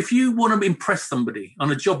 If you want to impress somebody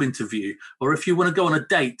on a job interview, or if you want to go on a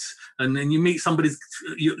date and then you meet somebody's,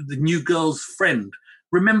 the new girl's friend,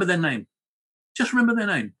 remember their name. Just remember their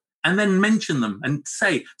name and then mention them and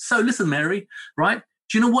say, so listen, Mary, right?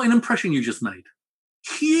 Do you know what an impression you just made?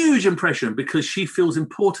 Huge impression, because she feels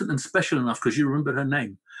important and special enough because you remembered her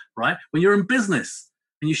name, right? When you're in business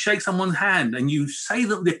and you shake someone's hand and you say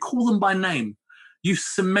that they call them by name, you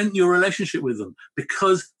cement your relationship with them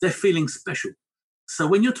because they're feeling special. So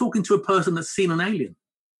when you're talking to a person that's seen an alien,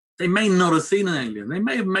 they may not have seen an alien. They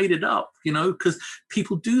may have made it up, because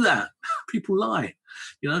people do that. People lie,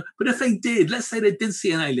 But if they did, let's say they did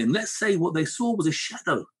see an alien. Let's say what they saw was a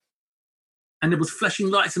shadow and there was flashing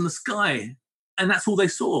lights in the sky and that's all they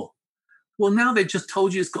saw. Well, now they've just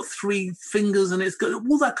told you it's got 3 fingers and it's got,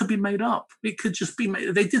 well, that could be made up. It could just be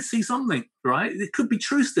made. They did see something, right? It could be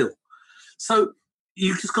true still. So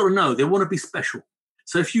you just got to know they want to be special.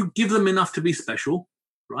 So if you give them enough to be special,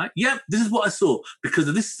 right? Yeah, this is what I saw.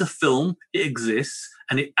 Because this is a film, it exists,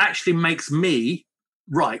 and it actually makes me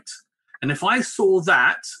right. And if I saw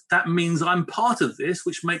that, that means I'm part of this,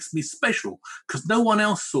 which makes me special, because no one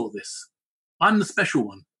else saw this. I'm the special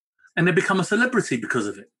one. And they become a celebrity because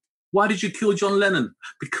of it. Why did you kill John Lennon?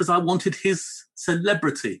 Because I wanted his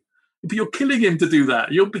celebrity. But you're killing him to do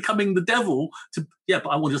that. You're becoming the devil to, but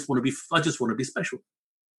I just want to be special.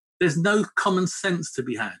 There's no common sense to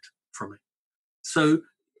be had from it. So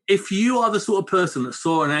if you are the sort of person that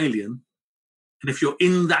saw an alien, and if you're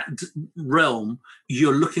in that realm,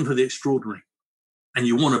 you're looking for the extraordinary and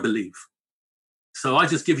you want to believe. So I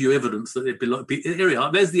just give you evidence that here we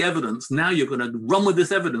are, there's the evidence. Now you're going to run with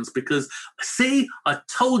this evidence because, see, I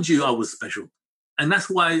told you I was special. And that's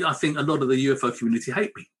why I think a lot of the UFO community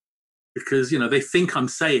hate me. Because, they think I'm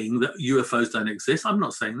saying that UFOs don't exist. I'm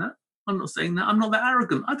not saying that. I'm not that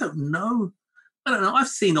arrogant. I don't know. I've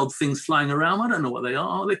seen odd things flying around. I don't know what they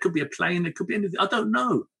are. There could be a plane. There could be anything. I don't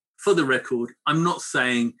know. For the record, I'm not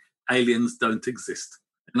saying aliens don't exist.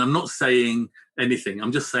 And I'm not saying anything.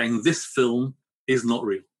 I'm just saying this film is not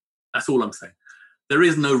real. That's all I'm saying. There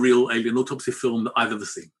is no real alien autopsy film that I've ever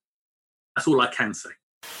seen. That's all I can say.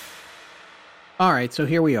 All right, so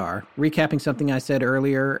here we are, recapping something I said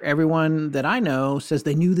earlier. Everyone that I know says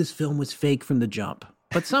they knew this film was fake from the jump.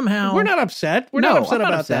 But somehow... We're not upset. We're not upset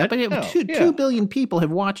about that. But 2 billion people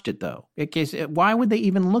have watched it, though. Why would they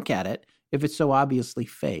even look at it if it's so obviously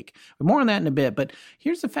fake? But more on that in a bit. But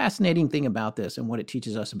here's the fascinating thing about this and what it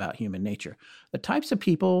teaches us about human nature. The types of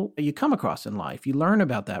people you come across in life, you learn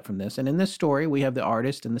about that from this. And in this story, we have the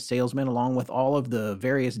artist and the salesman along with all of the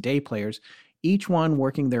various day players, each one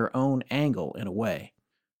working their own angle in a way.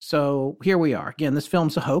 So here we are. Again, this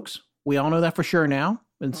film's a hoax. We all know that for sure now.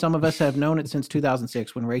 And some of us have known it since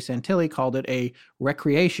 2006 when Ray Santilli called it a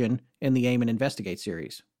recreation in the Aim and Investigate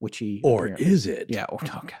series, which he... Or is it? Yeah. Oh,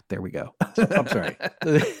 God, there we go. I'm sorry.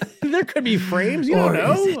 There could be frames. You don't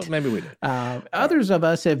know. Maybe we did. Others of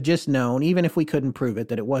us have just known, even if we couldn't prove it,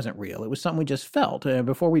 that it wasn't real. It was something we just felt.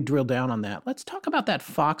 Before we drill down on that, let's talk about that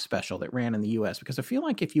Fox special that ran in the U.S. Because I feel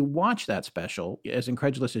like if you watch that special, as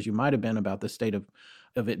incredulous as you might have been about the state of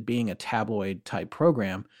it being a tabloid-type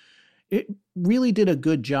program, it really did a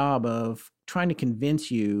good job of trying to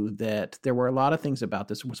convince you that there were a lot of things about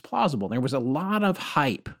this that was plausible. There was a lot of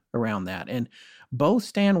hype around that. And both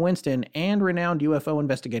Stan Winston and renowned UFO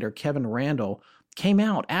investigator Kevin Randle came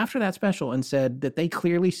out after that special and said that they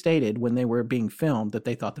clearly stated when they were being filmed that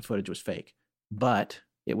they thought the footage was fake, but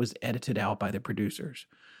it was edited out by the producers.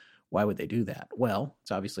 Why would they do that? Well,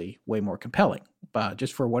 it's obviously way more compelling. But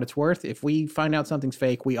just for what it's worth, if we find out something's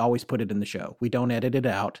fake, we always put it in the show. We don't edit it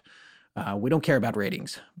out. We don't care about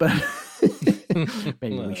ratings, but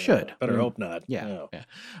maybe we should. Better hope not. Yeah, no. Yeah.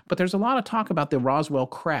 But there's a lot of talk about the Roswell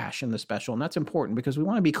crash in the special, and that's important because we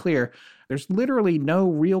want to be clear. There's literally no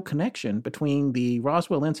real connection between the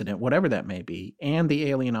Roswell incident, whatever that may be, and the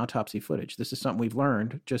alien autopsy footage. This is something we've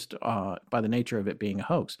learned just by the nature of it being a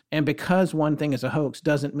hoax. And because one thing is a hoax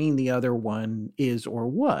doesn't mean the other one is or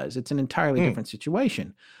was. It's an entirely different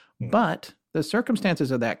situation. But the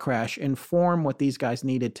circumstances of that crash inform what these guys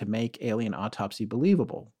needed to make Alien Autopsy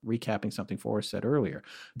believable, recapping something Forrest said earlier.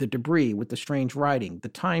 The debris with the strange writing, the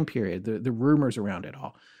time period, the rumors around it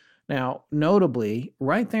all. Now, notably,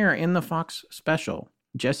 right there in the Fox special,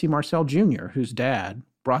 Jesse Marcel Jr., whose dad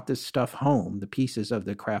brought this stuff home, the pieces of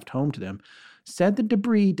the craft home to them, said the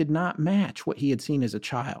debris did not match what he had seen as a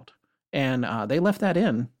child. And they left that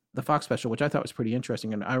in the Fox special, which I thought was pretty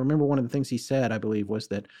interesting. And I remember one of the things he said, I believe, was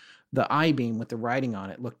that the I-beam with the writing on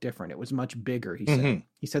it looked different. It was much bigger, he said.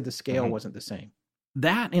 He said the scale wasn't the same.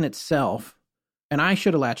 That in itself And I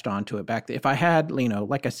should have latched onto it back then. If I had,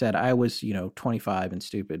 like I said, I was, 25 and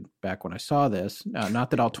stupid back when I saw this.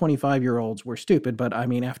 Not that all 25-year-olds were stupid, but I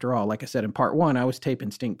mean, after all, like I said, in part 1, I was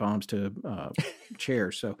taping stink bombs to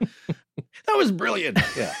chairs. So that was brilliant.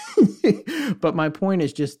 Yeah. But my point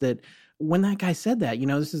is just that when that guy said that,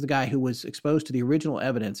 this is the guy who was exposed to the original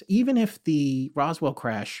evidence, even if the Roswell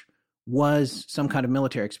crash was some kind of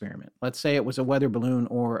military experiment. Let's say it was a weather balloon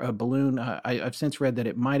or a balloon. I've since read that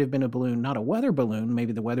it might have been a balloon, not a weather balloon.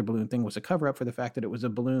 Maybe the weather balloon thing was a cover-up for the fact that it was a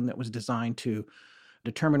balloon that was designed to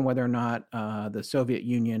determine whether or not the Soviet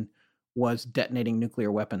Union was detonating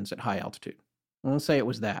nuclear weapons at high altitude. Well, let's say it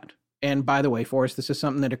was that. And by the way, Forrest, this is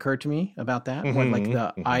something that occurred to me about that, when like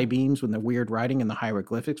the I-beams and the weird writing and the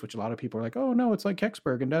hieroglyphics, which a lot of people are like, oh no, it's like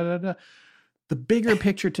Kecksburg and da-da-da. The bigger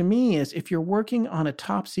picture to me is if you're working on a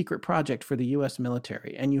top secret project for the U.S.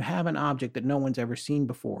 military and you have an object that no one's ever seen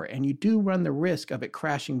before and you do run the risk of it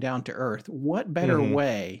crashing down to Earth, what better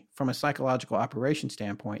way from a psychological operation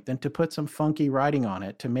standpoint than to put some funky writing on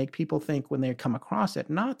it to make people think when they come across it,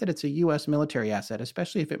 not that it's a U.S. military asset,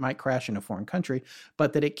 especially if it might crash in a foreign country,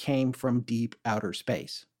 but that it came from deep outer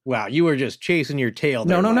space. Wow, you were just chasing your tail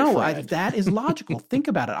there. No. That is logical. Think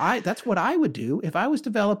about it. That's what I would do if I was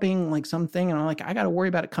developing like something and I'm like, I got to worry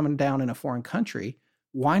about it coming down in a foreign country.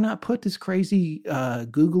 Why not put this crazy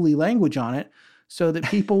googly language on it so that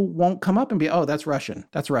people won't come up and be, oh, that's Russian.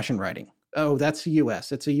 That's Russian writing. Oh, that's U.S.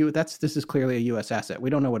 This is clearly a U.S. asset. We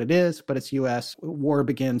don't know what it is, but it's U.S. War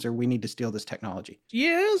begins, or we need to steal this technology.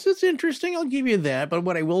 Yes, it's interesting. I'll give you that. But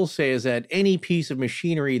what I will say is that any piece of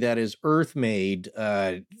machinery that is Earth-made,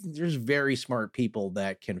 there's very smart people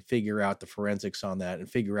that can figure out the forensics on that and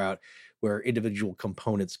figure out where individual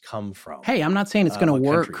components come from. Hey, I'm not saying it's going to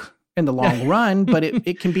work in the long run, but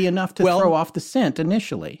it can be enough to throw off the scent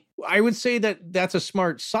initially. I would say that that's a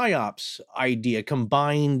smart psyops idea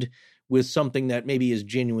combined with something that maybe is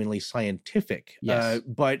genuinely scientific. Yes.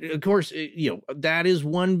 But of course, that is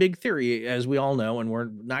one big theory, as we all know, and we're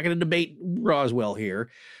not going to debate Roswell here.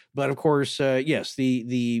 But of course, yes,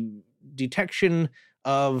 the detection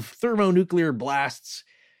of thermonuclear blasts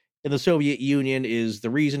in the Soviet Union is the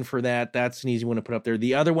reason for that. That's an easy one to put up there.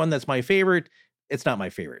 The other one that's my favorite, it's not my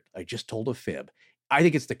favorite. I just told a fib. I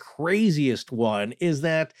think it's the craziest one, is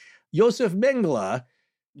that Josef Mengele,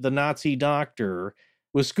 the Nazi doctor,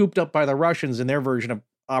 was scooped up by the Russians in their version of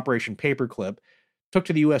Operation Paperclip, took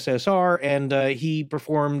to the USSR, and he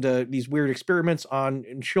performed these weird experiments on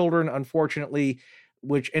children, unfortunately,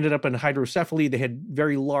 which ended up in hydrocephaly. They had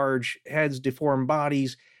very large heads, deformed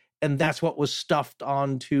bodies, and that's what was stuffed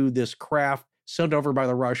onto this craft sent over by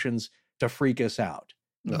the Russians to freak us out.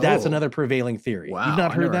 Oh. That's another prevailing theory. Wow, You've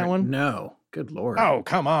not heard that one? No. Good Lord. Oh,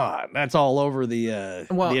 come on. That's all over the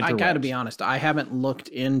Well, the I got to be honest. I haven't looked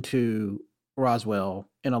into Roswell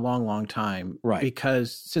in a long, long time. Right.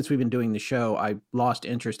 Because since we've been doing the show, I lost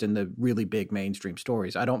interest in the really big mainstream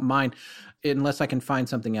stories. I don't mind unless I can find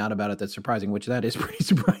something out about it that's surprising, which that is pretty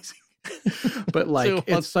surprising. But like, so,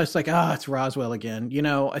 it's just like, it's Roswell again.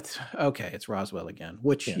 It's okay. It's Roswell again,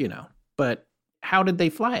 which, but how did they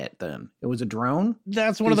fly it then? It was a drone?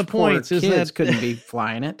 That's one of the points. Is kids couldn't be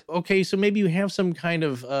flying it. Okay, so maybe you have some kind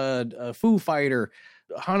of a Foo Fighter,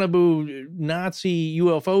 Honeyboo Nazi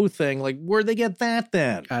UFO thing. Like, where'd they get that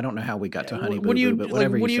then? I don't know how we got to Honeyboo, but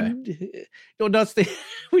whatever you say. That's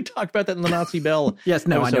we talked about that in the Nazi Bell. Yes,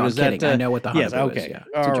 no, episode. I know. I'm kidding. I know what the Honeyboo is. Yeah.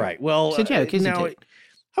 All right. Well, now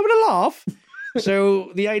having a laugh.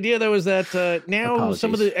 So the idea, though, is that now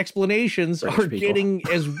some of the explanations British are people. Getting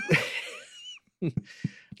as...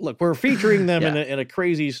 Look, we're featuring them in a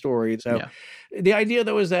crazy story. So the idea,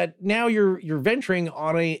 though, is that now you're venturing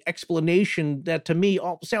on a explanation that to me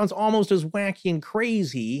sounds almost as wacky and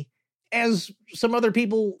crazy as some other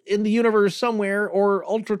people in the universe somewhere, or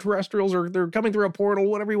ultra-terrestrials, or they're coming through a portal,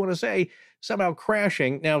 whatever you want to say, somehow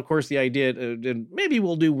crashing. Now, of course, the idea, maybe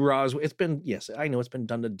we'll do Roswell. I know it's been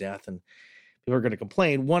done to death and people are going to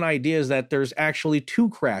complain. One idea is that there's actually 2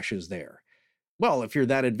 crashes there. Well, if you're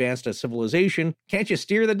that advanced a civilization, can't you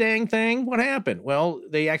steer the dang thing? What happened? Well,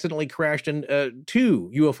 they accidentally crashed 2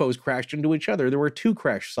 UFOs crashed into each other. There were 2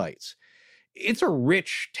 crash sites. It's a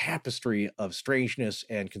rich tapestry of strangeness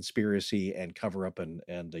and conspiracy and cover-up and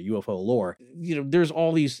UFO lore. There's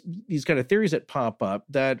all these kind of theories that pop up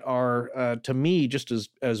that are, to me, just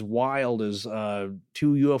as wild as 2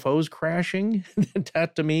 UFOs crashing.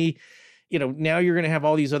 That, to me, now you're going to have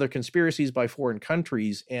all these other conspiracies by foreign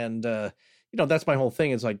countries, and that's my whole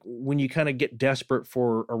thing. It's like when you kind of get desperate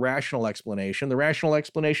for a rational explanation, the rational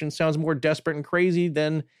explanation sounds more desperate and crazy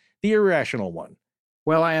than the irrational one.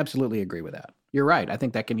 Well, I absolutely agree with that. You're right. I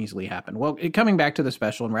think that can easily happen. Well, coming back to the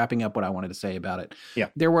special and wrapping up what I wanted to say about it. Yeah.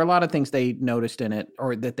 There were a lot of things they noticed in it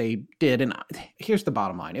or that they did. And here's the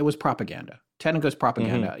bottom line. It was propaganda. Technicolor's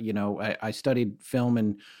propaganda. You know, I studied film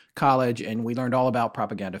in college and we learned all about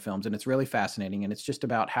propaganda films, and it's really fascinating. And it's just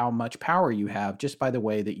about how much power you have just by the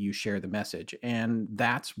way that you share the message. And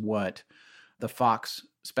that's what the Fox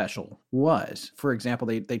special was. For example,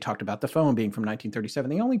 they talked about the phone being from 1937.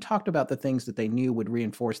 They only talked about the things that they knew would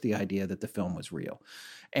reinforce the idea that the film was real.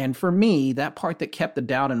 And for me, that part that kept the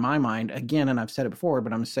doubt in my mind, again, and I've said it before,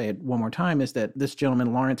 but I'm going to say it one more time, is that this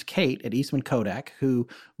gentleman, Lawrence Kate at Eastman Kodak, who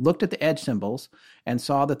looked at the edge symbols and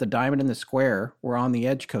saw that the diamond and the square were on the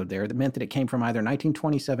edge code there. That meant that it came from either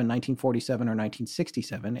 1927, 1947, or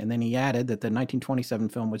 1967. And then he added that the 1927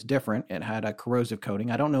 film was different. It had a corrosive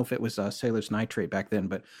coating. I don't know if it was sailor's nitrate back then,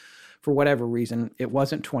 but for whatever reason, it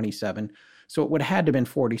wasn't 27. So it would have had to have been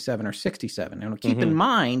 47 or 67. And keep in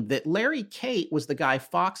mind that Larry Kate was the guy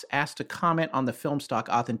Fox asked to comment on the film stock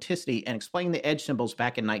authenticity and explain the edge symbols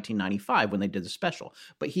back in 1995 when they did the special.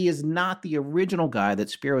 But he is not the original guy that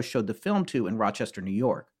Spiro showed the film to in Rochester, New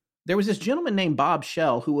York. There was this gentleman named Bob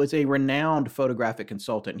Schell who was a renowned photographic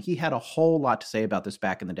consultant, and he had a whole lot to say about this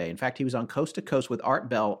back in the day. In fact, he was on Coast to Coast with Art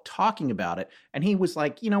Bell talking about it, and he was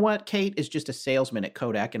like, you know what, Kate is just a salesman at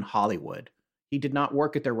Kodak in Hollywood. He did not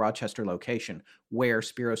work at their Rochester location where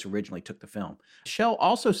Spiros originally took the film. Schell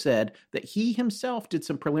also said that he himself did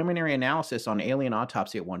some preliminary analysis on Alien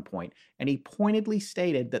Autopsy at one point, and he pointedly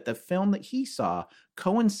stated that the film that he saw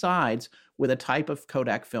coincides with a type of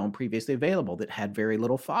Kodak film previously available that had very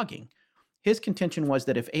little fogging. His contention was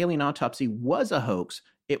that if Alien Autopsy was a hoax,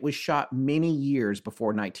 it was shot many years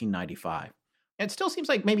before 1995. It still seems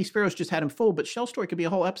like maybe Spiros just had him fooled, but Shell's story could be a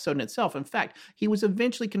whole episode in itself. In fact, he was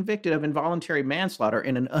eventually convicted of involuntary manslaughter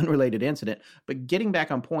in an unrelated incident. But getting back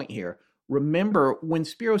on point here, remember when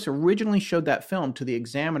Spiros originally showed that film to the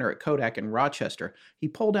examiner at Kodak in Rochester, he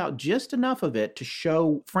pulled out just enough of it to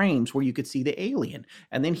show frames where you could see the alien.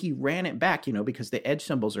 And then he ran it back, you know, because the edge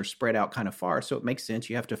symbols are spread out kind of far. So it makes sense.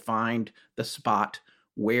 You have to find the spot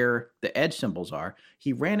where the edge symbols are.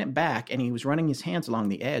 He ran it back and he was running his hands along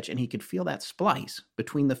the edge and he could feel that splice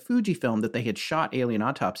between the Fujifilm that they had shot Alien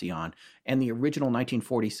Autopsy on and the original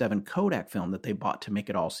 1947 Kodak film that they bought to make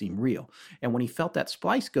it all seem real. And when he felt that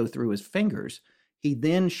splice go through his fingers, he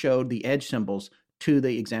then showed the edge symbols to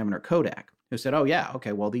the examiner Kodak, who said, oh yeah,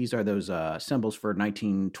 okay, well, these are those symbols for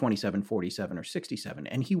 1927, 47, or 67.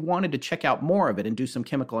 And he wanted to check out more of it and do some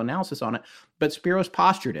chemical analysis on it. But Spiros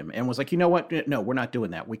postured him and was like, you know what? No, we're not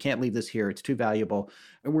doing that. We can't leave this here. It's too valuable.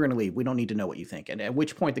 And we're going to leave. We don't need to know what you think. And at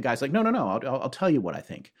which point the guy's like, no, I'll tell you what I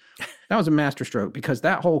think. That was a masterstroke because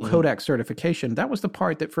that whole Kodak certification, that was the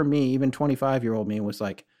part that for me, even 25-year-old me was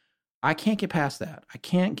like, I can't get past that. I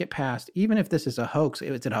can't get past, even if this is a hoax,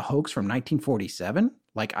 is it a hoax from 1947?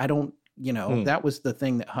 Like, I don't, you know, that was the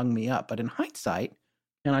thing that hung me up. But in hindsight,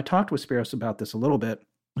 and I talked with Spiros about this a little bit,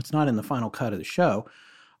 it's not in the final cut of the show.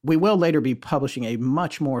 We will later be publishing a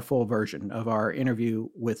much more full version of our interview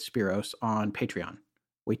with Spiros on Patreon.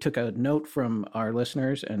 We took a note from our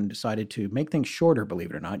listeners and decided to make things shorter,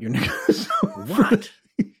 believe it or not. What?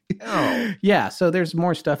 Oh. Yeah, so there's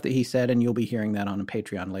more stuff that he said, and you'll be hearing that on a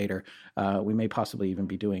Patreon later. We may possibly even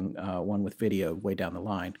be doing one with video way down the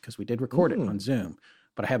line because we did record it on Zoom.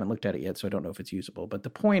 But I haven't looked at it yet, so I don't know if it's usable. But the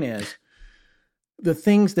point is, the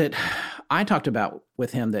things that I talked about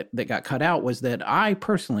with him that got cut out was that I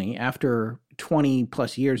personally, after 20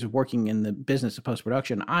 plus years of working in the business of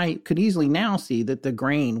post-production, I could easily now see that the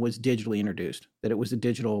grain was digitally introduced, that it was a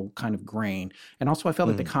digital kind of grain. And also I felt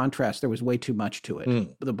like the contrast, there was way too much to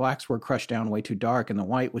it. The blacks were crushed down way too dark and the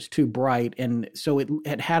white was too bright. And so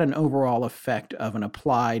it had an overall effect of an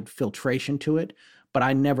applied filtration to it, but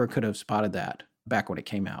I never could have spotted that back when it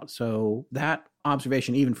came out. So that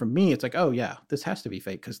observation, even from me, it's like, oh yeah, this has to be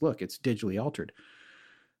fake because look, it's digitally altered.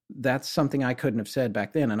 That's something I couldn't have said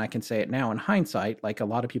back then, and I can say it now in hindsight, like a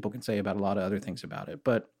lot of people can say about a lot of other things about it.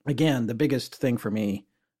 But again, the biggest thing for me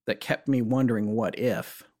that kept me wondering what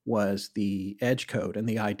if was the edge code and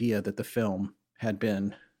the idea that the film had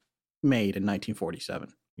been made in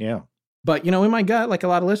 1947. Yeah. But, you know, in my gut, like a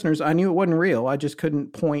lot of listeners, I knew it wasn't real. I just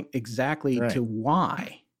couldn't point exactly to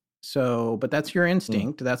why. So, but that's your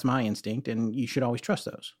instinct. That's my instinct. And you should always trust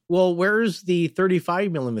those. Well, where's the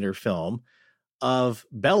 35 millimeter film of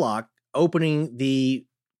Belloc opening the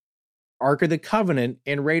Ark of the Covenant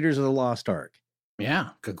and Raiders of the Lost Ark? Yeah,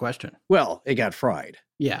 good question. Well, it got fried.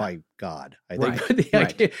 Yeah. By God, I think. Right. But the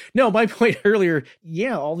idea, no, my point earlier,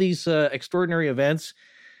 yeah, all these extraordinary events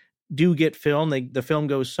do get filmed. The film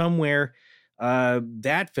goes somewhere.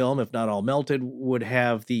 That film, if not all melted, would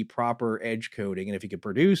have the proper edge coating. And if you could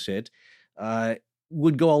produce it,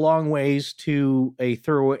 would go a long ways to a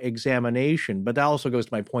thorough examination. But that also goes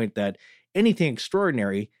to my point that anything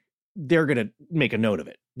extraordinary, they're going to make a note of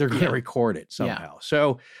it. They're going to record it somehow.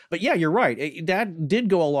 So, but yeah, you're right. That did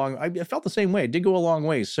go along. I felt the same way. It did go a long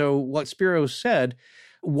way. So what Spiro said,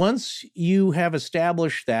 once you have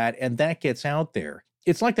established that and that gets out there,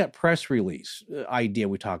 it's like that press release idea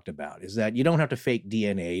we talked about, is that you don't have to fake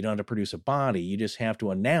DNA. You don't have to produce a body. You just have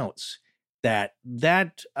to announce that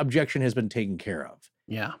that objection has been taken care of.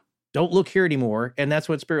 Yeah. Don't look here anymore. And that's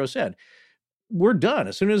what Spiro said. We're done.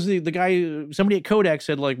 As soon as the guy, somebody at Kodak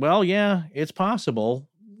said like, well, yeah, it's possible.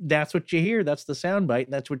 That's what you hear. That's the soundbite.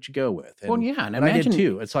 And that's what you go with. And, well, yeah. And I did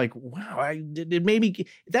too. It's like, wow,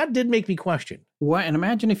 that did make me question. Well, and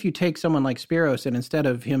imagine if you take someone like Spiros and instead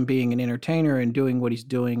of him being an entertainer and doing what he's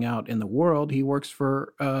doing out in the world, he works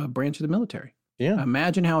for a branch of the military. Yeah.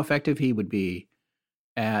 Imagine how effective he would be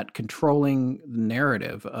at controlling the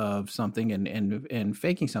narrative of something and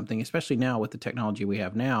faking something, especially now with the technology we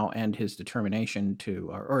have now and his determination to,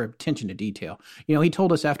 or attention to detail. You know, he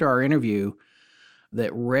told us after our interview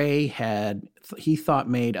that Ray he thought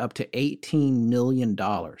made up to $18 million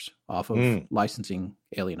off of licensing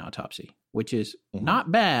Alien Autopsy, which is not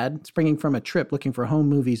bad, springing from a trip looking for home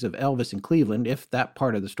movies of Elvis in Cleveland, if that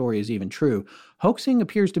part of the story is even true. Hoaxing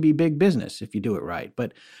appears to be big business if you do it right.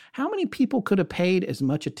 But how many people could have paid as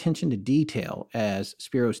much attention to detail as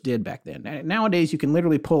Spiros did back then? Nowadays, you can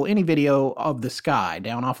literally pull any video of the sky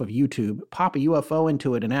down off of YouTube, pop a UFO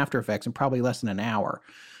into it in After Effects in probably less than an hour.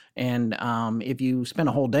 And if you spend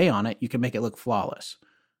a whole day on it, you can make it look flawless.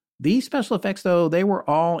 These special effects, though, they were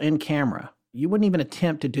all in camera. You wouldn't even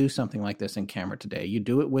attempt to do something like this in camera today. You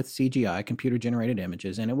do it with CGI, computer-generated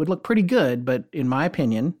images, and it would look pretty good, but in my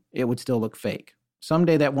opinion, it would still look fake.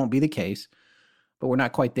 Someday that won't be the case, but we're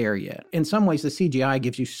not quite there yet. In some ways, the CGI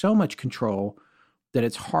gives you so much control that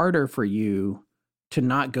it's harder for you to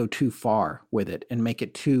not go too far with it and make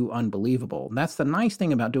it too unbelievable. And that's the nice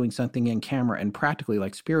thing about doing something in camera and practically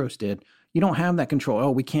like Spiros did. You don't have that control. Oh,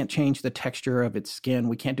 we can't change the texture of its skin.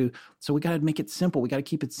 We can't do, so we got to make it simple. We got to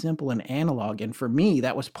keep it simple and analog. And for me,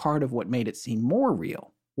 that was part of what made it seem more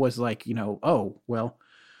real, was like, you know, oh, well,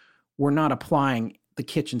 we're not applying the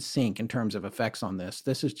kitchen sink in terms of effects on this.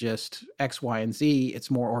 This is just X, Y, and Z. It's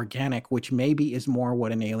more organic, which maybe is more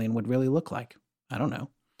what an alien would really look like. I don't know.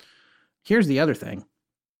 Here's the other thing.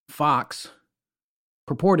 Fox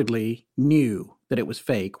purportedly knew that it was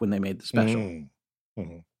fake when they made the special.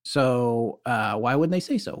 So why wouldn't they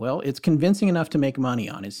say so? Well, it's convincing enough to make money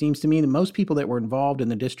on. It seems to me that most people that were involved in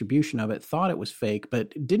the distribution of it thought it was fake,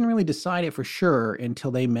 but didn't really decide it for sure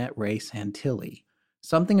until they met Ray Santilli.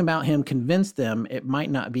 Something about him convinced them it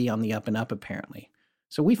might not be on the up and up, apparently.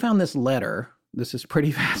 So we found this letter, this is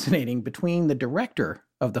pretty fascinating, between the director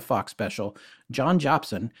of the Fox special, John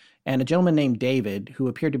Jopson, and a gentleman named David, who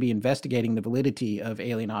appeared to be investigating the validity of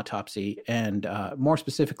Alien Autopsy, and more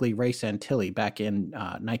specifically, Ray Santilli back in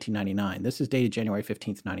 1999. This is dated January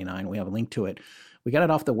 15th, 99. We have a link to it. We got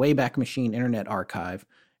it off the Wayback Machine Internet Archive.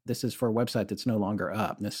 This is for a website that's no longer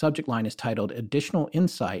up. And the subject line is titled Additional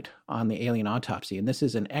Insight on the Alien Autopsy. And this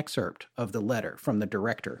is an excerpt of the letter from the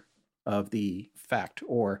director of the fact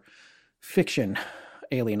or fiction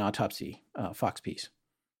Alien Autopsy Fox piece.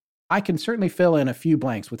 I can certainly fill in a few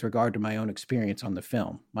blanks with regard to my own experience on the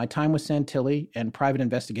film, my time with Santilli, and private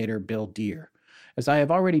investigator Bill Deere. As I have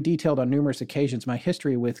already detailed on numerous occasions my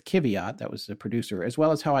history with Kiviat, that was the producer, as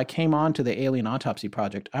well as how I came on to the Alien Autopsy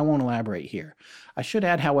project, I won't elaborate here. I should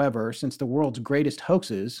add, however, since the world's greatest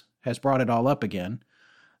hoaxes has brought it all up again,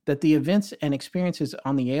 that the events and experiences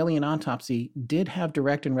on the Alien Autopsy did have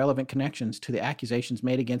direct and relevant connections to the accusations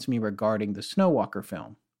made against me regarding the Snowwalker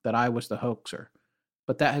film, that I was the hoaxer.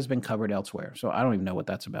 But that has been covered elsewhere, so I don't even know what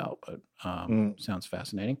that's about, but sounds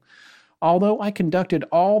fascinating. Although I conducted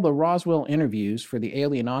all the Roswell interviews for the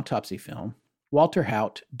Alien Autopsy film, Walter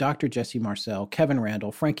Haut, Dr. Jesse Marcel, Kevin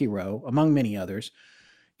Randall, Frankie Rowe, among many others,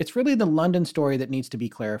 it's really the London story that needs to be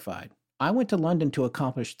clarified. I went to London to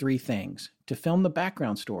accomplish three things: to film the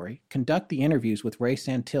background story, conduct the interviews with Ray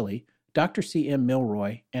Santilli, Dr. C.M.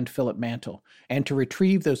 Milroy, and Philip Mantle, and to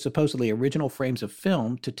retrieve those supposedly original frames of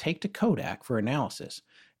film to take to Kodak for analysis.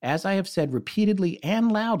 As I have said repeatedly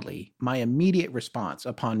and loudly, my immediate response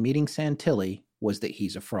upon meeting Santilli was that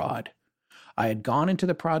he's a fraud. I had gone into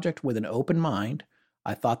the project with an open mind.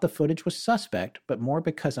 I thought the footage was suspect, but more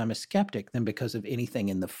because I'm a skeptic than because of anything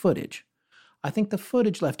in the footage. I think the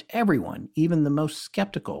footage left everyone, even the most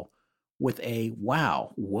skeptical, with a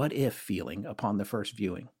wow, what if feeling upon the first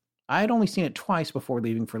viewing. I had only seen it twice before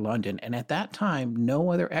leaving for London, and at that time, no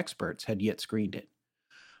other experts had yet screened it.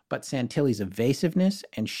 But Santilli's evasiveness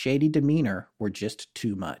and shady demeanor were just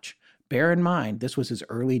too much. Bear in mind, this was his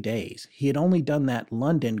early days. He had only done that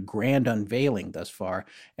London grand unveiling thus far,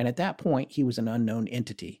 and at that point, he was an unknown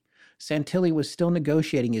entity. Santilli was still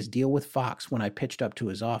negotiating his deal with Fox when I pitched up to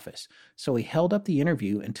his office, so he held up the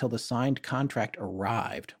interview until the signed contract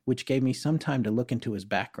arrived, which gave me some time to look into his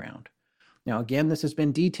background. Now again, this has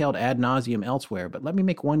been detailed ad nauseum elsewhere, but let me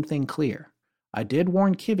make one thing clear. I did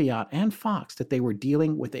warn Kiviat and Fox that they were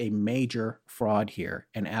dealing with a major fraud here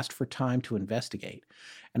and asked for time to investigate,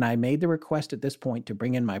 and I made the request at this point to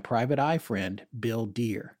bring in my private eye friend, Bill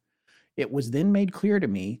Deere. It was then made clear to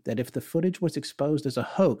me that if the footage was exposed as a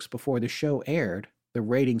hoax before the show aired, the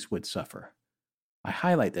ratings would suffer. I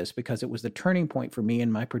highlight this because it was the turning point for me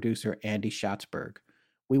and my producer, Andy Schatzberg.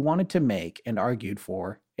 We wanted to make and argued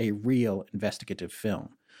for a real investigative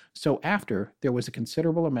film. So after, there was a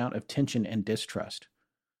considerable amount of tension and distrust.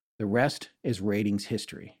 The rest is ratings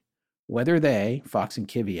history. Whether they, Fox and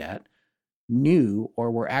Kiviat, knew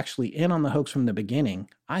or were actually in on the hoax from the beginning,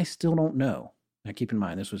 I still don't know. Now, keep in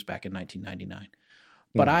mind, this was back in 1999.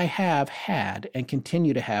 But I have had and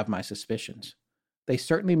continue to have my suspicions. They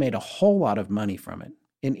certainly made a whole lot of money from it.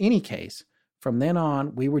 In any case, from then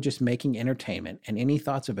on, we were just making entertainment, and any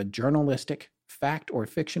thoughts of a journalistic, fact or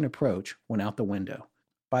fiction approach went out the window.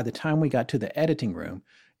 By the time we got to the editing room,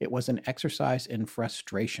 it was an exercise in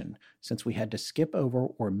frustration, since we had to skip over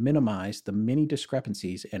or minimize the many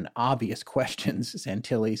discrepancies and obvious questions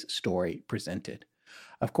Santilli's story presented.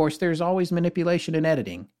 Of course, there's always manipulation in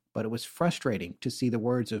editing, but it was frustrating to see the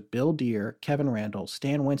words of Bill Deere, Kevin Randall,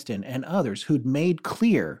 Stan Winston, and others who'd made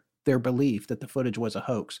clear their belief that the footage was a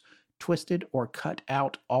hoax, twisted or cut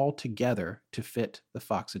out altogether to fit the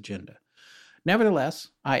Fox agenda. Nevertheless,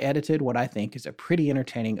 I edited what I think is a pretty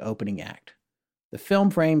entertaining opening act. The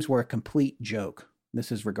film frames were a complete joke.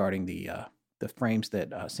 This is regarding the frames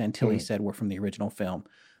that Santilli said were from the original film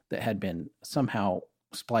that had been somehow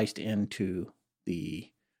spliced into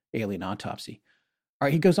the Alien Autopsy. All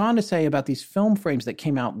right, he goes on to say about these film frames that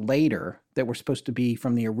came out later that were supposed to be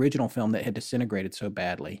from the original film that had disintegrated so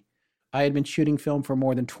badly. I had been shooting film for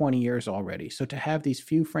more than 20 years already, so to have these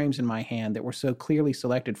few frames in my hand that were so clearly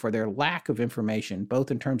selected for their lack of information,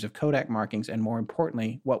 both in terms of Kodak markings and more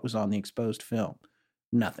importantly, what was on the exposed film,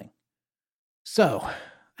 nothing. So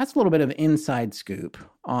that's a little bit of inside scoop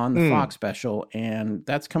on the Fox special, and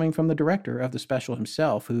that's coming from the director of the special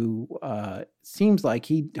himself, who seems like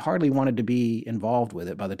he hardly wanted to be involved with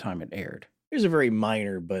it by the time it aired. Here's a very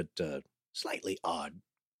minor but slightly odd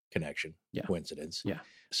connection, coincidence. Yeah.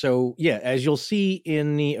 So, yeah, as you'll see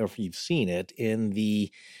or if you've seen it, in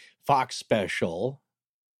the Fox special,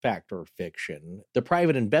 Fact or Fiction, the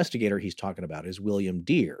private investigator he's talking about is William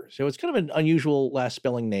Deere. So it's kind of an unusual last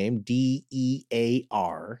spelling name,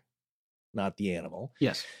 D-E-A-R, not the animal.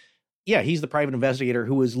 Yes. Yeah, he's the private investigator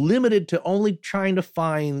who is limited to only trying to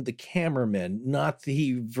find the cameraman, not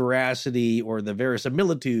the veracity or the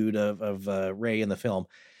verisimilitude of Ray in the film.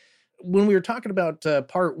 When we were talking about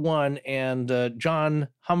part one and John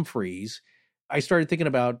Humphreys, I started thinking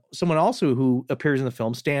about someone also who appears in the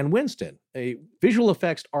film, Stan Winston, a visual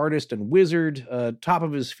effects artist and wizard, top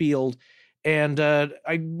of his field. And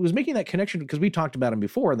I was making that connection because we talked about him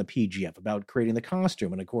before on the PGF about creating the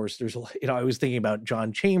costume. And of course, I was thinking about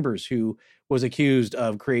John Chambers, who was accused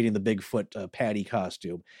of creating the Bigfoot Patty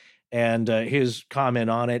costume. And his comment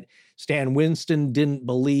on it, Stan Winston didn't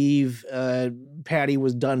believe Patty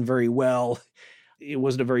was done very well. It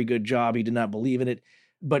wasn't a very good job. He did not believe in it.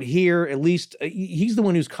 But here, at least, he's the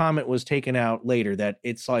one whose comment was taken out later, that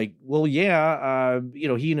it's like, well, yeah,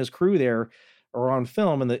 he and his crew there are on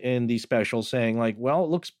film in the special saying, like, well, it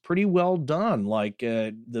looks pretty well done. Like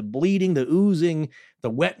the bleeding, the oozing, the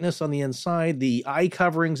wetness on the inside, the eye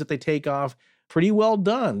coverings that they take off, pretty well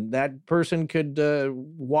done. That person could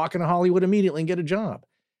walk into Hollywood immediately and get a job.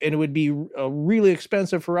 And it would be really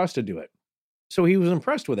expensive for us to do it. So he was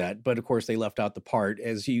impressed with that. But of course, they left out the part,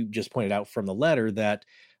 as you just pointed out from the letter, that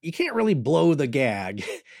you can't really blow the gag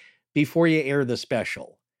before you air the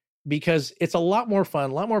special, because it's a lot more fun.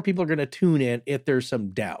 A lot more people are going to tune in if there's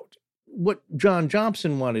some doubt. What John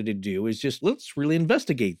Jobson wanted to do is just, let's really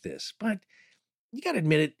investigate this. But you got to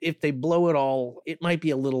admit it, if they blow it all, it might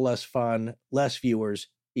be a little less fun. Less viewers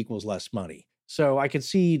equals less money. So I could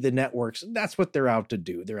see the networks, that's what they're out to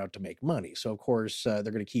do. They're out to make money. So of course, they're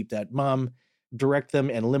going to keep that mum, direct them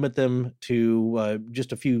and limit them to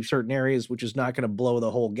just a few certain areas, which is not going to blow the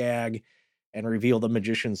whole gag and reveal the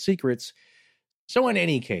magician's secrets. So in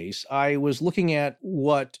any case, I was looking at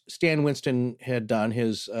what Stan Winston had done,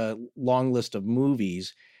 his long list of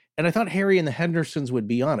movies, and I thought Harry and the Hendersons would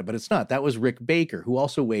be on it, but it's not. That was Rick Baker, who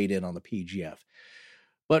also weighed in on the PGF.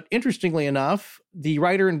 But interestingly enough, the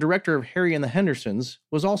writer and director of Harry and the Hendersons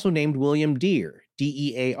was also named William Dear,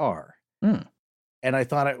 D-E-A-R. Hmm. And I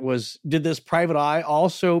thought it was, did this private eye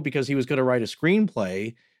also because he was going to write a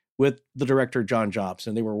screenplay with the director, John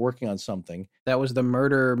Jobson. They were working on something. That was the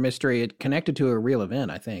murder mystery. It connected to a real event,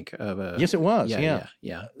 I think. Yes, it was. Yeah.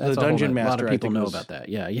 That's the Dungeon Master. A lot of people know was, about that.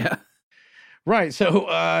 Yeah. Right. So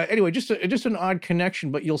anyway, just an odd connection,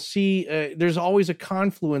 but you'll see there's always a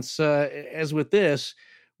confluence, as with this,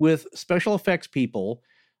 with special effects people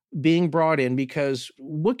being brought in, because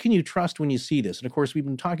what can you trust when you see this? And of course, we've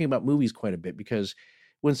been talking about movies quite a bit, because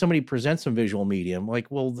when somebody presents some visual medium, like,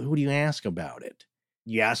 well, who do you ask about it?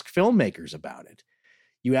 You ask filmmakers about it.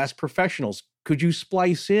 You ask professionals, could you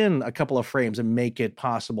splice in a couple of frames and make it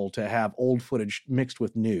possible to have old footage mixed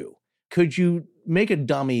with new? Could you make a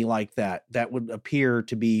dummy like that would appear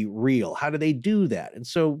to be real? How do they do that? And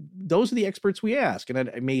so those are the experts we ask. And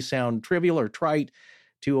it may sound trivial or trite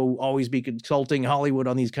to always be consulting Hollywood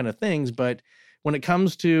on these kind of things, but when it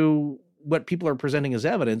comes to what people are presenting as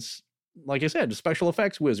evidence, like I said, special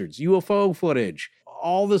effects wizards, UFO footage,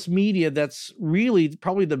 all this media that's really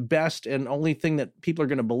probably the best and only thing that people are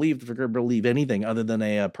going to believe, if they're going to believe anything other than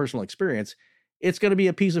a personal experience, it's going to be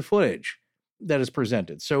a piece of footage that is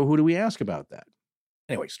presented. So who do we ask about that?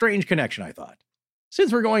 Anyway, strange connection, I thought.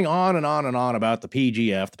 Since we're going on and on and on about the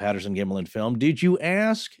PGF, the Patterson-Gimlin film, did you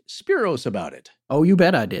ask Spiros about it? Oh, you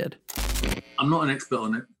bet I did. I'm not an expert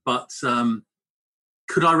on it, but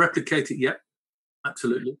could I replicate it yet?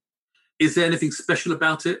 Absolutely. Is there anything special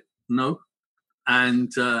about it? No. And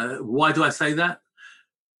why do I say that?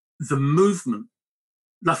 The movement.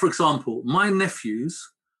 Like, for example, my nephews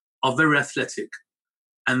are very athletic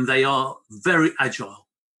and they are very agile.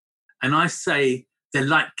 And I say they're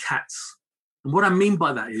like cats. And what I mean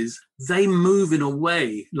by that is they move in a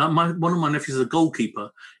way, like one of my nephews is a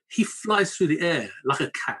goalkeeper. He flies through the air like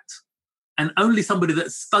a cat. And only somebody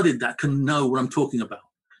that studied that can know what I'm talking about.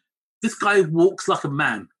 This guy walks like a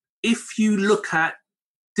man. If you look at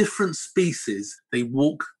different species, they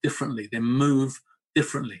walk differently. They move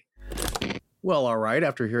differently. Well, all right.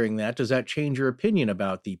 After hearing that, does that change your opinion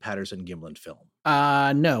about the Patterson-Gimlin film?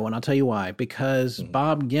 No, and I'll tell you why. Because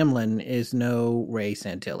Bob Gimlin is no Ray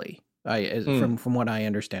Santilli. From what I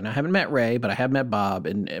understand. I haven't met Ray, but I have met Bob.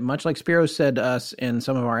 And much like Spiro said to us in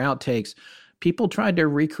some of our outtakes, people tried to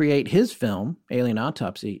recreate his film, Alien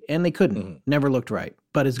Autopsy, and they couldn't. Never looked right.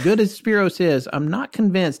 But as good as Spiros is, I'm not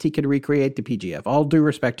convinced he could recreate the PGF. All due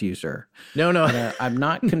respect to you, sir. No. But, I'm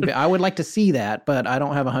not convinced. I would like to see that, but I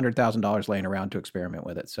don't have $100,000 laying around to experiment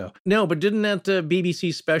with it. So no, but didn't that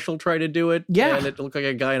BBC special try to do it? Yeah. And it looked like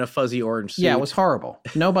a guy in a fuzzy orange suit. Yeah, it was horrible.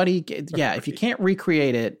 Nobody, yeah, if you can't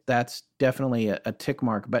recreate it, that's definitely a tick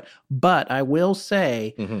mark. But I will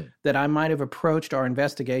say that I might have approached our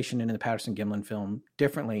investigation into the Patterson-Gimlin film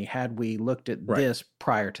differently had we looked at this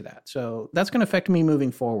prior to that. So that's going to affect me moving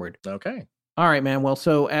forward. Okay. All right, man. Well,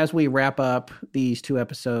 so as we wrap up these two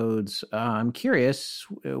episodes, I'm curious,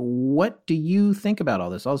 what do you think about all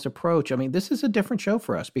this approach? I mean, this is a different show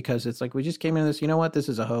for us because it's like we just came into this, you know what, this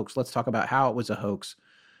is a hoax. Let's talk about how it was a hoax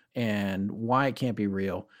and why it can't be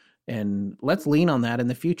real. And let's lean on that in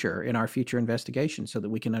the future, in our future investigation, so that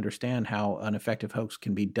we can understand how an effective hoax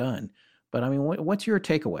can be done. But I mean, what's your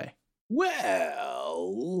takeaway?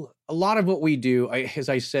 Well, a lot of what we do, as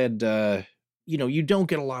I said, you don't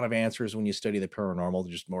get a lot of answers when you study the paranormal.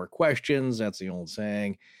 There's just more questions. That's the old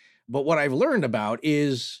saying. But what I've learned about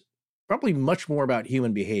is probably much more about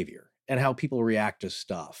human behavior and how people react to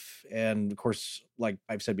stuff. And of course, like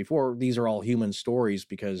I've said before, these are all human stories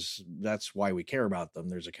because that's why we care about them.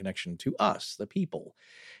 There's a connection to us, the people,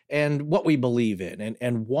 and what we believe in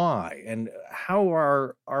and why, and how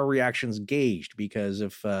are our reactions gauged? Because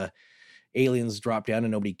if aliens drop down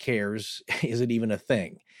and nobody cares, is it even a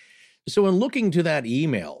thing? So in looking to that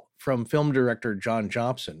email from film director John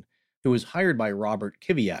Jobson, who was hired by Robert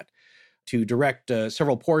Kiviat to direct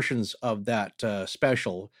several portions of that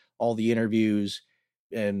special, all the interviews,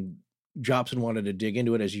 and Jobson wanted to dig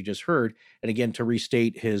into it, as you just heard. And again, to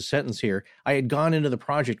restate his sentence here, I had gone into the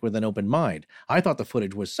project with an open mind. I thought the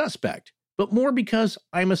footage was suspect, but more because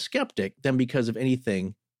I'm a skeptic than because of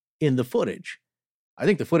anything in the footage. I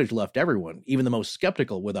think the footage left everyone, even the most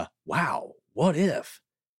skeptical, with a, wow, what if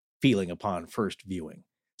feeling upon first viewing.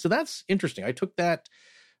 So that's interesting. I took that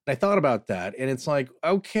and I thought about that, and it's like,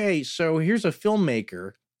 okay, so here's a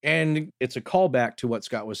filmmaker, and it's a callback to what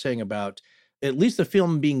Scott was saying about at least the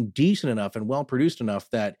film being decent enough and well produced enough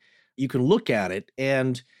that you can look at it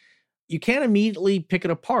and you can't immediately pick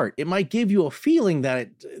it apart. It might give you a feeling that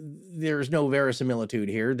there's no verisimilitude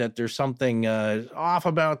here, that there's something off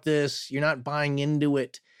about this. You're not buying into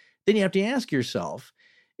it. Then you have to ask yourself,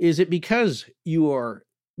 Is it because you are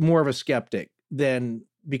more of a skeptic than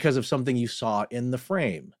because of something you saw in the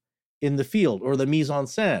frame, in the field, or the mise en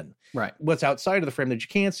scène? Right. What's outside of the frame that you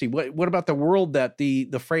can't see? What about the world that the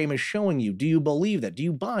frame is showing you? Do you believe that? Do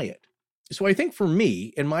you buy it? So I think for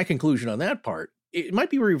me, and my conclusion on that part, it might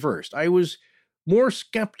be reversed. I was more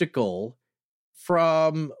skeptical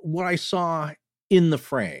from what I saw in the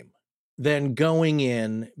frame than going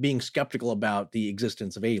in being skeptical about the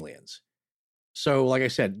existence of aliens. So, like I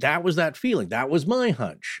said, that was that feeling. That was my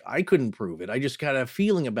hunch. I couldn't prove it. I just got a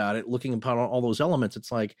feeling about it, looking upon all those elements.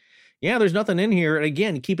 It's like, yeah, there's nothing in here. And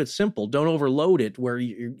again, keep it simple. Don't overload it where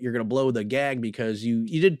you're going to blow the gag because you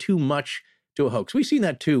did too much to a hoax. We've seen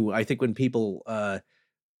that too, I think, when people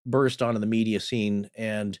burst onto the media scene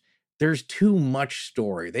and there's too much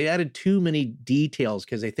story. They added too many details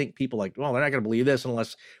because they think people like, well, they're not going to believe this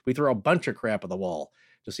unless we throw a bunch of crap at the wall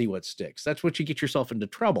to see what sticks. That's what you get yourself into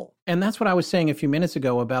trouble. And that's what I was saying a few minutes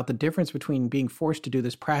ago about the difference between being forced to do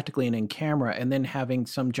this practically and in camera and then having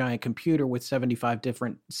some giant computer with 75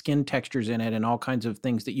 different skin textures in it and all kinds of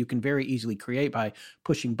things that you can very easily create by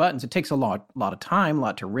pushing buttons. It takes a lot of time, a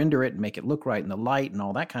lot to render it and make it look right in the light and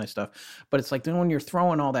all that kind of stuff. But it's like then when you're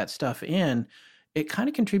throwing all that stuff in, it kind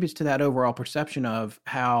of contributes to that overall perception of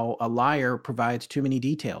how a liar provides too many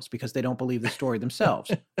details because they don't believe the story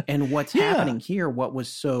themselves. And what's happening here, what was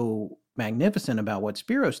so magnificent about what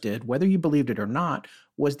Spiros did, whether you believed it or not,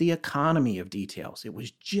 was the economy of details. It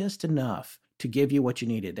was just enough to give you what you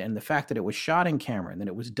needed. And the fact that it was shot in camera and that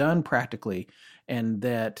it was done practically and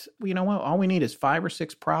that, you know what, all we need is 5 or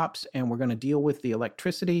 6 props and we're going to deal with the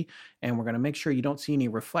electricity and we're going to make sure you don't see any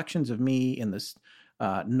reflections of me in this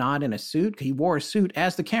not in a suit. He wore a suit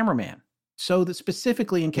as the cameraman, so that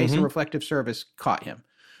specifically in case the reflective surface caught him.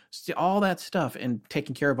 So all that stuff and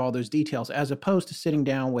taking care of all those details, as opposed to sitting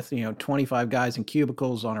down with 25 guys in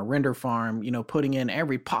cubicles on a render farm, putting in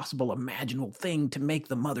every possible imaginable thing to make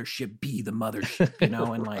the mothership be the mothership,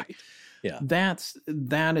 and like. Yeah,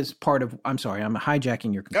 that is part of. I'm sorry, I'm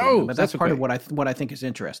hijacking your conclusion, but that's part of what I think is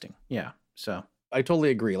interesting. Yeah, so I totally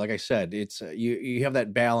agree. Like I said, it's you have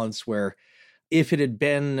that balance where. If it had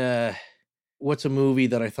been, what's a movie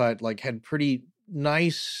that I thought like had pretty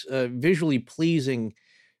nice, visually pleasing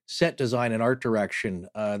set design and art direction,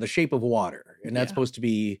 The Shape of Water. And that's supposed to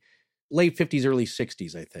be late 50s, early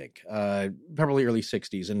 60s, I think, probably early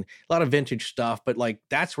 60s, and a lot of vintage stuff. But like,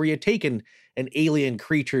 that's where you take an alien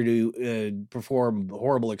creature to perform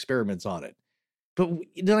horrible experiments on it. But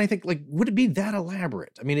then I think, like, would it be that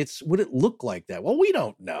elaborate? I mean, would it look like that? Well, we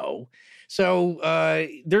don't know. So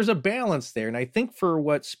there's a balance there. And I think for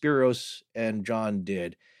what Spiros and John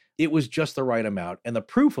did, it was just the right amount. And the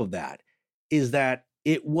proof of that is that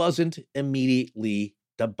it wasn't immediately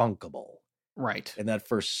debunkable. Right. And that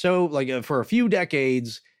for a few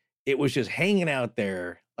decades, it was just hanging out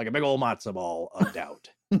there like a big old matzo ball of doubt.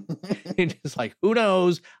 It's like, who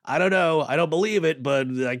knows? I don't know. I don't believe it, but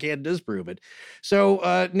I can't disprove it.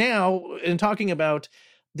 So now, in talking about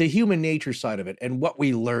the human nature side of it and what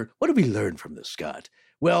we learn, what did we learn from this, Scott?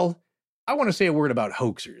 Well, I want to say a word about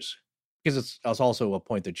hoaxers, because it's also a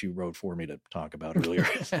point that you wrote for me to talk about earlier.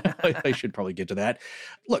 I should probably get to that.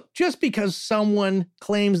 Look, just because someone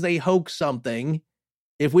claims they hoax something,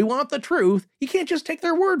 if we want the truth, you can't just take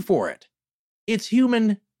their word for it. It's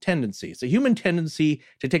human tendency. It's a human tendency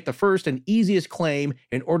to take the first and easiest claim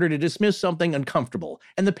in order to dismiss something uncomfortable.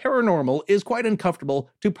 And the paranormal is quite uncomfortable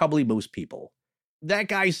to probably most people. That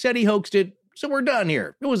guy said he hoaxed it, so we're done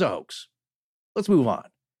here. It was a hoax. Let's move on.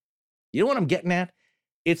 You know what I'm getting at?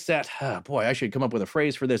 It's that, I should come up with a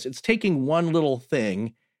phrase for this. It's taking one little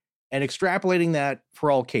thing and extrapolating that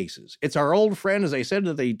for all cases. It's our old friend, as I said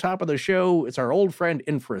at the top of the show, it's our old friend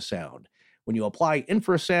infrasound. When you apply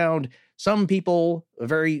infrasound, some people, a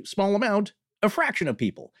very small amount, a fraction of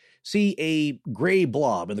people, see a gray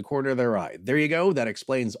blob in the corner of their eye. There you go. That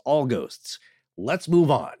explains all ghosts. Let's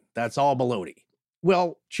move on. That's all baloney.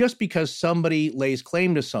 Well, just because somebody lays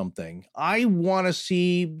claim to something, I want to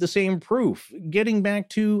see the same proof. Getting back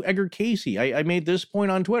to Edgar Casey, I made this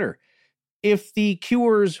point on Twitter. If the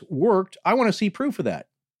cures worked, I want to see proof of that.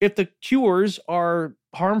 If the cures are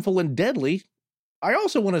harmful and deadly, I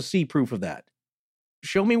also want to see proof of that.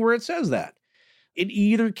 Show me where it says that. In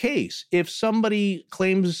either case, if somebody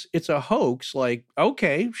claims it's a hoax, like,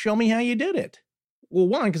 okay, show me how you did it. Well,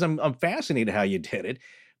 one, because I'm fascinated how you did it.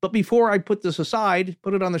 But before I put this aside,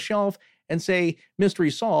 put it on the shelf and say, mystery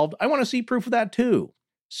solved, I want to see proof of that too.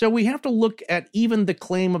 So we have to look at even the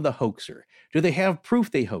claim of the hoaxer. Do they have proof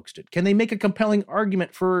they hoaxed it? Can they make a compelling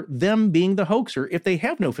argument for them being the hoaxer if they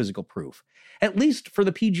have no physical proof? At least for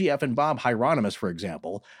the PGF and Bob Hieronymus, for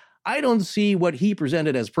example, I don't see what he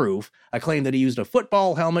presented as proof, a claim that he used a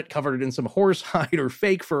football helmet covered in some horse hide or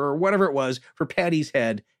fake fur or whatever it was for Patty's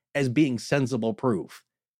head as being sensible proof.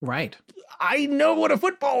 Right. I know what a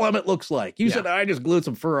football helmet looks like. You said I just glued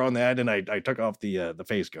some fur on that and I took off the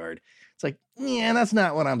face guard. It's like, yeah, that's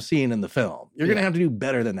not what I'm seeing in the film. You're going to have to do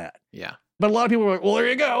better than that. Yeah. But a lot of people are like, well, there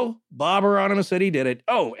you go. Bob Hieronymus said he did it.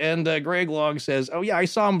 Oh, and Greg Long says, oh, yeah, I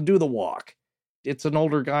saw him do the walk. It's an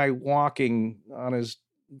older guy walking on his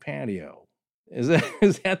patio. Is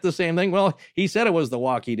that the same thing? Well, he said it was the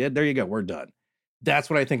walk he did. There you go. We're done. That's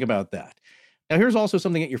what I think about that. Now, here's also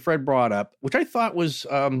something that your Fred brought up, which I thought was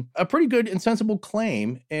a pretty good and sensible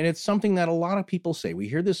claim, and it's something that a lot of people say. We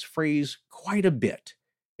hear this phrase quite a bit.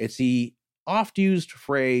 It's the oft-used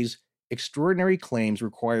phrase, extraordinary claims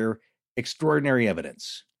require extraordinary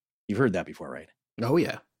evidence. You've heard that before, right? Oh,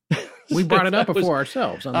 yeah. We brought it up before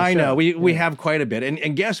ourselves on the I show. know. We have quite a bit.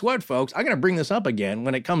 And guess what, folks? I'm going to bring this up again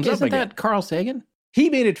when it comes up again. Isn't that Carl Sagan? He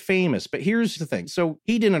made it famous, but here's the thing. So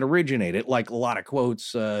he didn't originate it, like a lot of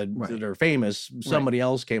quotes that are famous. Somebody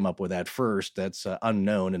else came up with that first that's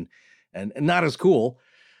unknown and not as cool.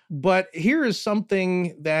 But here is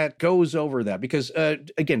something that goes over that. Because,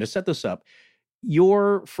 again, to set this up,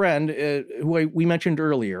 your friend, who we mentioned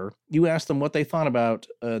earlier, you asked them what they thought about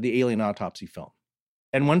the Alien Autopsy film.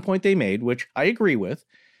 And one point they made, which I agree with,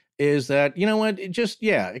 is that, you know what,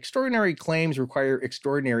 extraordinary claims require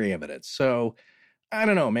extraordinary evidence. So, I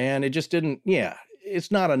don't know, man. It just didn't,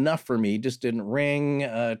 it's not enough for me. Just didn't ring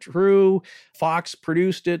true. Fox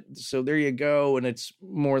produced it, so there you go, and it's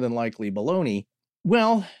more than likely baloney.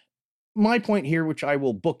 Well, my point here, which I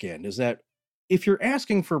will bookend, is that if you're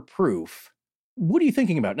asking for proof, what are you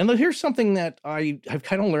thinking about? Now, here's something that I have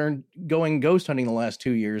kind of learned going ghost hunting the last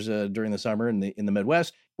 2 years during the summer in the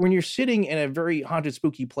Midwest. When you're sitting in a very haunted,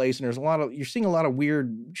 spooky place, and you're seeing a lot of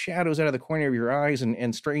weird shadows out of the corner of your eyes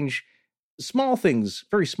and strange small things,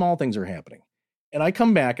 very small things are happening. And I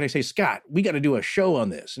come back and I say, Scott, we got to do a show on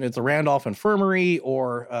this. And it's the Randolph Infirmary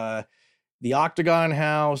or the Octagon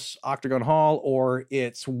Hall, or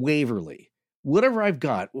it's Waverly. Whatever I've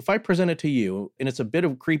got, if I present it to you and it's a bit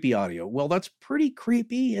of creepy audio, well, that's pretty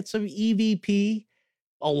creepy. It's an EVP.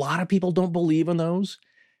 A lot of people don't believe in those.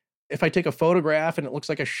 If I take a photograph and it looks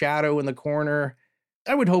like a shadow in the corner,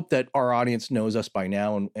 I would hope that our audience knows us by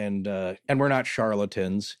now and we're not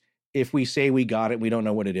charlatans. If we say we got it, we don't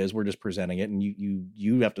know what it is, we're just presenting it, and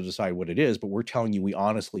you have to decide what it is, but we're telling you we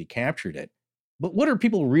honestly captured it. But what are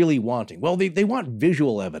people really wanting? Well, they want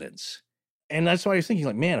visual evidence. And that's why I was thinking,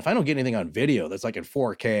 like, man, if I don't get anything on video that's like in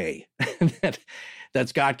 4K, that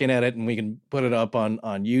Scott can edit and we can put it up on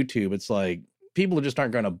YouTube, it's like people just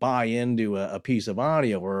aren't going to buy into a piece of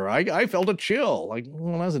audio where I felt a chill. Like,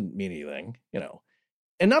 well, it doesn't mean anything, you know.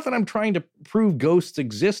 And not that I'm trying to prove ghosts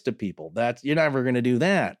exist to people. You're never going to do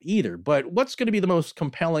that either. But what's going to be the most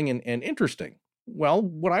compelling and interesting? Well,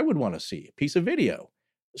 what I would want to see, a piece of video.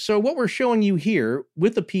 So what we're showing you here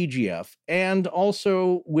with the PGF and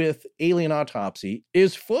also with Alien Autopsy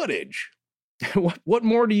is footage. What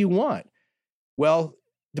more do you want? Well,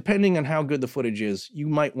 depending on how good the footage is, you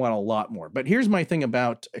might want a lot more. But here's my thing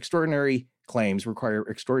about extraordinary claims require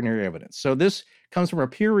extraordinary evidence. So this comes from a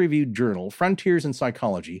peer-reviewed journal, Frontiers in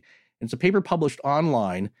Psychology. And it's a paper published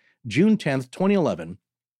online June 10th, 2011,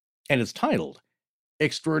 and it's titled,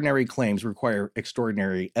 Extraordinary Claims Require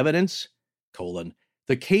Extraordinary Evidence,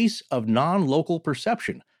 The Case of Non-Local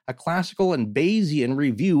Perception, a Classical and Bayesian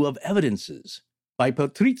Review of Evidences, by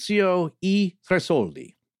Patrizio E.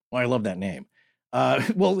 Tresoldi. Well, I love that name.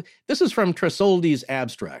 Well, this is from Tresoldi's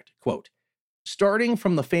abstract, quote, starting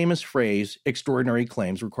from the famous phrase, extraordinary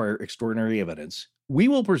claims require extraordinary evidence, we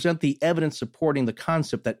will present the evidence supporting the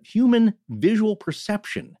concept that human visual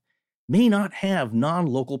perception may not have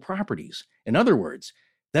non-local properties. In other words,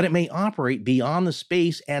 that it may operate beyond the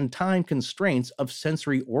space and time constraints of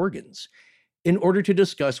sensory organs in order to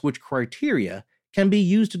discuss which criteria can be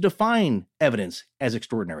used to define evidence as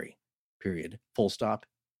extraordinary, period, full stop,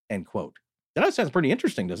 end quote. That sounds pretty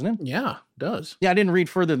interesting, doesn't it? Yeah, it does. Yeah, I didn't read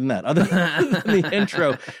further than that, other than the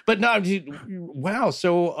intro. But no, wow.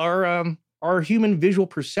 So our human visual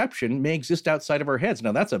perception may exist outside of our heads.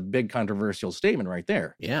 Now, that's a big controversial statement right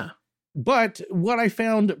there. Yeah. But what I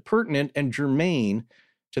found pertinent and germane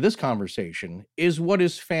to this conversation is what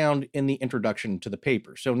is found in the introduction to the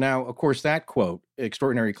paper. So now, of course, that quote,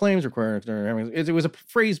 extraordinary claims require extraordinary, it was a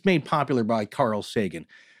phrase made popular by Carl Sagan,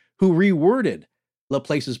 who reworded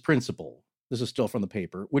Laplace's principle. This is still from the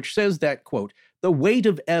paper, which says that, quote, the weight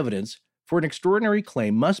of evidence for an extraordinary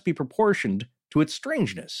claim must be proportioned to its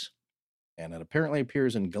strangeness. And it apparently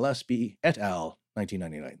appears in Gillespie et al.,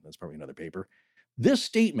 1999. That's probably another paper. This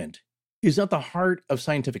statement is at the heart of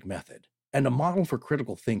scientific method and a model for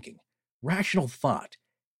critical thinking, rational thought,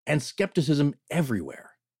 and skepticism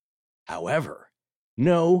everywhere. However,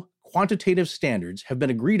 no quantitative standards have been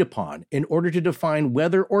agreed upon in order to define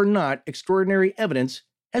whether or not extraordinary evidence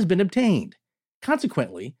has been obtained.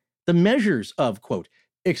 Consequently, the measures of, quote,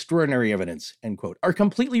 extraordinary evidence, end quote, are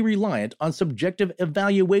completely reliant on subjective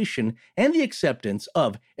evaluation and the acceptance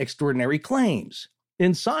of extraordinary claims.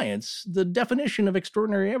 In science, the definition of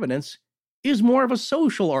extraordinary evidence is more of a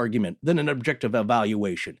social argument than an objective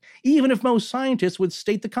evaluation, even if most scientists would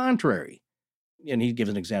state the contrary. And he gives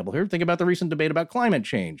an example here. Think about the recent debate about climate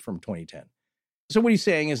change from 2010. So what he's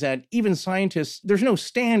saying is that even scientists, there's no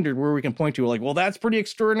standard where we can point to like, well, that's pretty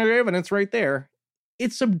extraordinary evidence right there.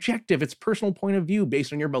 It's subjective. It's personal point of view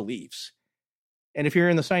based on your beliefs. And if you're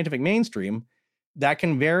in the scientific mainstream, that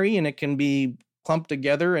can vary and it can be clumped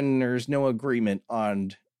together and there's no agreement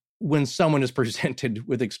on when someone is presented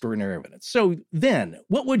with extraordinary evidence. So then,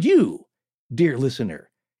 what would you, dear listener,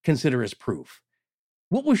 consider as proof?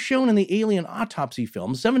 What was shown in the Alien Autopsy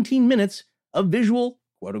film, 17 minutes of visual,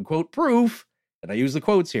 quote-unquote, proof, and I use the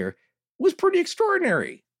quotes here, was pretty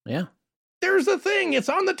extraordinary. Yeah. There's the thing. It's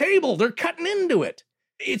on the table. They're cutting into it.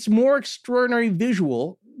 It's more extraordinary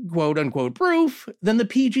visual, quote-unquote, proof than the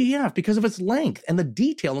PGF because of its length and the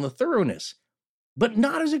detail and the thoroughness, but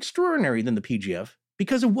not as extraordinary than the PGF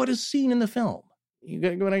because of what is seen in the film. You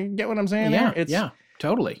get what I'm saying Yeah, there? yeah,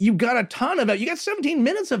 totally. You got a ton of it. You got 17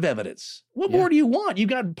 minutes of evidence. What more do you want? You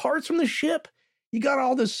got parts from the ship. You got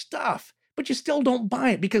all this stuff, but you still don't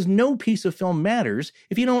buy it because no piece of film matters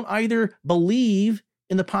if you don't either believe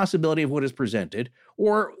in the possibility of what is presented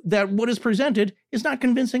or that what is presented is not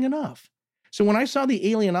convincing enough. So when I saw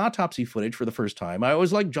the Alien Autopsy footage for the first time, I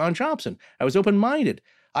was like John Jobson. I was open-minded.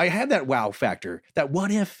 I had that wow factor, that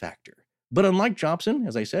what-if factor. But unlike Jobson,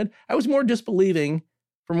 as I said, I was more disbelieving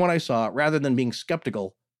from what I saw rather than being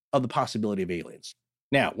skeptical of the possibility of aliens.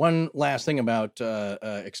 Now, one last thing about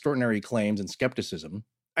extraordinary claims and skepticism.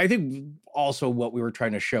 I think also what we were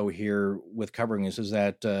trying to show here with covering this is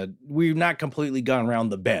that we've not completely gone around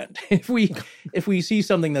the bend. If we see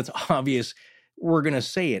something that's obvious, we're going to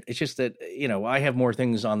say it. It's just that, I have more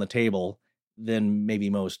things on the table than maybe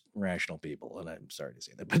most rational people. And I'm sorry to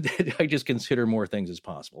say that, but I just consider more things as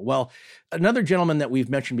possible. Well, another gentleman that we've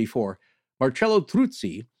mentioned before, Marcello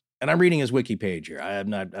Truzzi, and I'm reading his wiki page here. I've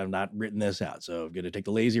not written this out, so I'm going to take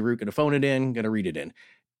the lazy route, going to phone it in, going to read it in.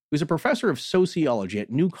 He was a professor of sociology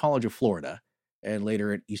at New College of Florida and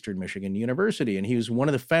later at Eastern Michigan University. And he was one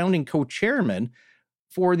of the founding co-chairmen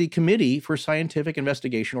for the Committee for Scientific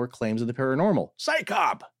Investigation or Claims of the Paranormal,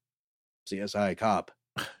 CSICOP. CSI Cop.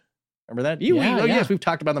 Remember that? Yes, we've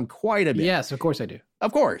talked about them quite a bit. Yes, of course I do.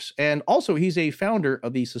 Of course. And also, he's a founder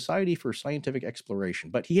of the Society for Scientific Exploration.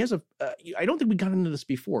 But he has I don't think we got into this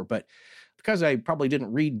before, but because I probably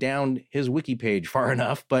didn't read down his wiki page far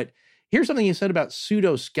enough, but here's something he said about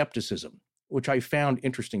pseudo-skepticism, which I found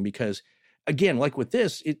interesting because, again, like with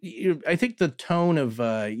this, I think the tone of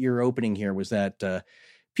your opening here was that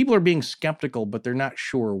people are being skeptical, but they're not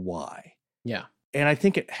sure why. Yeah. And I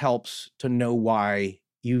think it helps to know why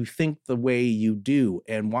you think the way you do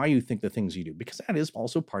and why you think the things you do, because that is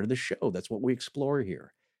also part of the show. That's what we explore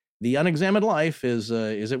here. The unexamined life is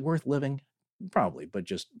it worth living? Probably, but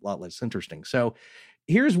just a lot less interesting. So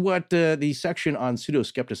here's what the section on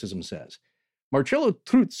pseudo-skepticism says. Marcello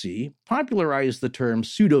Truzzi popularized the term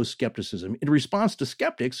pseudo-skepticism in response to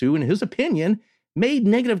skeptics who, in his opinion, made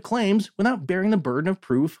negative claims without bearing the burden of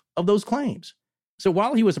proof of those claims. So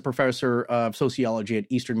while he was a professor of sociology at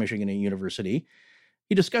Eastern Michigan University,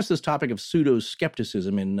 he discussed this topic of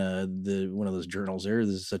pseudo-skepticism in one of those journals there,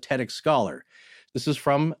 the Zetetic Scholar. This is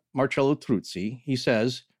from Marcello Truzzi. He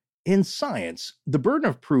says, in science, the burden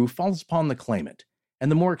of proof falls upon the claimant,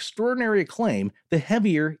 and the more extraordinary a claim, the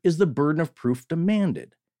heavier is the burden of proof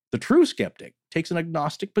demanded. The true skeptic takes an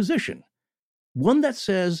agnostic position, one that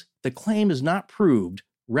says the claim is not proved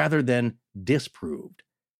rather than disproved.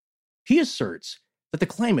 He asserts that the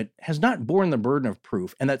claimant has not borne the burden of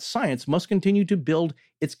proof and that science must continue to build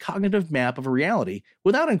its cognitive map of reality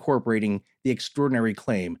without incorporating the extraordinary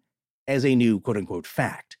claim as a new quote-unquote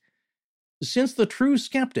fact. Since the true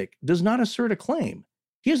skeptic does not assert a claim,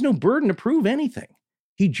 he has no burden to prove anything.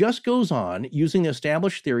 He just goes on using the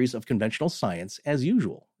established theories of conventional science as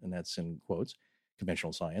usual, and that's in quotes,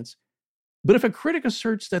 conventional science. But if a critic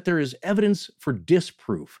asserts that there is evidence for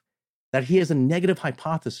disproof, that he has a negative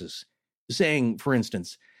hypothesis, saying, for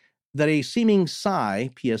instance, that a seeming psi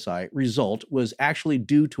result was actually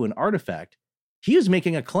due to an artifact, he is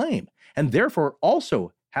making a claim and therefore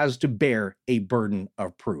also has to bear a burden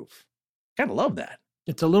of proof. Kind of love that.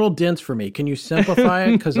 It's a little dense for me. Can you simplify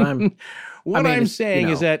it? Because what I'm saying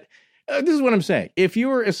is that this is what I'm saying. If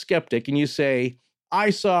you're a skeptic and you say, I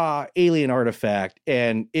saw alien artifact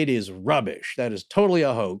and it is rubbish, that is totally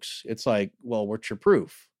a hoax. It's like, well, what's your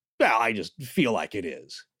proof? Well, I just feel like it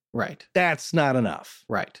is. Right. That's not enough.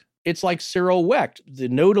 Right. It's like Cyril Wecht, the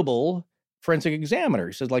notable forensic examiner.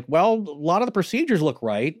 He says, like, well, a lot of the procedures look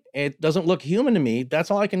right. It doesn't look human to me. That's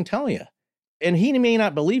all I can tell you. And he may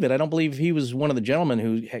not believe it. I don't believe he was one of the gentlemen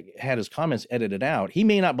who had his comments edited out. He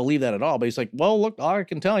may not believe that at all, but he's like, well, look, all I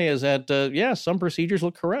can tell you is that, some procedures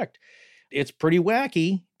look correct. It's pretty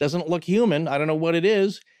wacky. Doesn't look human. I don't know what it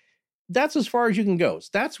is. That's as far as you can go.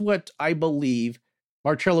 That's what I believe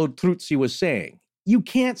Marcello Truzzi was saying. You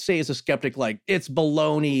can't say as a skeptic, like, it's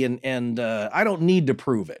baloney and I don't need to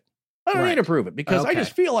prove it. I don't need to prove it because I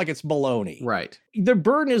just feel like it's baloney. Right. The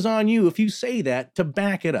burden is on you if you say that to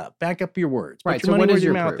back it up. Back up your words. Right. Put your money where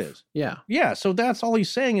your mouth proof? is. Yeah. Yeah. So that's all he's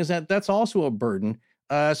saying is that that's also a burden.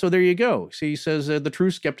 So there you go. So he says the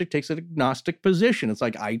true skeptic takes an agnostic position. It's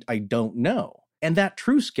like, I don't know. And that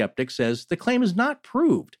true skeptic says the claim is not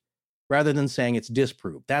proved rather than saying it's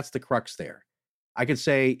disproved. That's the crux there. I could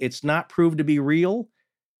say it's not proved to be real,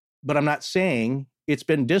 but I'm not saying it's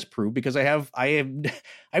been disproved because I have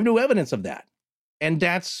no evidence of that. And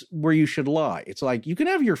that's where you should lie. It's like, you can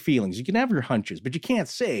have your feelings, you can have your hunches, but you can't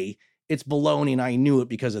say it's baloney and I knew it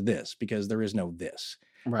because of this, because there is no this.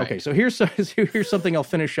 Right. Okay, so here's something I'll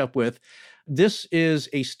finish up with. This is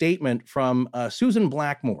a statement from Susan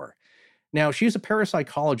Blackmore. Now, she's a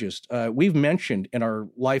parapsychologist. We've mentioned in our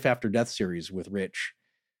Life After Death series with Rich,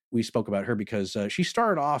 we spoke about her because she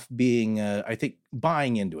started off being, I think,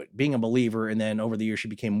 buying into it, being a believer. And then over the years, she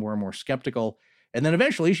became more and more skeptical. And then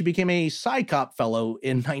eventually she became a PsyCop fellow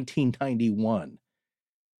in 1991.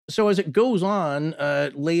 So as it goes on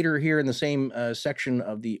later here in the same section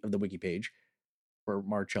of the wiki page for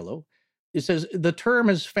Marcello, it says the term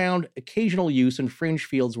has found occasional use in fringe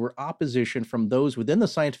fields where opposition from those within the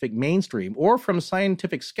scientific mainstream or from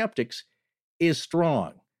scientific skeptics is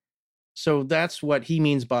strong. So that's what he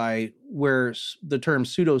means by where the term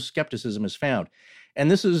pseudo-skepticism is found.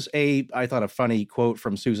 And this is I thought, a funny quote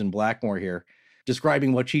from Susan Blackmore here,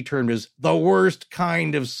 describing what she termed as the worst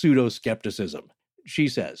kind of pseudo-skepticism. She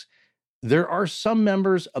says, there are some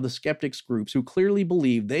members of the skeptics groups who clearly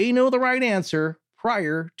believe they know the right answer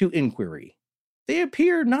prior to inquiry. They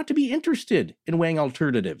appear not to be interested in weighing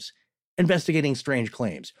alternatives, investigating strange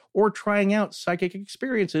claims, or trying out psychic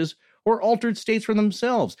experiences or altered states for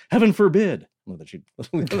themselves. Heaven forbid. Well,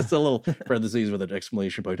 that's a little parentheses with an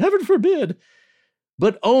exclamation point. Heaven forbid.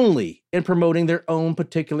 But only in promoting their own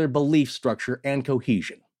particular belief structure and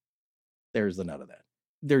cohesion. There's the nut of that.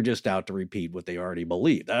 They're just out to repeat what they already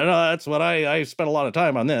believed. That's what I spent a lot of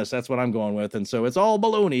time on this. That's what I'm going with. And so it's all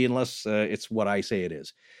baloney unless it's what I say it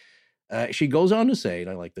is. She goes on to say, and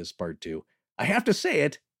I like this part too, I have to say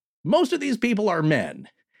it, most of these people are men.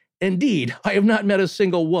 Indeed, I have not met a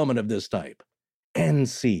single woman of this type. End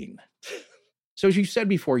scene. So as you said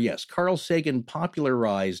before, yes, Carl Sagan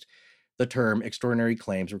popularized the term extraordinary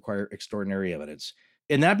claims require extraordinary evidence.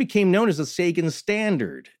 And that became known as the Sagan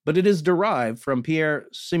standard, but it is derived from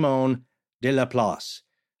Pierre-Simon de Laplace.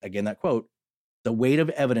 Again, that quote, the weight of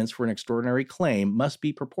evidence for an extraordinary claim must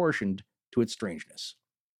be proportioned to its strangeness.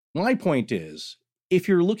 My point is, if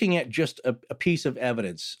you're looking at just a piece of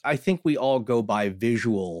evidence, I think we all go by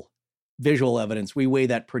visual evidence. We weigh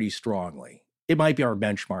that pretty strongly. It might be our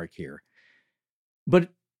benchmark here. But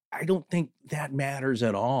I don't think that matters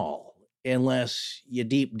at all unless you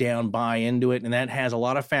deep down buy into it. And that has a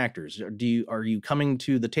lot of factors. Are you coming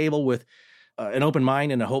to the table with an open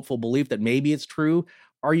mind and a hopeful belief that maybe it's true?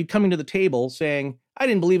 Are you coming to the table saying, I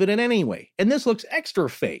didn't believe it in any way, and this looks extra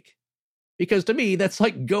fake? Because to me, that's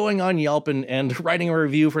like going on Yelp and writing a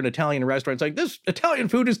review for an Italian restaurant. It's like, this Italian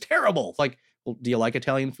food is terrible. It's like, well, do you like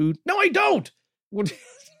Italian food? No, I don't. Well,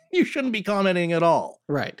 you shouldn't be commenting at all.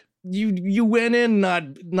 Right. You went in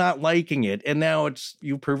not liking it, and now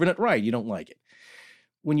you've proven it right. You don't like it.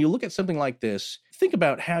 When you look at something like this, think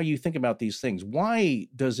about how you think about these things. Why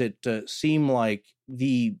does it seem like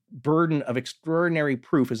the burden of extraordinary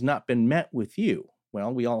proof has not been met with you?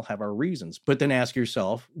 Well, we all have our reasons, but then ask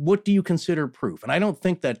yourself, what do you consider proof? And I don't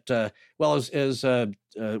think that, as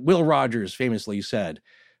Will Rogers famously said,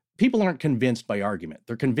 people aren't convinced by argument.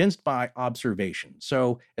 They're convinced by observation.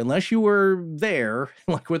 So unless you were there,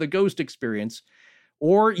 like with a ghost experience,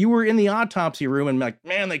 or you were in the autopsy room and like,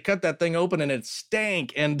 man, they cut that thing open and it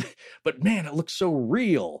stank. But man, it looks so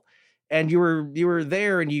real. And you were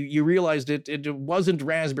there and you realized it wasn't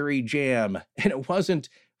raspberry jam and it wasn't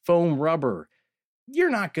foam rubber. you're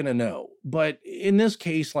not going to know. But in this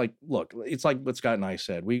case, like, look, it's like what Scott and I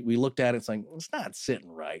said. We looked at it, it's like, it's not sitting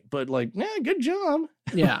right, but like, good job.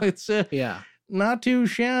 Yeah. It's not too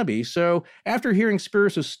shabby. So after hearing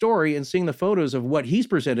Spiros' story and seeing the photos of what he's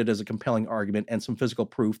presented as a compelling argument and some physical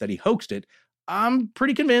proof that he hoaxed it, I'm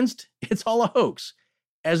pretty convinced it's all a hoax,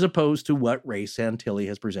 as opposed to what Ray Santilli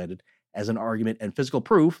has presented as an argument and physical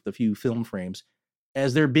proof, the few film frames,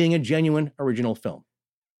 as there being a genuine original film.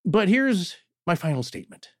 But here's my final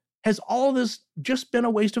statement. Has all this just been a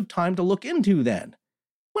waste of time to look into then?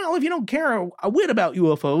 Well, if you don't care a whit about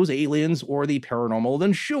UFOs, aliens, or the paranormal,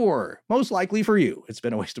 then sure, most likely for you, it's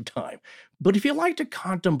been a waste of time. But if you like to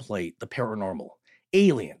contemplate the paranormal,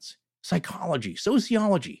 aliens, psychology,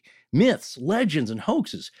 sociology, myths, legends, and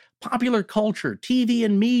hoaxes, popular culture, TV,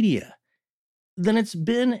 and media, then it's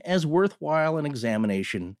been as worthwhile an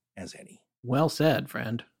examination as any. Well said,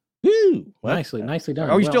 friend. Woo! Nicely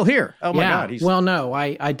done. Oh, you're still here? Oh my God! Well, no,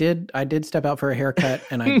 I did step out for a haircut,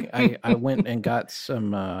 and I went and got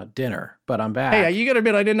some dinner, but I'm back. Hey, you got to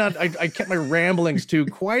admit, I did not. I kept my ramblings to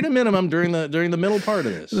quite a minimum during the middle part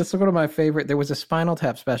of this. This is one of my favorite. There was a Spinal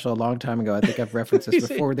Tap special a long time ago. I think I've referenced this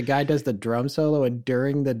before. Where the guy does the drum solo, and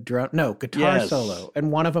during the guitar solo,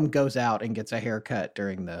 and one of them goes out and gets a haircut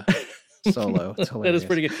during the solo. It's hilarious. That is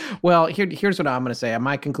pretty good. Well, here's what I'm going to say.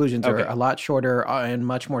 My conclusions are a lot shorter and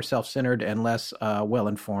much more self-centered and less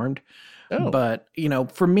well-informed. Oh. But,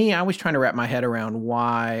 for me, I was trying to wrap my head around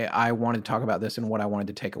why I wanted to talk about this and what I wanted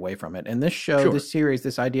to take away from it. And this show, this series,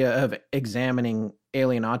 this idea of examining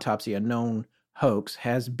Alien Autopsy, a known hoax,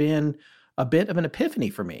 has been a bit of an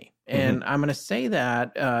epiphany for me. And I'm going to say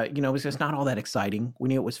that, it's just not all that exciting. We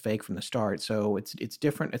knew it was fake from the start. So it's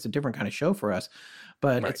different. It's a different kind of show for us.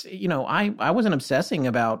 But it's, I wasn't obsessing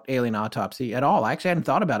about Alien Autopsy at all. I actually hadn't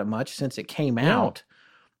thought about it much since it came out.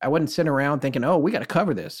 I wasn't sitting around thinking, oh, we got to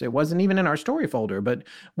cover this. It wasn't even in our story folder. But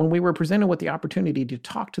when we were presented with the opportunity to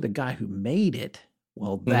talk to the guy who made it,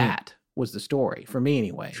 well, that was the story, for me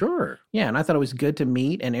anyway. Sure. Yeah, and I thought it was good to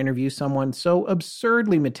meet and interview someone so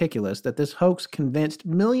absurdly meticulous that this hoax convinced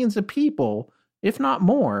millions of people, if not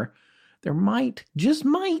more, there just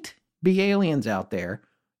might be aliens out there,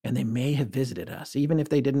 and they may have visited us, even if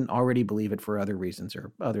they didn't already believe it for other reasons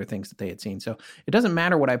or other things that they had seen. So it doesn't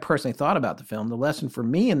matter what I personally thought about the film. The lesson for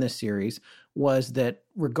me in this series was that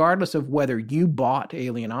regardless of whether you bought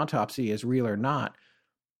Alien Autopsy as real or not,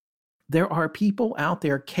 there are people out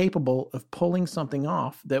there capable of pulling something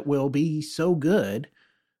off that will be so good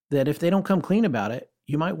that if they don't come clean about it,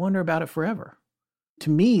 you might wonder about it forever. To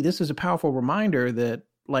me, this is a powerful reminder that,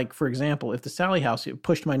 like, for example, if the Sally House, it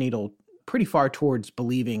pushed my needle pretty far towards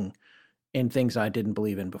believing in things I didn't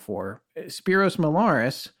believe in before. Spiros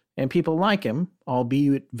Malaris and people like him,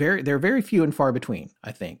 albeit they're very few and far between,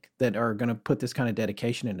 I think, that are going to put this kind of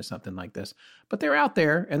dedication into something like this. But they're out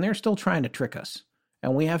there, and they're still trying to trick us.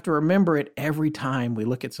 And we have to remember it every time we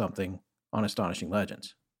look at something on Astonishing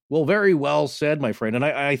Legends. Well, very well said, my friend. And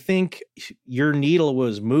I think your needle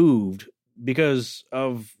was moved because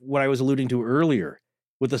of what I was alluding to earlier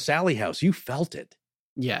with the Sally House. You felt it.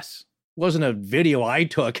 Yes. It wasn't a video I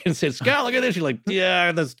took and said, Scott, look at this. You're like,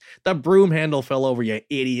 yeah, that broom handle fell over, you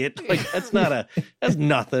idiot. Like, that's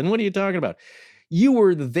nothing. What are you talking about? You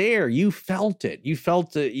were there. You felt it. You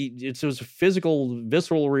felt it was a physical,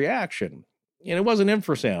 visceral reaction. And it wasn't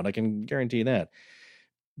infrasound, I can guarantee that.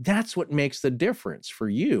 That's what makes the difference for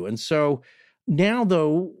you. And so now,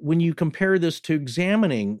 though, when you compare this to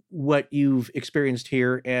examining what you've experienced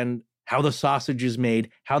here and how the sausage is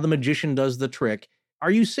made, how the magician does the trick,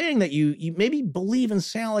 are you saying that you maybe believe in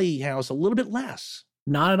Sally House a little bit less?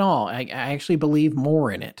 Not at all. I actually believe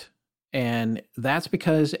more in it. And that's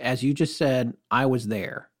because, as you just said, I was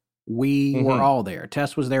there. We were all there.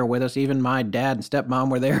 Tess was there with us. Even my dad and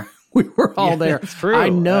stepmom were there. We were all there. That's true. I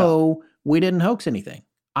know we didn't hoax anything.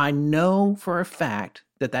 I know for a fact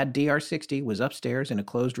that DR-60 was upstairs in a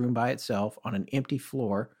closed room by itself on an empty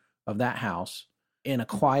floor of that house in a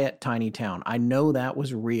quiet, tiny town. I know that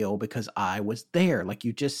was real because I was there. Like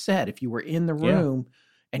you just said, if you were in the room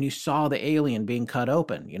and you saw the alien being cut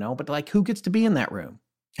open, but like, who gets to be in that room?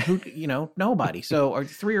 Nobody. So, or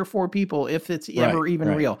 3 or 4 people, if it's ever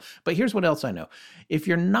even real. But here's what else I know. If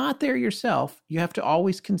you're not there yourself, you have to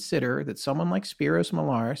always consider that someone like Spiros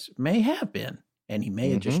Malaris may have been, and he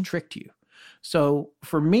may have just tricked you. So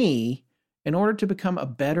for me, in order to become a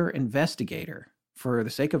better investigator, for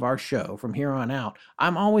the sake of our show from here on out,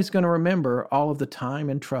 I'm always going to remember all of the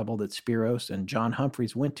time and trouble that Spiros and John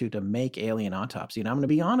Humphreys went to make Alien Autopsy. And I'm going to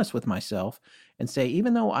be honest with myself and say,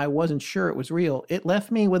 even though I wasn't sure it was real, it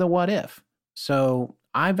left me with a what if. So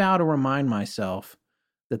I vow to remind myself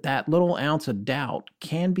that little ounce of doubt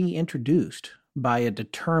can be introduced by a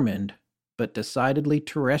determined but decidedly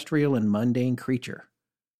terrestrial and mundane creature,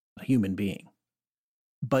 a human being.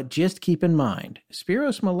 But just keep in mind,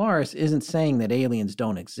 Spiros Malaris isn't saying that aliens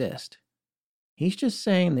don't exist. He's just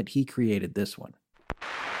saying that he created this one.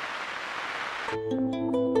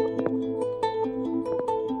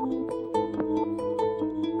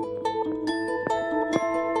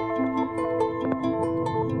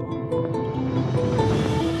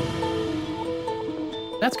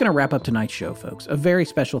 That's going to wrap up tonight's show, folks. A very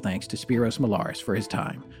special thanks to Spiros Malaris for his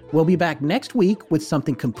time. We'll be back next week with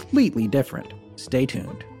something completely different. Stay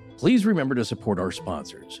tuned. Please remember to support our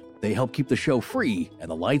sponsors. They help keep the show free and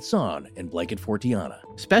the lights on in Blanket Fortiana.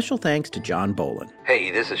 Special thanks to John Bolin.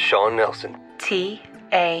 Hey, this is Sean Nelson.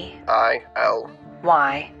 T-A-Y.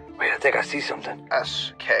 Wait, I think I see something.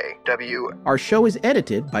 SKW. Our show is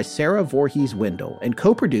edited by Sarah Voorhees Wendell and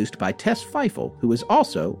co-produced by Tess Feifel, who is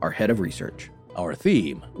also our head of research. Our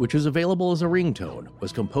theme, which is available as a ringtone,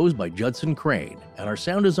 was composed by Judson Crane, and our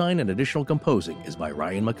sound design and additional composing is by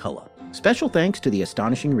Ryan McCullough. Special thanks to the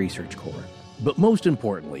Astonishing Research Corps. But most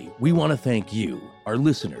importantly, we want to thank you, our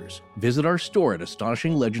listeners. Visit our store at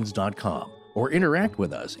astonishinglegends.com or interact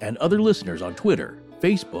with us and other listeners on Twitter,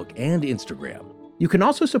 Facebook, and Instagram. You can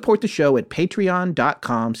also support the show at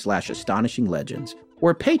patreon.com/astonishinglegends,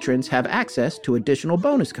 where patrons have access to additional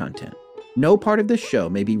bonus content. No part of this show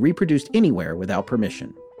may be reproduced anywhere without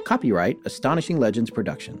permission. Copyright Astonishing Legends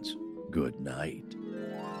Productions. Good night.